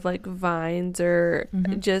YouTube of vines or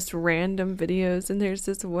just random videos, and there's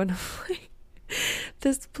this one of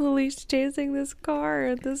this police chasing this car,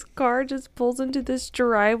 and this car just pulls into this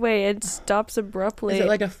driveway and stops abruptly. Is it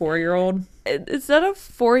like a 4-year-old? It's not a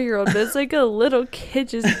 4-year-old, but it's like a little kid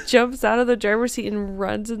just jumps out of the driver's seat and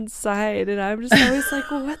runs inside, and I'm just always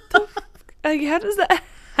like, what the how does that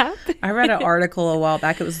happen? I read an article a while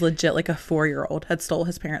back. It was legit like a 4-year-old had stole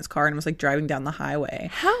his parents' car and was driving down the highway.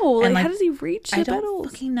 How? How does he reach the pedals? I don't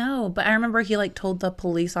fucking know. But I remember he told the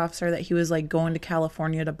police officer that he was going to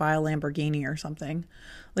California to buy a Lamborghini or something.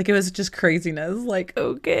 It was just craziness.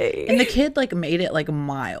 Okay. And the kid made it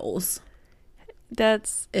miles.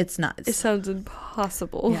 It's nuts. It sounds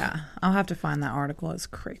impossible. Yeah. I'll have to find that article. It's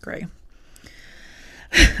cray-cray.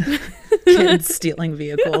 Kids stealing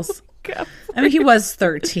vehicles. God. I mean, he was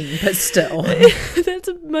 13, but still. That's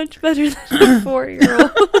much better than a 4-year-old.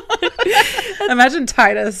 Imagine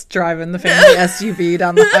Titus driving the family SUV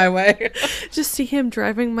down the highway. Just see him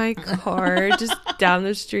driving my car just down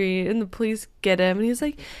the street, and the police get him, and he's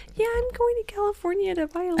like, yeah, I'm going to California to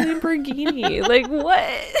buy a Lamborghini.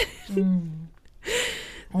 What?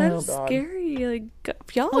 That's scary.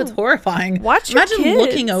 Y'all. It's horrifying. Watch your Imagine kids.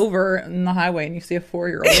 looking over in the highway and you see a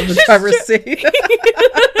 4-year-old in the driver's seat.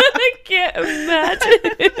 I can't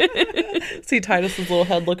imagine. See Titus's little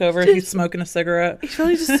head look over. He's smoking a cigarette. He's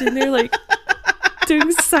probably just sitting there like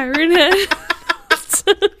doing siren head.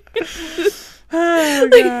 Oh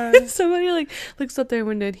Like, god. somebody like looks out their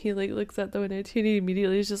window and he like looks out the window too, and he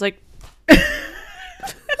immediately is just like he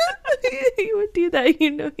would do that,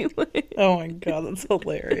 you know he would. Oh my god, that's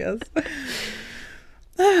hilarious.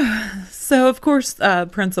 So of course,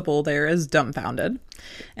 principal there is dumbfounded,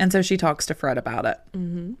 and so she talks to Fred about it.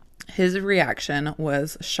 Mm-hmm. His reaction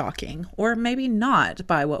was shocking, or maybe not,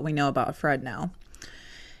 by what we know about Fred now.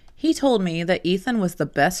 He told me that Ethan was the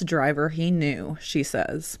best driver he knew, she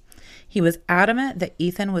says. He was adamant that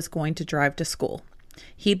Ethan was going to drive to school.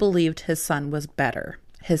 He believed his son was better.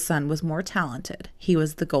 His son was more talented. He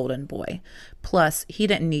was the golden boy. Plus, he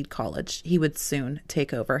didn't need college. He would soon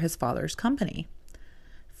take over his father's company.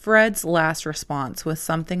 Fred's last response was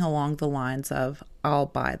something along the lines of, "I'll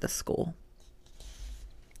buy the school."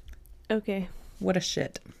 Okay. What a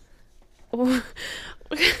shit.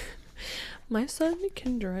 My son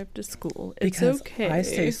can drive to school. It's Because okay. I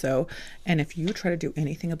say so. And if you try to do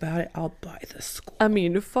anything about it, I'll buy the school. I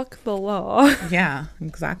mean, fuck the law. Yeah,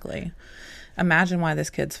 exactly. Imagine why this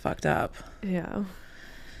kid's fucked up. Yeah.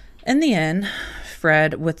 In the end,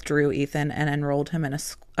 Fred withdrew Ethan and enrolled him in a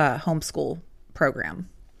homeschool program.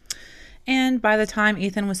 And by the time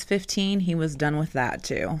Ethan was 15, he was done with that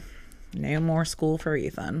too. No more school for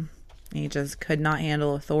Ethan. He just could not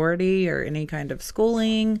handle authority or any kind of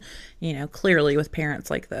schooling, clearly with parents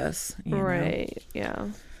like this. Right. Yeah.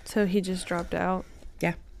 So he just dropped out.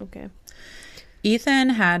 Yeah. Okay. Ethan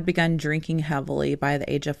had begun drinking heavily by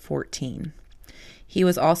the age of 14. He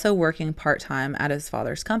was also working part-time at his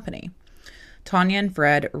father's company. Tanya and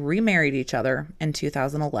Fred remarried each other in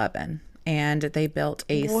 2011, and they built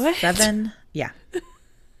a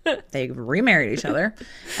They remarried each other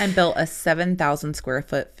and built a 7,000 square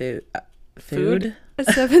foot food. A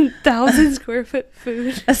 7,000 square foot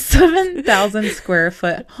food. A 7,000 square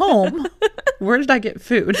foot home. Where did I get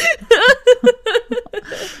food?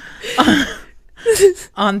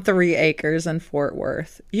 On 3 acres in Fort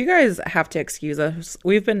Worth. You guys have to excuse us.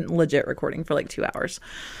 We've been legit recording for like 2 hours.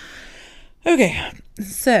 Okay,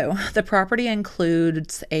 so the property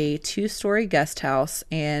includes a 2-story guest house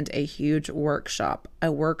and a huge workshop.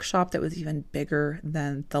 A workshop that was even bigger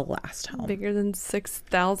than the last home. Bigger than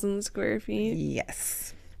 6,000 square feet?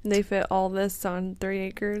 Yes. And they fit all this on 3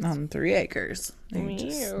 acres? On 3 acres. They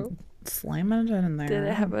just slamming it in there. Did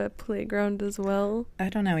it have a playground as well? I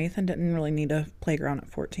don't know. Ethan didn't really need a playground at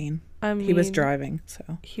 14. I mean, he was driving,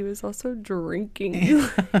 so. He was also drinking.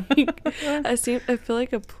 I feel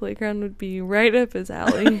like a playground would be right up his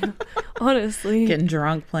alley. Honestly. Getting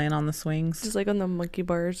drunk, playing on the swings. Just like on the monkey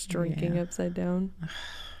bars, drinking upside down.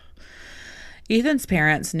 Ethan's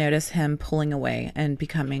parents notice him pulling away and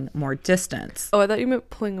becoming more distant. Oh, I thought you meant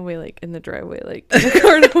pulling away, like in the driveway, like in the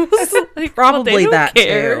cardinals. Like, probably well, that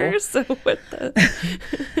care, too. So what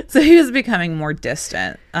the? So he was becoming more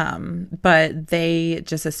distant, but they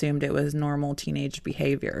just assumed it was normal teenage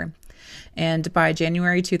behavior. And by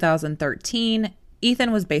January 2013,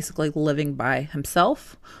 Ethan was basically living by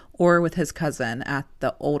himself or with his cousin at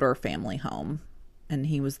the older family home. And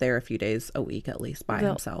he was there a few days a week, at least, by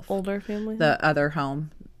himself. Older family? The other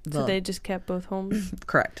home. So they just kept both homes?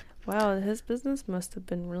 Correct. Wow, his business must have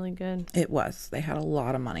been really good. It was. They had a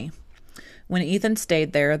lot of money. When Ethan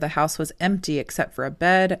stayed there, the house was empty except for a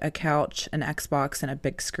bed, a couch, an Xbox, and a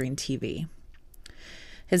big screen TV.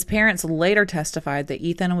 His parents later testified that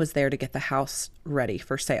Ethan was there to get the house ready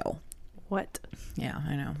for sale. What? Yeah,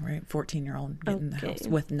 I know, right? 14-year-old getting the house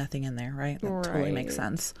with nothing in there, right? That totally makes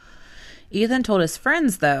sense. Ethan told his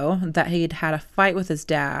friends, though, that he'd had a fight with his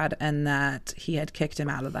dad and that he had kicked him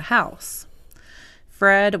out of the house.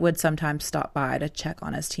 Fred would sometimes stop by to check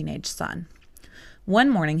on his teenage son. One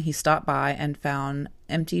morning, he stopped by and found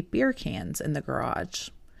empty beer cans in the garage.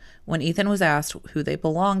 When Ethan was asked who they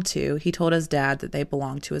belonged to, he told his dad that they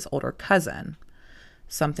belonged to his older cousin.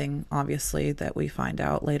 Something, obviously, that we find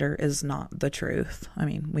out later is not the truth. I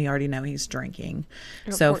mean, we already know he's drinking.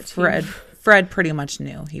 So 14. Fred pretty much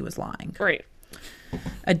knew he was lying. Right.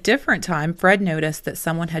 A different time, Fred noticed that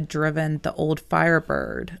someone had driven the old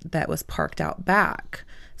Firebird that was parked out back,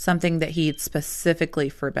 something that he'd specifically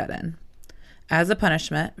forbidden. As a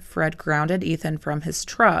punishment, Fred grounded Ethan from his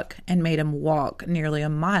truck and made him walk nearly a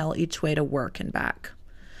mile each way to work and back.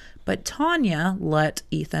 But Tanya let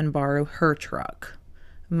Ethan borrow her truck.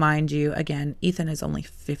 Mind you, again, Ethan is only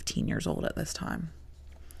 15 years old at this time.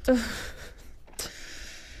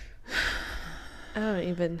 I don't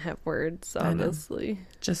even have words, honestly.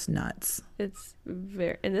 Just nuts. It's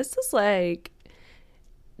very... And this is like...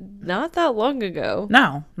 not that long ago.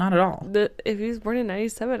 No, not at all. If he was born in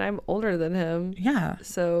 97, I'm older than him. Yeah.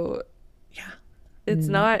 So Yeah. it's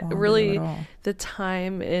Not not long really ago at all. the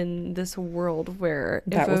time in this world where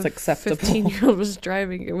That if was a acceptable. 15-year-old was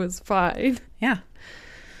driving, it was fine. Yeah.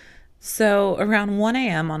 So around 1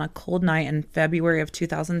 a.m. on a cold night in February of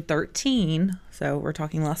 2013, so we're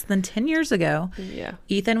talking less than 10 years ago, Yeah.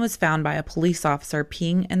 Ethan was found by a police officer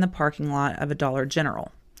peeing in the parking lot of a Dollar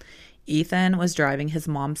General. Ethan was driving his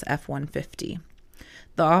mom's F-150.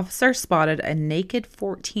 The officer spotted a naked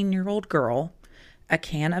 14-year-old girl, a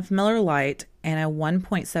can of Miller Lite, and a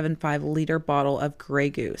 1.75-liter bottle of Grey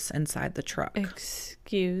Goose inside the truck.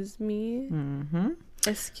 Excuse me? Mm-hmm.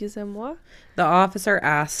 Excusez-moi? The officer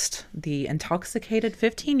asked the intoxicated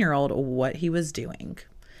 15-year-old what he was doing.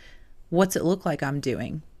 "What's it look like I'm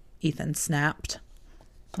doing?" Ethan snapped.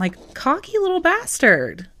 Like, cocky little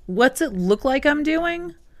bastard. What's it look like I'm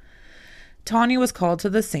doing? Tanya was called to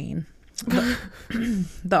the scene.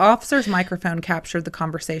 The officer's microphone captured the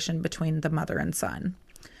conversation between the mother and son.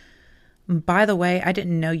 "By the way, I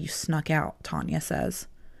didn't know you snuck out," Tanya says.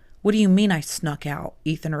 "What do you mean I snuck out?"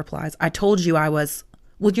 Ethan replies. "I told you I was..."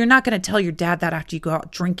 "Well, you're not going to tell your dad that after you go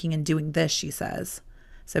out drinking and doing this," she says.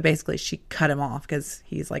 So basically she cut him off because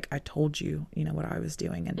he's like, "I told you, what I was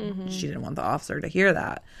doing." And she didn't want the officer to hear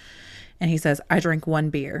that. And he says, "I drank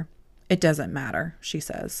 1 beer. It doesn't matter," she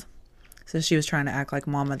says. So she was trying to act like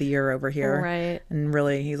mom of the year over here. Right. And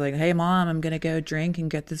really, he's like, "Hey, mom, I'm going to go drink and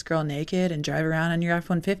get this girl naked and drive around in your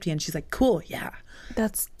F-150. And she's like, "Cool, yeah."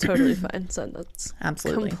 That's totally fine, son. That's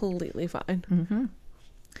Absolutely. completely fine.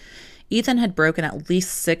 Ethan had broken at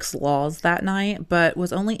least 6 laws that night, but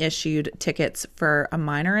was only issued tickets for a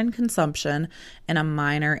minor in consumption and a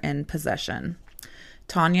minor in possession.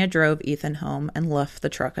 Tanya drove Ethan home and left the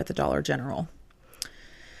truck at the Dollar General.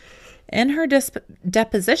 In her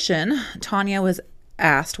deposition, Tanya was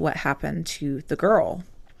asked what happened to the girl.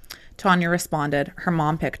 Tanya responded, "Her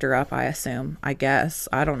mom picked her up, I assume. I guess.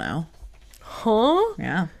 I don't know." Huh?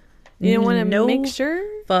 Yeah. You don't want to No make sure?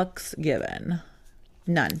 fucks given.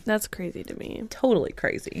 None. That's crazy to me. Totally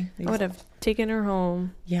crazy. I would have taken her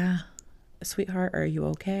home. Yeah. "Sweetheart, are you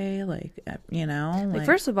okay?" Like, Like,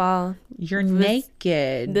 first of all, you're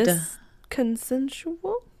naked. this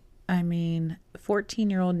consensual? I mean,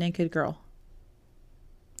 14-year-old naked girl.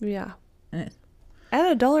 Yeah. Eh.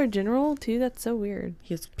 At a Dollar General, too? That's so weird.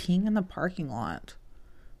 He was peeing in the parking lot.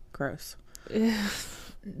 Gross.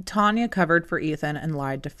 Tanya covered for Ethan and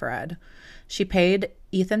lied to Fred. She paid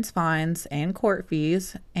Ethan's fines and court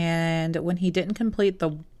fees, and when he didn't complete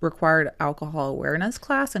the required alcohol awareness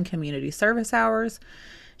class and community service hours,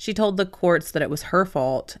 she told the courts that it was her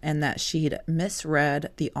fault and that she'd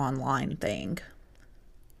misread the online thing.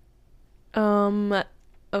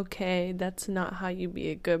 Okay, that's not how you be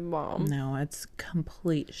a good mom. No, it's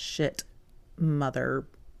complete shit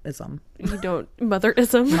motherism. You don't...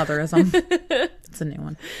 Motherism? Motherism. It's a new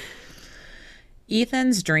one.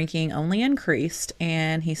 Ethan's drinking only increased,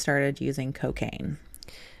 and he started using cocaine.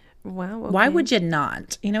 Wow. Okay. Why would you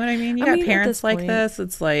not? You know what I mean? You I got mean, at parents this like point, this.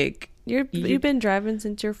 It's like... You've been driving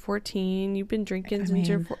since you're 14. You've been drinking since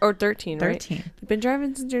you're... Or 13, right? 13. You've been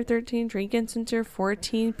driving since you're 13, drinking since you're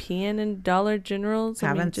 14, peeing in Dollar Generals.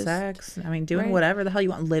 Having sex. I mean, doing whatever the hell you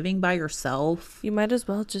want. Living by yourself. You might as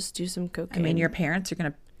well just do some cocaine. I mean, your parents are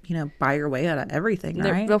going to, buy your way out of everything,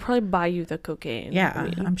 right? They'll probably buy you the cocaine. Yeah,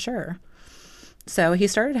 I'm sure. So he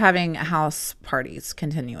started having house parties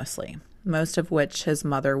continuously, most of which his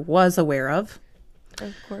mother was aware of.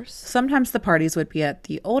 Of course. Sometimes the parties would be at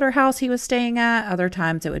the older house he was staying at. Other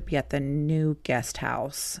times it would be at the new guest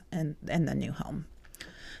house in the new home.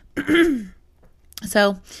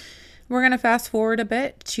 So we're going to fast forward a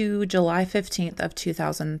bit to July 15th of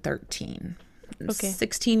 2013. Okay.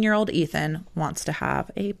 16-year-old Ethan wants to have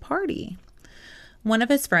a party. One of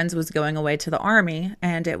his friends was going away to the army,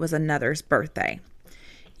 and it was another's birthday.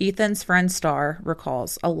 Ethan's friend Star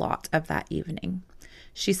recalls a lot of that evening.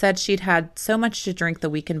 She said she'd had so much to drink the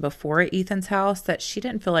weekend before at Ethan's house that she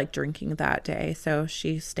didn't feel like drinking that day, so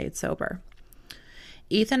she stayed sober.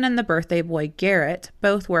 Ethan and the birthday boy Garrett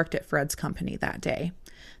both worked at Fred's company that day.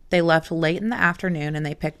 They left late in the afternoon and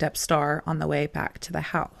they picked up Star on the way back to the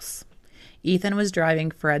house. Ethan was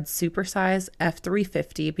driving Fred's supersized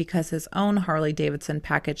F-350 because his own Harley-Davidson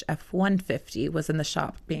package F-150 was in the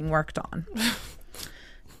shop being worked on.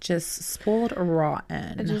 Just spoiled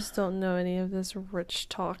rotten. I just don't know any of this rich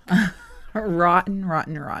talk.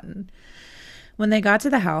 Rotten. When they got to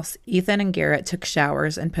the house, Ethan and Garrett took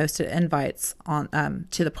showers and posted invites on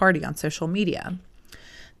to the party on social media.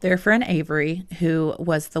 Their friend Avery, who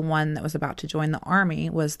was the one that was about to join the army,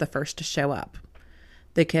 was the first to show up.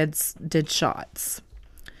 The kids did shots.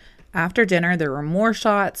 After dinner, there were more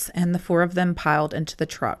shots, and the four of them piled into the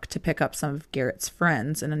truck to pick up some of Garrett's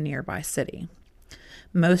friends in a nearby city,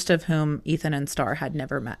 most of whom Ethan and Star had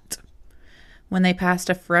never met. When they passed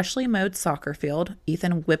a freshly mowed soccer field,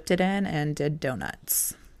 Ethan whipped it in and did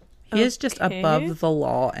donuts. He is just above the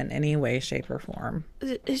law in any way, shape, or form.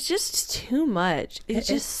 It's just too much. It's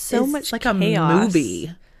just so much like chaos. A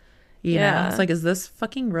movie. You know? It's like, is this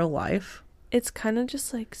fucking real life? It's kind of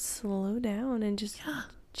just like slow down and just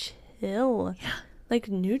chill. Yeah. Like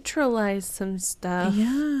neutralize some stuff.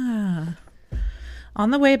 Yeah.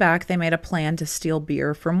 On the way back, they made a plan to steal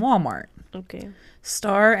beer from Walmart. Okay.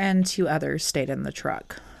 Star and two others stayed in the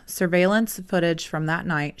truck. Surveillance footage from that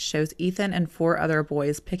night shows Ethan and four other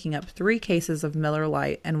boys picking up 3 cases of Miller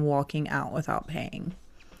Lite and walking out without paying.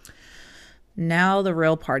 Now the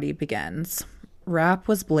real party begins. Rap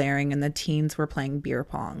was blaring and the teens were playing beer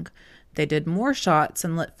pong. They did more shots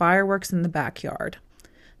and lit fireworks in the backyard.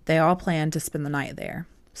 They all planned to spend the night there.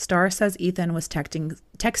 Star says Ethan was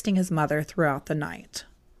texting his mother throughout the night.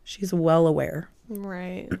 She's well aware.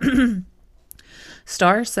 Right.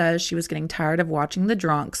 Star says she was getting tired of watching the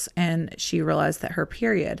drunks and she realized that her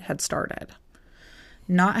period had started.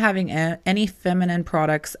 Not having any feminine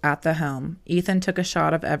products at the home, Ethan took a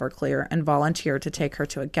shot of Everclear and volunteered to take her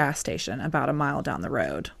to a gas station about a mile down the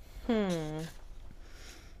road.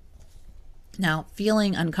 Now,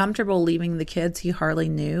 feeling uncomfortable leaving the kids he hardly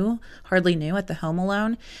knew at the home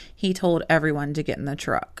alone, he told everyone to get in the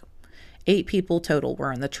truck. 8 people total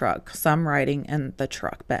were in the truck, some riding in the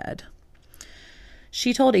truck bed.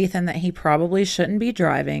 She told Ethan that he probably shouldn't be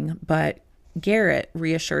driving, but Garrett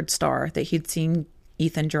reassured Star that he'd seen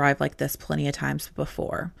Ethan drive like this plenty of times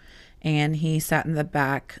before, and he sat in the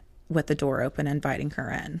back with the door open, inviting her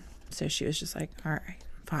in. So she was just like, all right,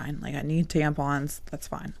 fine. Like, I need tampons. That's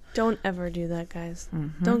fine. Don't ever do that, guys.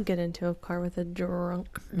 Mm-hmm. Don't get into a car with a drunk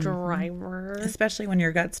driver. Especially when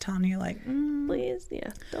your gut's telling you, like, please,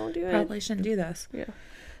 don't do it. Probably shouldn't do this. Yeah.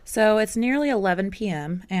 So it's nearly 11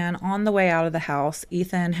 p.m., and on the way out of the house,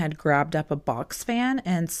 Ethan had grabbed up a box fan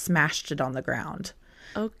and smashed it on the ground.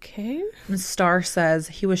 Okay. And Star says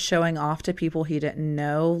he was showing off to people he didn't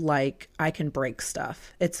know, like, I can break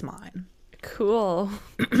stuff. It's mine. Cool.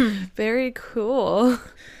 Very cool.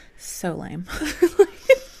 So lame.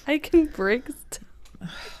 I can break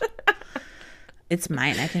stuff. It's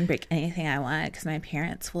mine. I can break anything I want because my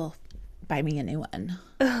parents will buy me a new one.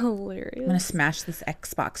 Hilarious. I'm going to smash this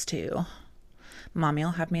Xbox too. Mommy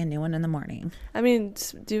will have me a new one in the morning. I mean,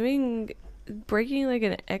 breaking like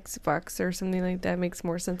an Xbox or something like that makes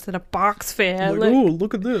more sense than a box fan. Like, oh,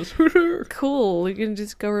 look at this. Cool. You can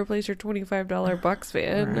just go replace your $25 box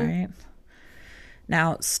fan. Right.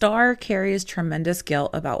 Now, Star carries tremendous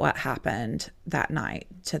guilt about what happened that night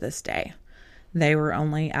to this day. They were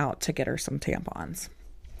only out to get her some tampons.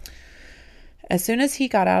 As soon as he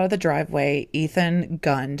got out of the driveway, Ethan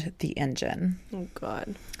gunned the engine. Oh,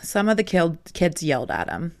 God. Some of the kids yelled at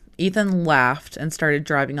him. Ethan laughed and started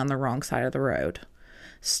driving on the wrong side of the road.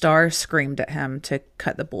 Star screamed at him to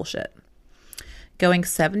cut the bullshit. Going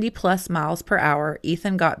 70 plus miles per hour,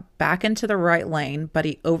 Ethan got back into the right lane, but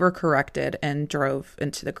he overcorrected and drove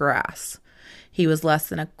into the grass. He was less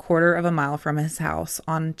than a quarter of a mile from his house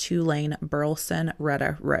on 2-lane Burleson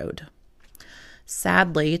Retta Road.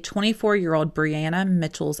 Sadly, 24-year-old Brianna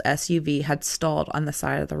Mitchell's SUV had stalled on the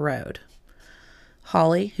side of the road.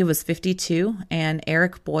 Holly, who was 52, and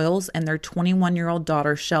Eric Boyles and their 21-year-old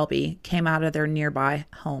daughter Shelby came out of their nearby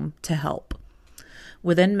home to help.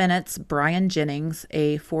 Within minutes, Brian Jennings,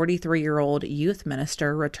 a 43-year-old youth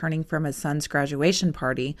minister returning from his son's graduation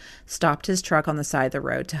party, stopped his truck on the side of the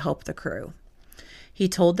road to help the crew. He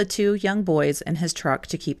told the 2 young boys in his truck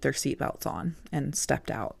to keep their seatbelts on and stepped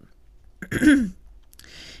out.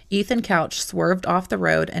 Ethan Couch swerved off the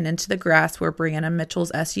road and into the grass where Brianna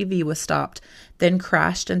Mitchell's SUV was stopped, then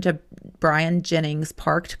crashed into Brian Jennings'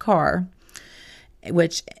 parked car,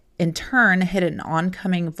 which in turn hit an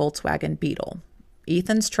oncoming Volkswagen Beetle.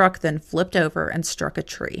 Ethan's truck then flipped over and struck a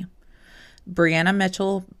tree. Brianna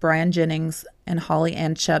Mitchell, Brian Jennings, and Holly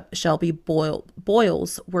Ann Shelby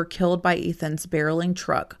Boyles were killed by Ethan's barreling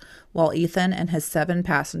truck, while Ethan and his 7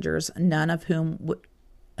 passengers, none of whom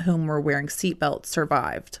were wearing seatbelts,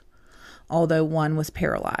 survived, although one was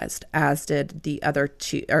paralyzed, as did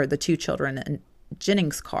the two children in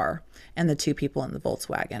Jennings' car and the 2 people in the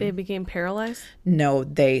Volkswagen. They became paralyzed? No,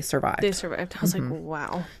 they survived. I was like,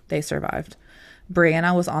 wow. They survived.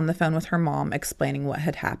 Brianna was on the phone with her mom explaining what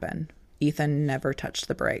had happened. Ethan never touched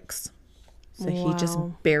the brakes. So he just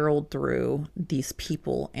barreled through these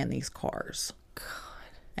people and these cars. God.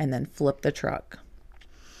 And then flipped the truck.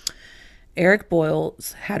 Eric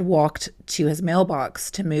Boyles had walked to his mailbox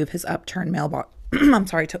to move his upturned mailbox. I'm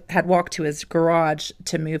sorry, had walked to his garage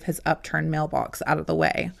to move his upturned mailbox out of the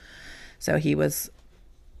way. So he was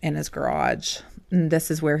in his garage. And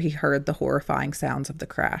this is where he heard the horrifying sounds of the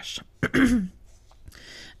crash.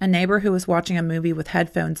 A neighbor who was watching a movie with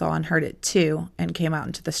headphones on heard it too and came out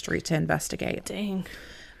into the street to investigate. Dang.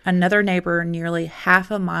 Another neighbor nearly half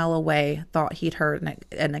a mile away thought he'd heard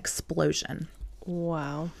an explosion.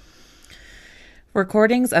 Wow.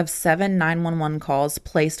 Recordings of 7 911 calls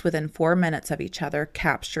placed within 4 minutes of each other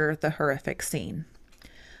capture the horrific scene.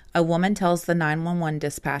 A woman tells the 911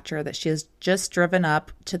 dispatcher that she has just driven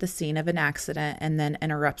up to the scene of an accident and then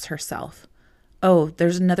interrupts herself. "Oh,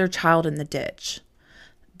 there's another child in the ditch."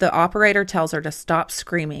 The operator tells her to stop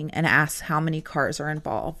screaming and asks how many cars are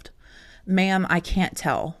involved. "Ma'am, I can't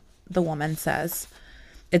tell," the woman says.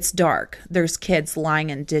 "It's dark. There's kids lying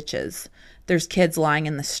in ditches. There's kids lying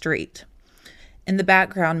in the street." In the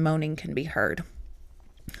background, moaning can be heard.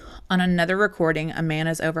 On another recording, a man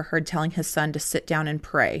is overheard telling his son to sit down and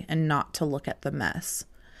pray and not to look at the mess.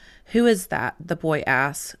 "Who is that?" the boy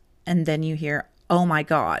asks, and then you hear, "Oh my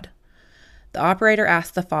God." The operator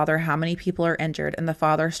asks the father how many people are injured, and the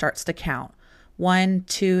father starts to count. 1,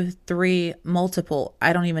 2, 3, multiple,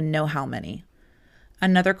 I don't even know how many.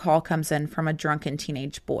 Another call comes in from a drunken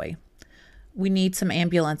teenage boy. "We need some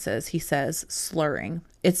ambulances," he says, slurring.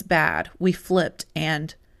 "It's bad. We flipped,"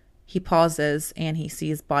 and he pauses and he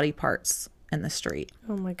sees body parts in the street.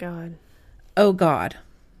 Oh my God. "Oh God."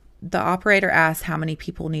 The operator asks how many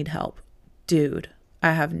people need help. "Dude,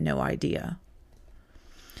 I have no idea."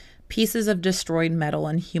 Pieces of destroyed metal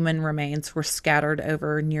and human remains were scattered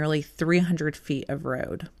over nearly 300 feet of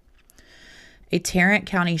road. A Tarrant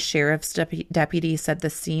County Sheriff's deputy said the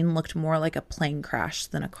scene looked more like a plane crash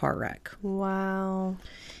than a car wreck. Wow.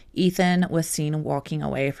 Ethan was seen walking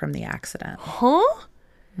away from the accident. Huh?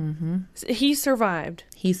 Mm-hmm. He survived.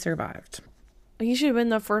 He survived. He should have been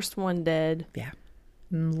the first one dead. Yeah.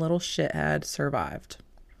 Little shithead survived.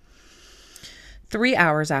 3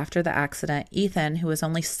 hours after the accident, Ethan, who was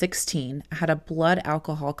only 16, had a blood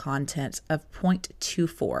alcohol content of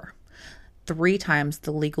 0.24, 3 times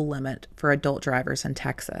the legal limit for adult drivers in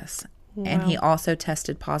Texas. Wow. And he also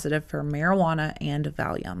tested positive for marijuana and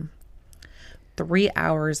Valium. 3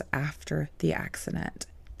 hours after the accident,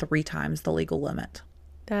 3 times the legal limit.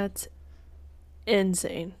 That's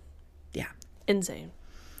insane. Yeah. Insane.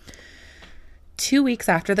 2 weeks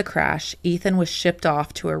after the crash, Ethan was shipped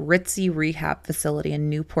off to a ritzy rehab facility in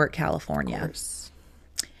Newport, California. Of course.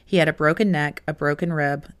 He had a broken neck, a broken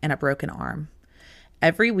rib, and a broken arm.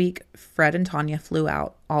 Every week, Fred and Tanya flew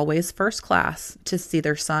out, always first class, to see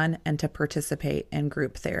their son and to participate in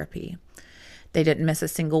group therapy. They didn't miss a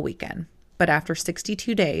single weekend. But after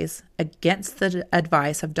 62 days, against the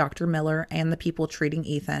advice of Dr. Miller and the people treating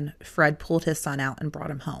Ethan, Fred pulled his son out and brought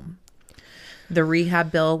him home. The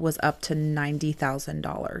rehab bill was up to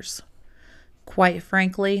 $90,000. Quite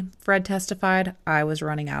frankly, Fred testified, I was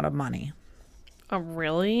running out of money. Oh,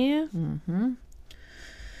 really? Mm-hmm.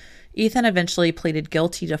 Ethan eventually pleaded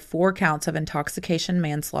guilty to 4 counts of intoxication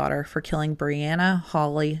manslaughter for killing Brianna,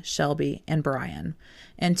 Holly, Shelby, and Brian,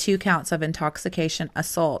 and 2 counts of intoxication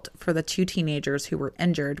assault for the 2 teenagers who were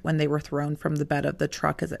injured when they were thrown from the bed of the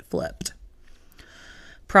truck as it flipped.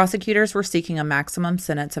 Prosecutors were seeking a maximum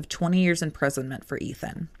sentence of 20 years imprisonment for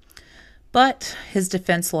Ethan. But his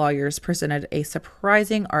defense lawyers presented a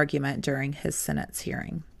surprising argument during his sentence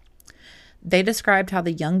hearing. They described how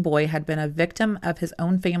the young boy had been a victim of his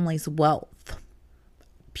own family's wealth.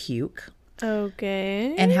 Puke.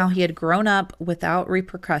 Okay. And how he had grown up without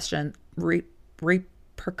repercussions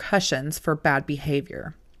for bad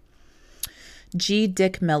behavior. G.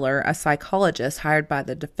 Dick Miller, a psychologist hired by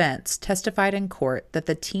the defense, testified in court that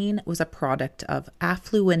the teen was a product of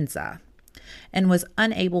affluenza and was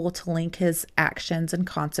unable to link his actions and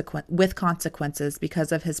with consequences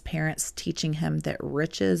because of his parents teaching him that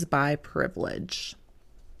riches buy privilege.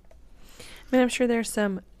 I mean, I'm sure there's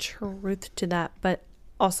some truth to that, but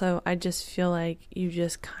also I just feel like you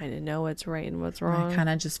just kind of know what's right and what's wrong. I kind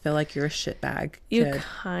of just feel like you're a shitbag kid. You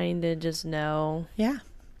kind of just know. Yeah.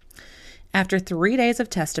 After 3 days of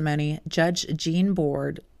testimony, Judge Gene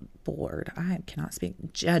Boyd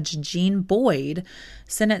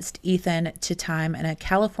sentenced Ethan to time in a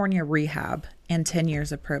California rehab and 10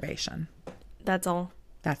 years of probation. That's all.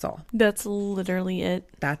 That's all. That's literally it.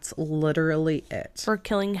 That's literally it. For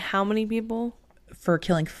killing how many people? For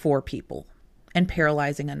killing 4 people and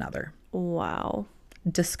paralyzing another. Wow.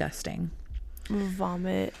 Disgusting.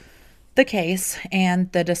 Vomit. The case and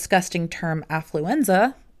the disgusting term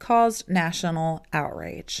affluenza caused national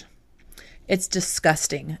outrage. It's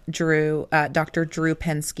disgusting, Dr. Drew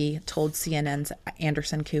Pensky told CNN's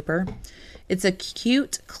Anderson Cooper. It's a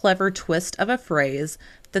cute, clever twist of a phrase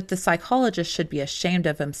that the psychologist should be ashamed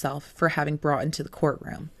of himself for having brought into the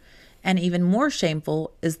courtroom. And even more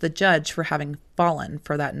shameful is the judge for having fallen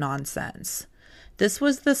for that nonsense. This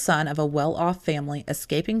was the son of a well-off family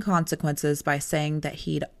escaping consequences by saying that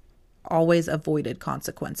he'd always avoided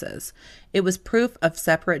consequences. It was proof of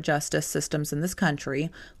separate justice systems in this country,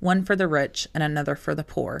 one for the rich and another for the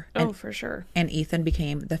poor. Oh, for sure. And Ethan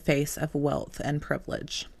became the face of wealth and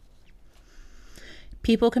privilege.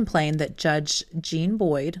 People complained that Judge Gene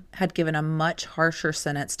Boyd had given a much harsher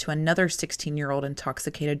sentence to another 16-year-old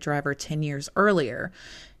intoxicated driver 10 years earlier,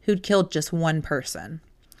 who'd killed just one person.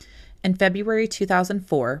 In February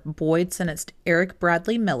 2004, Boyd sentenced Eric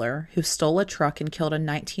Bradley Miller, who stole a truck and killed a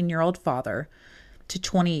 19-year-old father, to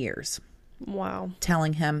 20 years. Wow.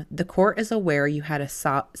 Telling him, "The court is aware you had a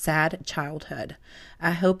sad childhood. I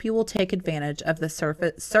hope you will take advantage of the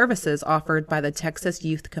services offered by the Texas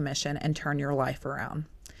Youth Commission and turn your life around."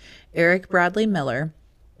 Eric Bradley Miller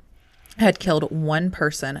had killed one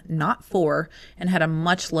person, not four, and had a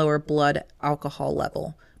much lower blood alcohol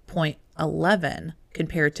level, 0.11,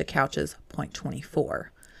 compared to Couch's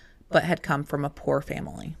 0.24, but had come from a poor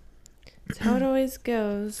family. That's how it always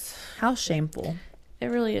goes. How shameful. It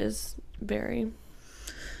really is very.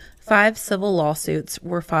 5 civil lawsuits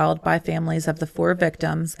were filed by families of the 4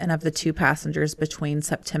 victims and of the 2 passengers between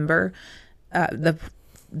September, 2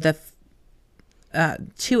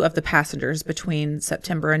 of the passengers between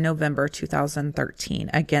September and November 2013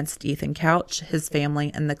 against Ethan Couch, his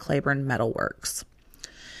family, and the Claiborne Metal Works.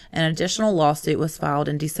 An additional lawsuit was filed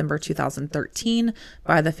in December 2013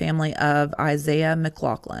 by the family of Isaiah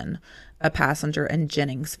McLaughlin, a passenger in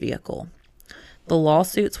Jennings' vehicle. The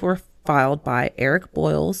lawsuits were filed by Eric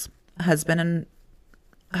Boyles, husband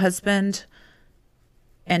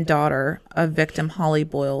and daughter of victim Holly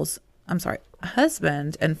Boyles.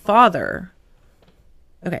 Husband and father.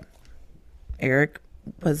 Okay. Eric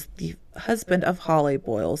was the husband of Holly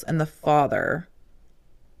Boyles and the father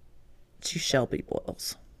to Shelby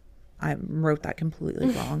Boyles. I wrote that completely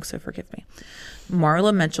wrong, so forgive me.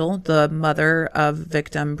 Marla Mitchell, the mother of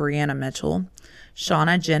victim Brianna Mitchell.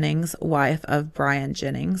 Shauna Jennings, wife of Brian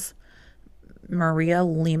Jennings. Maria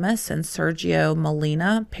Lemus and Sergio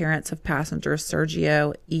Molina, parents of passenger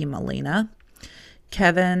Sergio E. Molina.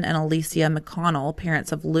 Kevin and Alicia McConnell,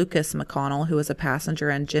 parents of Lucas McConnell, who was a passenger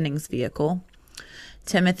in Jennings' vehicle.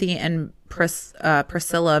 Timothy and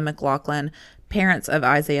Priscilla McLaughlin, parents of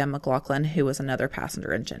Isaiah McLaughlin, who was another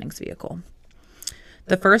passenger in Jennings' vehicle.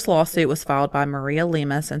 The first lawsuit was filed by Maria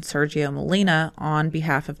Lemus and Sergio Molina on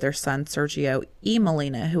behalf of their son, Sergio E.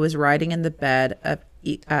 Molina, who was riding in the bed of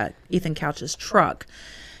Ethan Couch's truck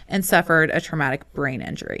and suffered a traumatic brain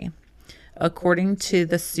injury. According to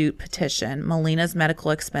the suit petition, Molina's medical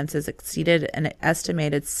expenses exceeded an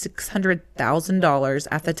estimated $600,000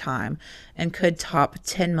 at the time and could top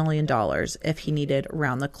 $10 million if he needed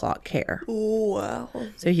round-the-clock care. Wow.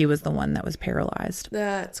 So he was the one that was paralyzed.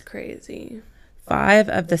 That's crazy. 5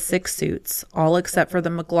 of the 6 suits, all except for the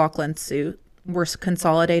McLaughlin suit, were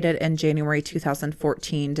consolidated in January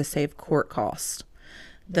 2014 to save court costs.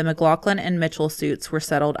 The McLaughlin and Mitchell suits were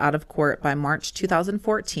settled out of court by March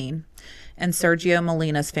 2014, and Sergio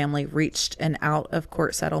Molina's family reached an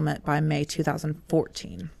out-of-court settlement by May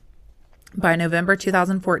 2014. By November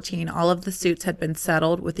 2014, all of the suits had been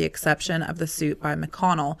settled with the exception of the suit by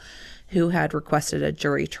McConnell, who had requested a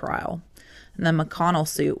jury trial. And the McConnell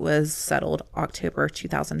suit was settled October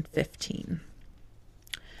 2015.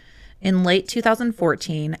 In late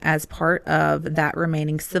 2014, as part of that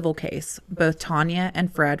remaining civil case, both Tanya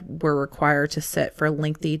and Fred were required to sit for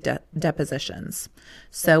lengthy depositions.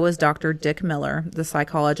 So was Dr. Dick Miller, the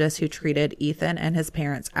psychologist who treated Ethan and his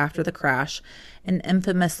parents after the crash and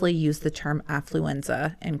infamously used the term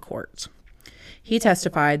affluenza in court. He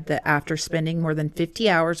testified that after spending more than 50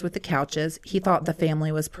 hours with the Couches, he thought the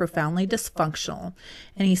family was profoundly dysfunctional,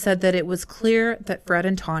 and he said that it was clear that Fred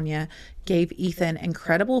and Tanya gave Ethan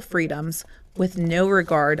incredible freedoms with no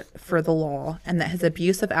regard for the law, and that his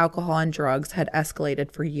abuse of alcohol and drugs had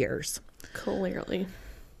escalated for years. Clearly.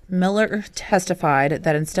 Miller testified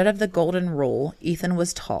that instead of the golden rule, Ethan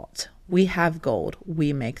was taught, "We have gold,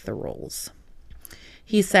 we make the rules."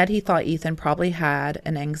 He said he thought Ethan probably had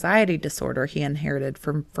an anxiety disorder he inherited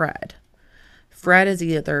from Fred. Fred is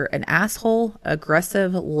either an asshole,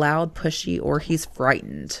 aggressive, loud, pushy, or he's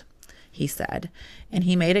frightened, he said. And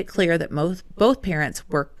he made it clear that both parents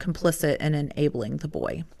were complicit in enabling the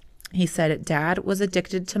boy. He said Dad was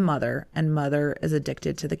addicted to Mother, and Mother is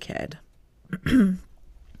addicted to the kid.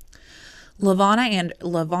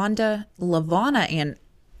 LaVonna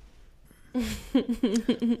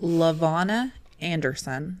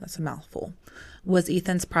Anderson, that's a mouthful, was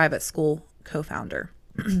Ethan's private school co-founder.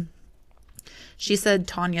 She said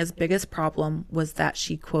Tanya's biggest problem was that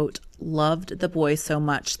she, quote, loved the boy so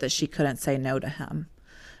much that she couldn't say no to him.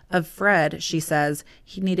 Of Fred, she says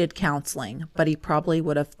he needed counseling, but he probably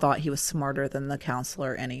would have thought he was smarter than the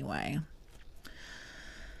counselor anyway.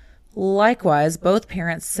 Likewise, both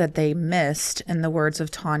parents said they missed, in the words of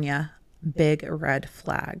Tanya, big red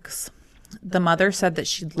flags. The mother said that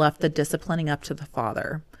she'd left the disciplining up to the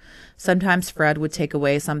father. Sometimes Fred would take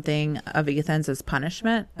away something of Ethan's as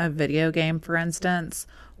punishment, a video game, for instance,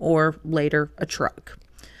 or later a truck.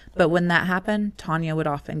 But when that happened, Tanya would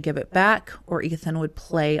often give it back, or Ethan would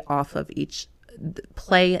play them off of each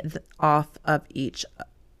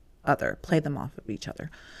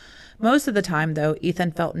other. Most of the time, though,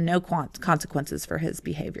 Ethan felt no consequences for his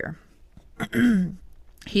behavior.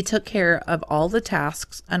 He took care of all the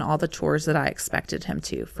tasks and all the chores that I expected him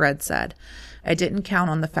to, Fred said. I didn't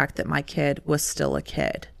count on the fact that my kid was still a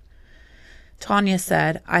kid. Tanya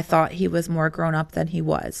said, I thought he was more grown up than he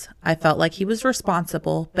was. I felt like he was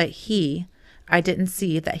responsible, but I didn't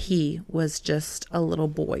see that he was just a little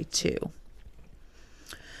boy too.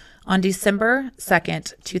 On December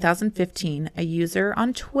 2nd, 2015, a user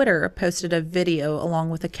on Twitter posted a video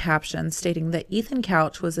along with a caption stating that Ethan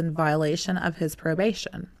Couch was in violation of his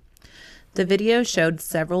probation. The video showed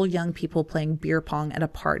several young people playing beer pong at a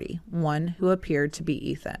party, one who appeared to be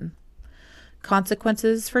Ethan.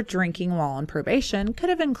 Consequences for drinking while on probation could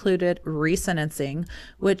have included resentencing,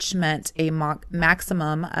 which meant a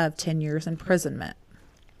maximum of 10 years imprisonment.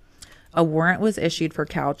 A warrant was issued for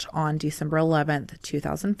Couch on December 11th,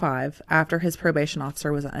 2005, after his probation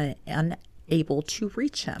officer was unable to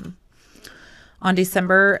reach him. On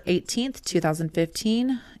December 18th,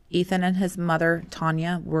 2015, Ethan and his mother,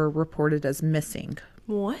 Tanya, were reported as missing.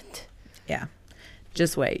 What? Yeah.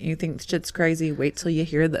 Just wait. You think shit's crazy? Wait till you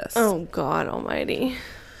hear this. Oh, God almighty.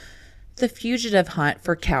 The fugitive hunt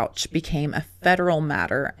for Couch became a federal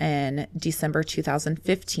matter in December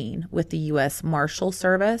 2015, with the U.S. Marshal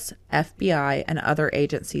Service, FBI, and other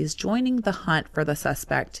agencies joining the hunt for the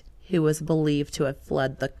suspect, who was believed to have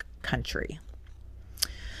fled the country.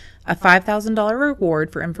 A $5,000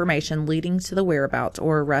 reward for information leading to the whereabouts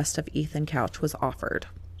or arrest of Ethan Couch was offered.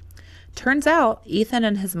 Turns out, Ethan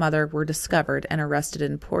and his mother were discovered and arrested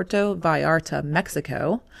in Puerto Vallarta,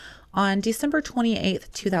 Mexico, on December 28,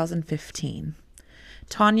 2015.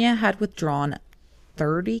 Tanya had withdrawn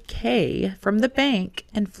 $30,000 from the bank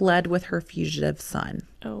and fled with her fugitive son.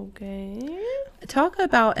 Okay. Talk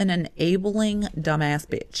about an enabling dumbass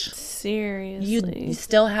bitch. Seriously. You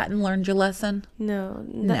still hadn't learned your lesson? No.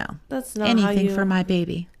 That's not anything how for my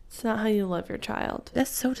baby. It's not how you love your child. That's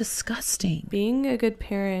so disgusting. Being a good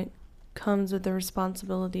parent comes with the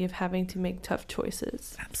responsibility of having to make tough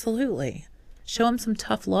choices. Absolutely. Show him some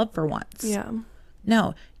tough love for once. Yeah.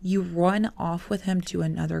 No, you run off with him to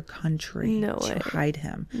another country to hide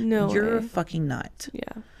him. You're a fucking nut.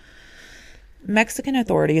 Yeah. Mexican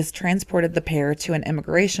authorities transported the pair to an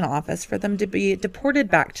immigration office for them to be deported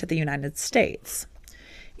back to the United States.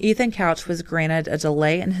 Ethan Couch was granted a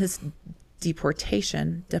delay in his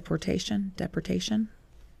deportation,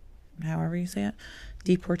 however you say it,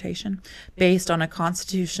 deportation, based on a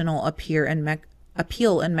constitutional appeal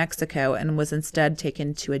in Mexico, and was instead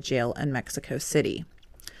taken to a jail in Mexico City.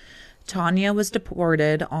 Tanya was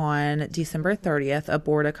deported on December 30th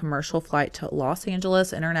aboard a commercial flight to Los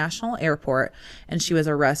Angeles International Airport, and she was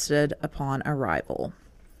arrested upon arrival.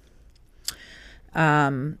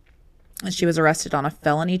 She was arrested on a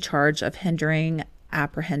felony charge of hindering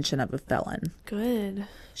apprehension of a felon. Good.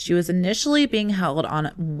 She was initially being held on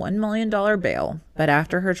 $1 million bail, but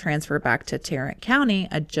after her transfer back to Tarrant County,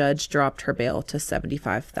 a judge dropped her bail to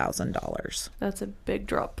 $75,000. That's a big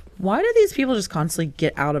drop. Why do these people just constantly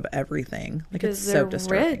get out of everything? Like, it's so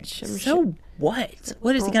disturbing. Rich. So what?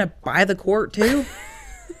 What, is he going to buy the court too?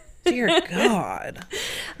 Dear God.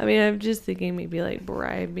 I mean, I'm just thinking maybe like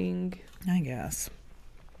bribing. I guess.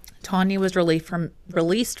 Tanya was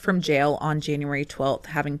released from jail on January 12th,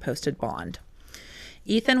 having posted bond.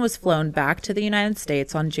 Ethan was flown back to the United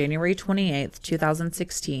States on January 28,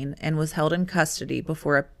 2016, and was held in custody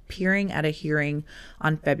before appearing at a hearing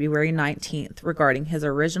on February 19th regarding his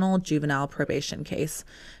original juvenile probation case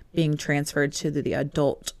being transferred to the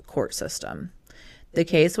adult court system. The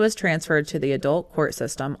case was transferred to the adult court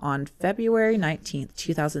system on February 19,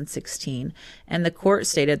 2016, and the court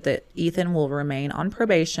stated that Ethan will remain on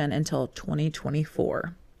probation until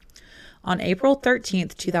 2024. On April 13,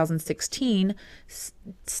 2016,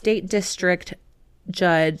 State District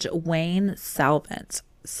Judge Wayne Salvant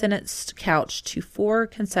sentenced Couch to 4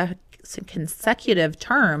 consecutive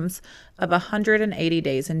terms of 180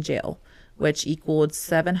 days in jail, which equaled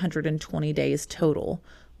 720 days total,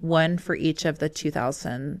 one for each of the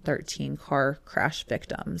 2013 car crash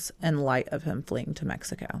victims, in light of him fleeing to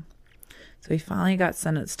Mexico. So he finally got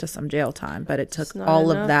sentenced to some jail time, but it took all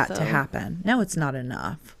of that to happen. No, it's not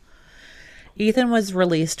enough. Ethan was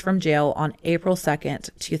released from jail on April 2nd,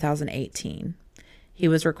 2018. He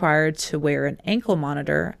was required to wear an ankle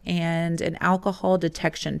monitor and an alcohol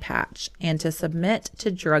detection patch and to submit to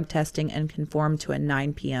drug testing and conform to a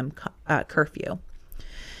 9 p.m. Curfew.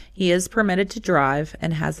 He is permitted to drive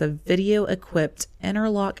and has a video-equipped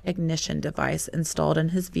interlock ignition device installed in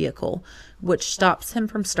his vehicle, which stops him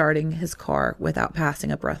from starting his car without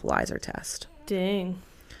passing a breathalyzer test. Dang.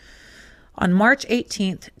 On March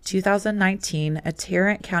 18th, 2019, a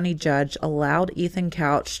Tarrant County judge allowed Ethan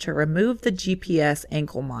Couch to remove the GPS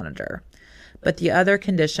ankle monitor, but the other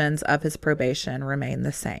conditions of his probation remain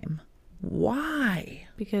the same. Why?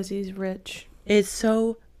 Because he's rich. It's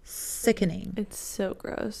so sickening. It's so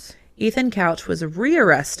gross. Ethan Couch was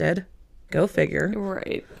rearrested, go figure,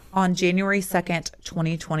 right, on January 2nd,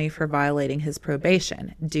 2020 for violating his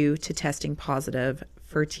probation due to testing positive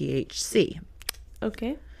for THC.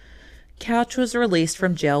 Okay. Couch was released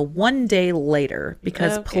from jail 1 day later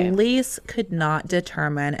because police could not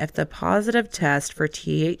determine if the positive test for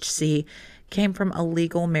THC came from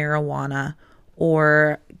illegal marijuana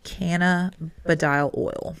or cannabidiol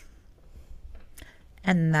oil.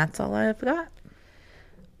 And that's all I've got.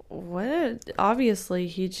 Obviously,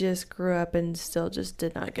 he just grew up and still just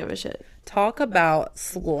did not give a shit. Talk about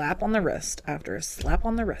slap on the wrist after slap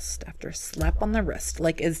on the wrist after slap on the wrist.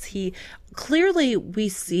 Like, is he... Clearly, we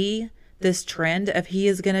see this trend of he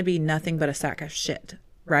is going to be nothing but a sack of shit,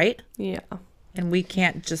 right? Yeah. And we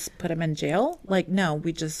can't just put him in jail? Like, no,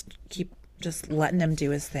 we just keep just letting him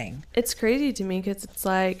do his thing. It's crazy to me because it's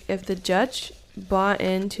like if the judge bought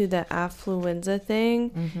into the affluenza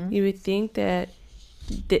thing, you would think that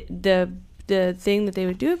the thing that they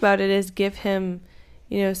would do about it is give him,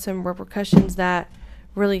 some repercussions that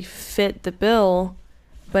really fit the bill.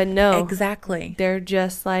 But no. Exactly. They're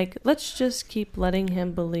just like, let's just keep letting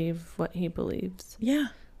him believe what he believes. Yeah.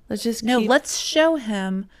 Let's show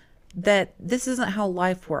him that this isn't how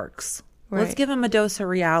life works. Right. Let's give him a dose of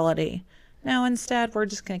reality. No, instead, we're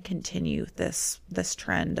just going to continue this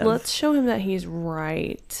trend of... Let's show him that he's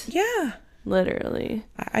right. Yeah. Literally.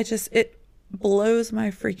 It blows my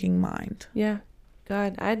freaking mind. Yeah.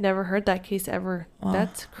 God, I had never heard that case ever.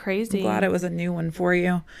 That's crazy. I'm glad it was a new one for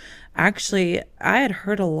you. Actually, I had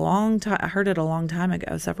heard it a long time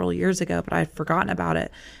ago, several years ago, but I had forgotten about it.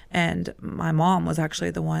 And my mom was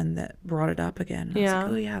actually the one that brought it up again. I was like,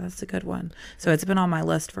 oh yeah, that's a good one. So it's been on my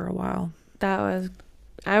list for a while.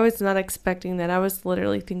 I was not expecting that. I was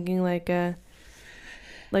literally thinking like a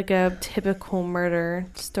typical murder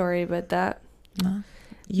story, but that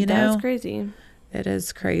was crazy. It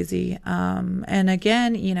is crazy. And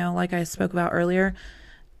again, like I spoke about earlier,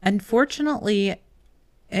 unfortunately,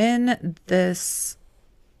 in this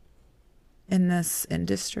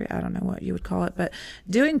industry, I don't know what you would call it, but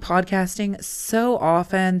doing podcasting, so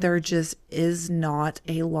often there just is not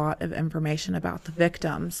a lot of information about the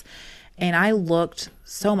victims. And I looked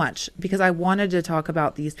so much because I wanted to talk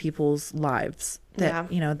about these people's lives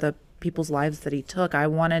the people's lives that he took. I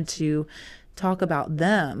wanted to talk about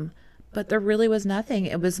them, but there really was nothing.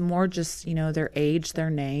 It was more just, their age, their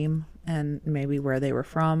name, and maybe where they were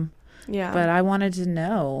from. Yeah. But I wanted to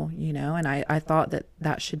know, and I thought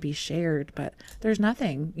that should be shared, but there's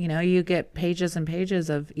nothing. You get pages and pages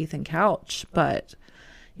of Ethan Couch, but,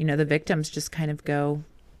 the victims just kind of go,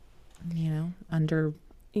 under.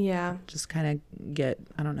 Yeah. Just kind of get,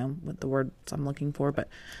 I don't know what the words I'm looking for, but,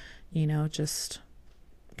 just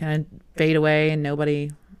kind of fade away and nobody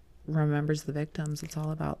remembers the victims. It's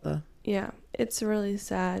all about the. Yeah. It's really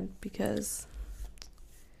sad because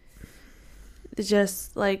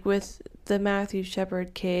just like with the Matthew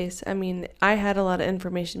Shepard case, I mean, I had a lot of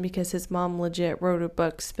information because his mom legit wrote a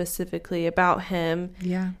book specifically about him.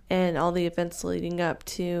 Yeah. And all the events leading up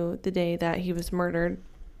to the day that he was murdered.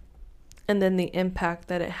 And then the impact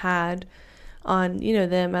that it had on,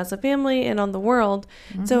 them as a family and on the world.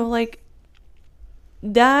 Mm-hmm. So, like,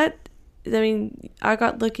 that, I mean, I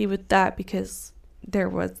got lucky with that because there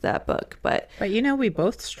was that book. But we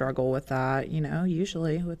both struggle with that,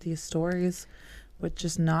 usually with these stories, with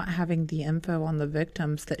just not having the info on the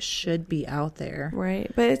victims that should be out there.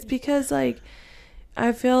 Right. But it's because, like,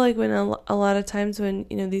 I feel like when a lot of times when,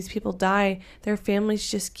 these people die, their families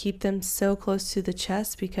just keep them so close to the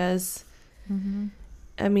chest because... Mm-hmm.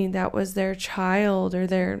 I mean, that was their child or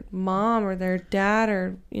their mom or their dad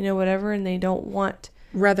or, you know, whatever, and they don't want.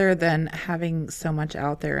 Rather than having so much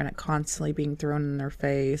out there and it constantly being thrown in their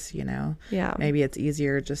face, you know. Yeah. Maybe it's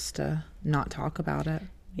easier just to not talk about it.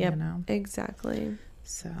 Yep, you know. exactly.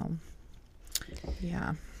 So,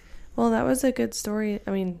 yeah. Well, that was a good story.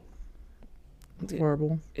 I mean, It's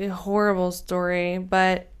horrible. a horrible story,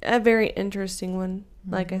 but a very interesting one.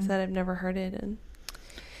 Like I said, I've never heard it. And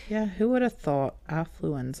Yeah, who would have thought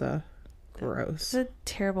affluenza? Gross. it's a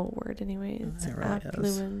terrible word anyway. It's It really is.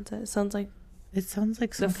 affluenza. It sounds like, It sounds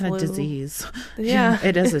like some The kind of flu. disease. yeah.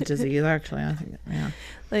 It is a disease, actually. I think, yeah.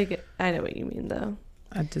 Like, I know what you mean, though.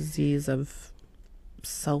 A disease of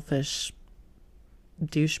selfish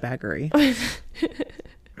douchebaggery.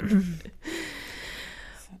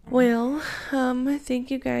 Well, thank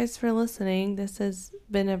you guys for listening. This has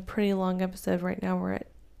been a pretty long episode. Right now we're at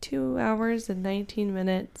 2 hours and 19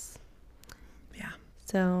 minutes. Yeah.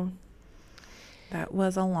 So That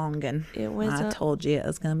was a longin. it was I told you it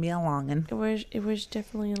was going to be a longin. it was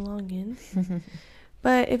definitely a longin.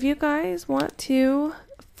 But if you guys want to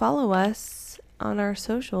follow us on our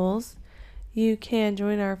socials, you can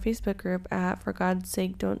join our Facebook group at For God's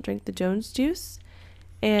Sake Don't Drink the Jones Juice.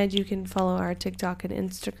 And you can follow our TikTok and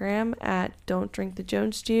Instagram at Don't Drink the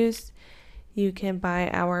Jones Juice. You can buy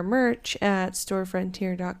our merch at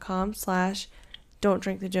storefrontier.com/Don't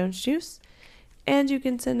Drink the Jones Juice. And you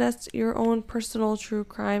can send us your own personal true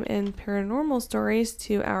crime and paranormal stories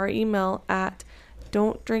to our email at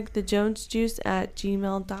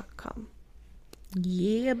don'tdrinkthejonesjuice@gmail.com.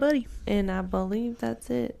 Yeah, buddy. And I believe that's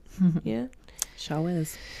it. Yeah. Show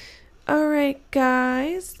is. All right,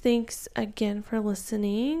 guys. Thanks again for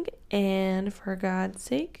listening. And for God's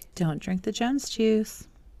sake, Don't drink the Jones juice.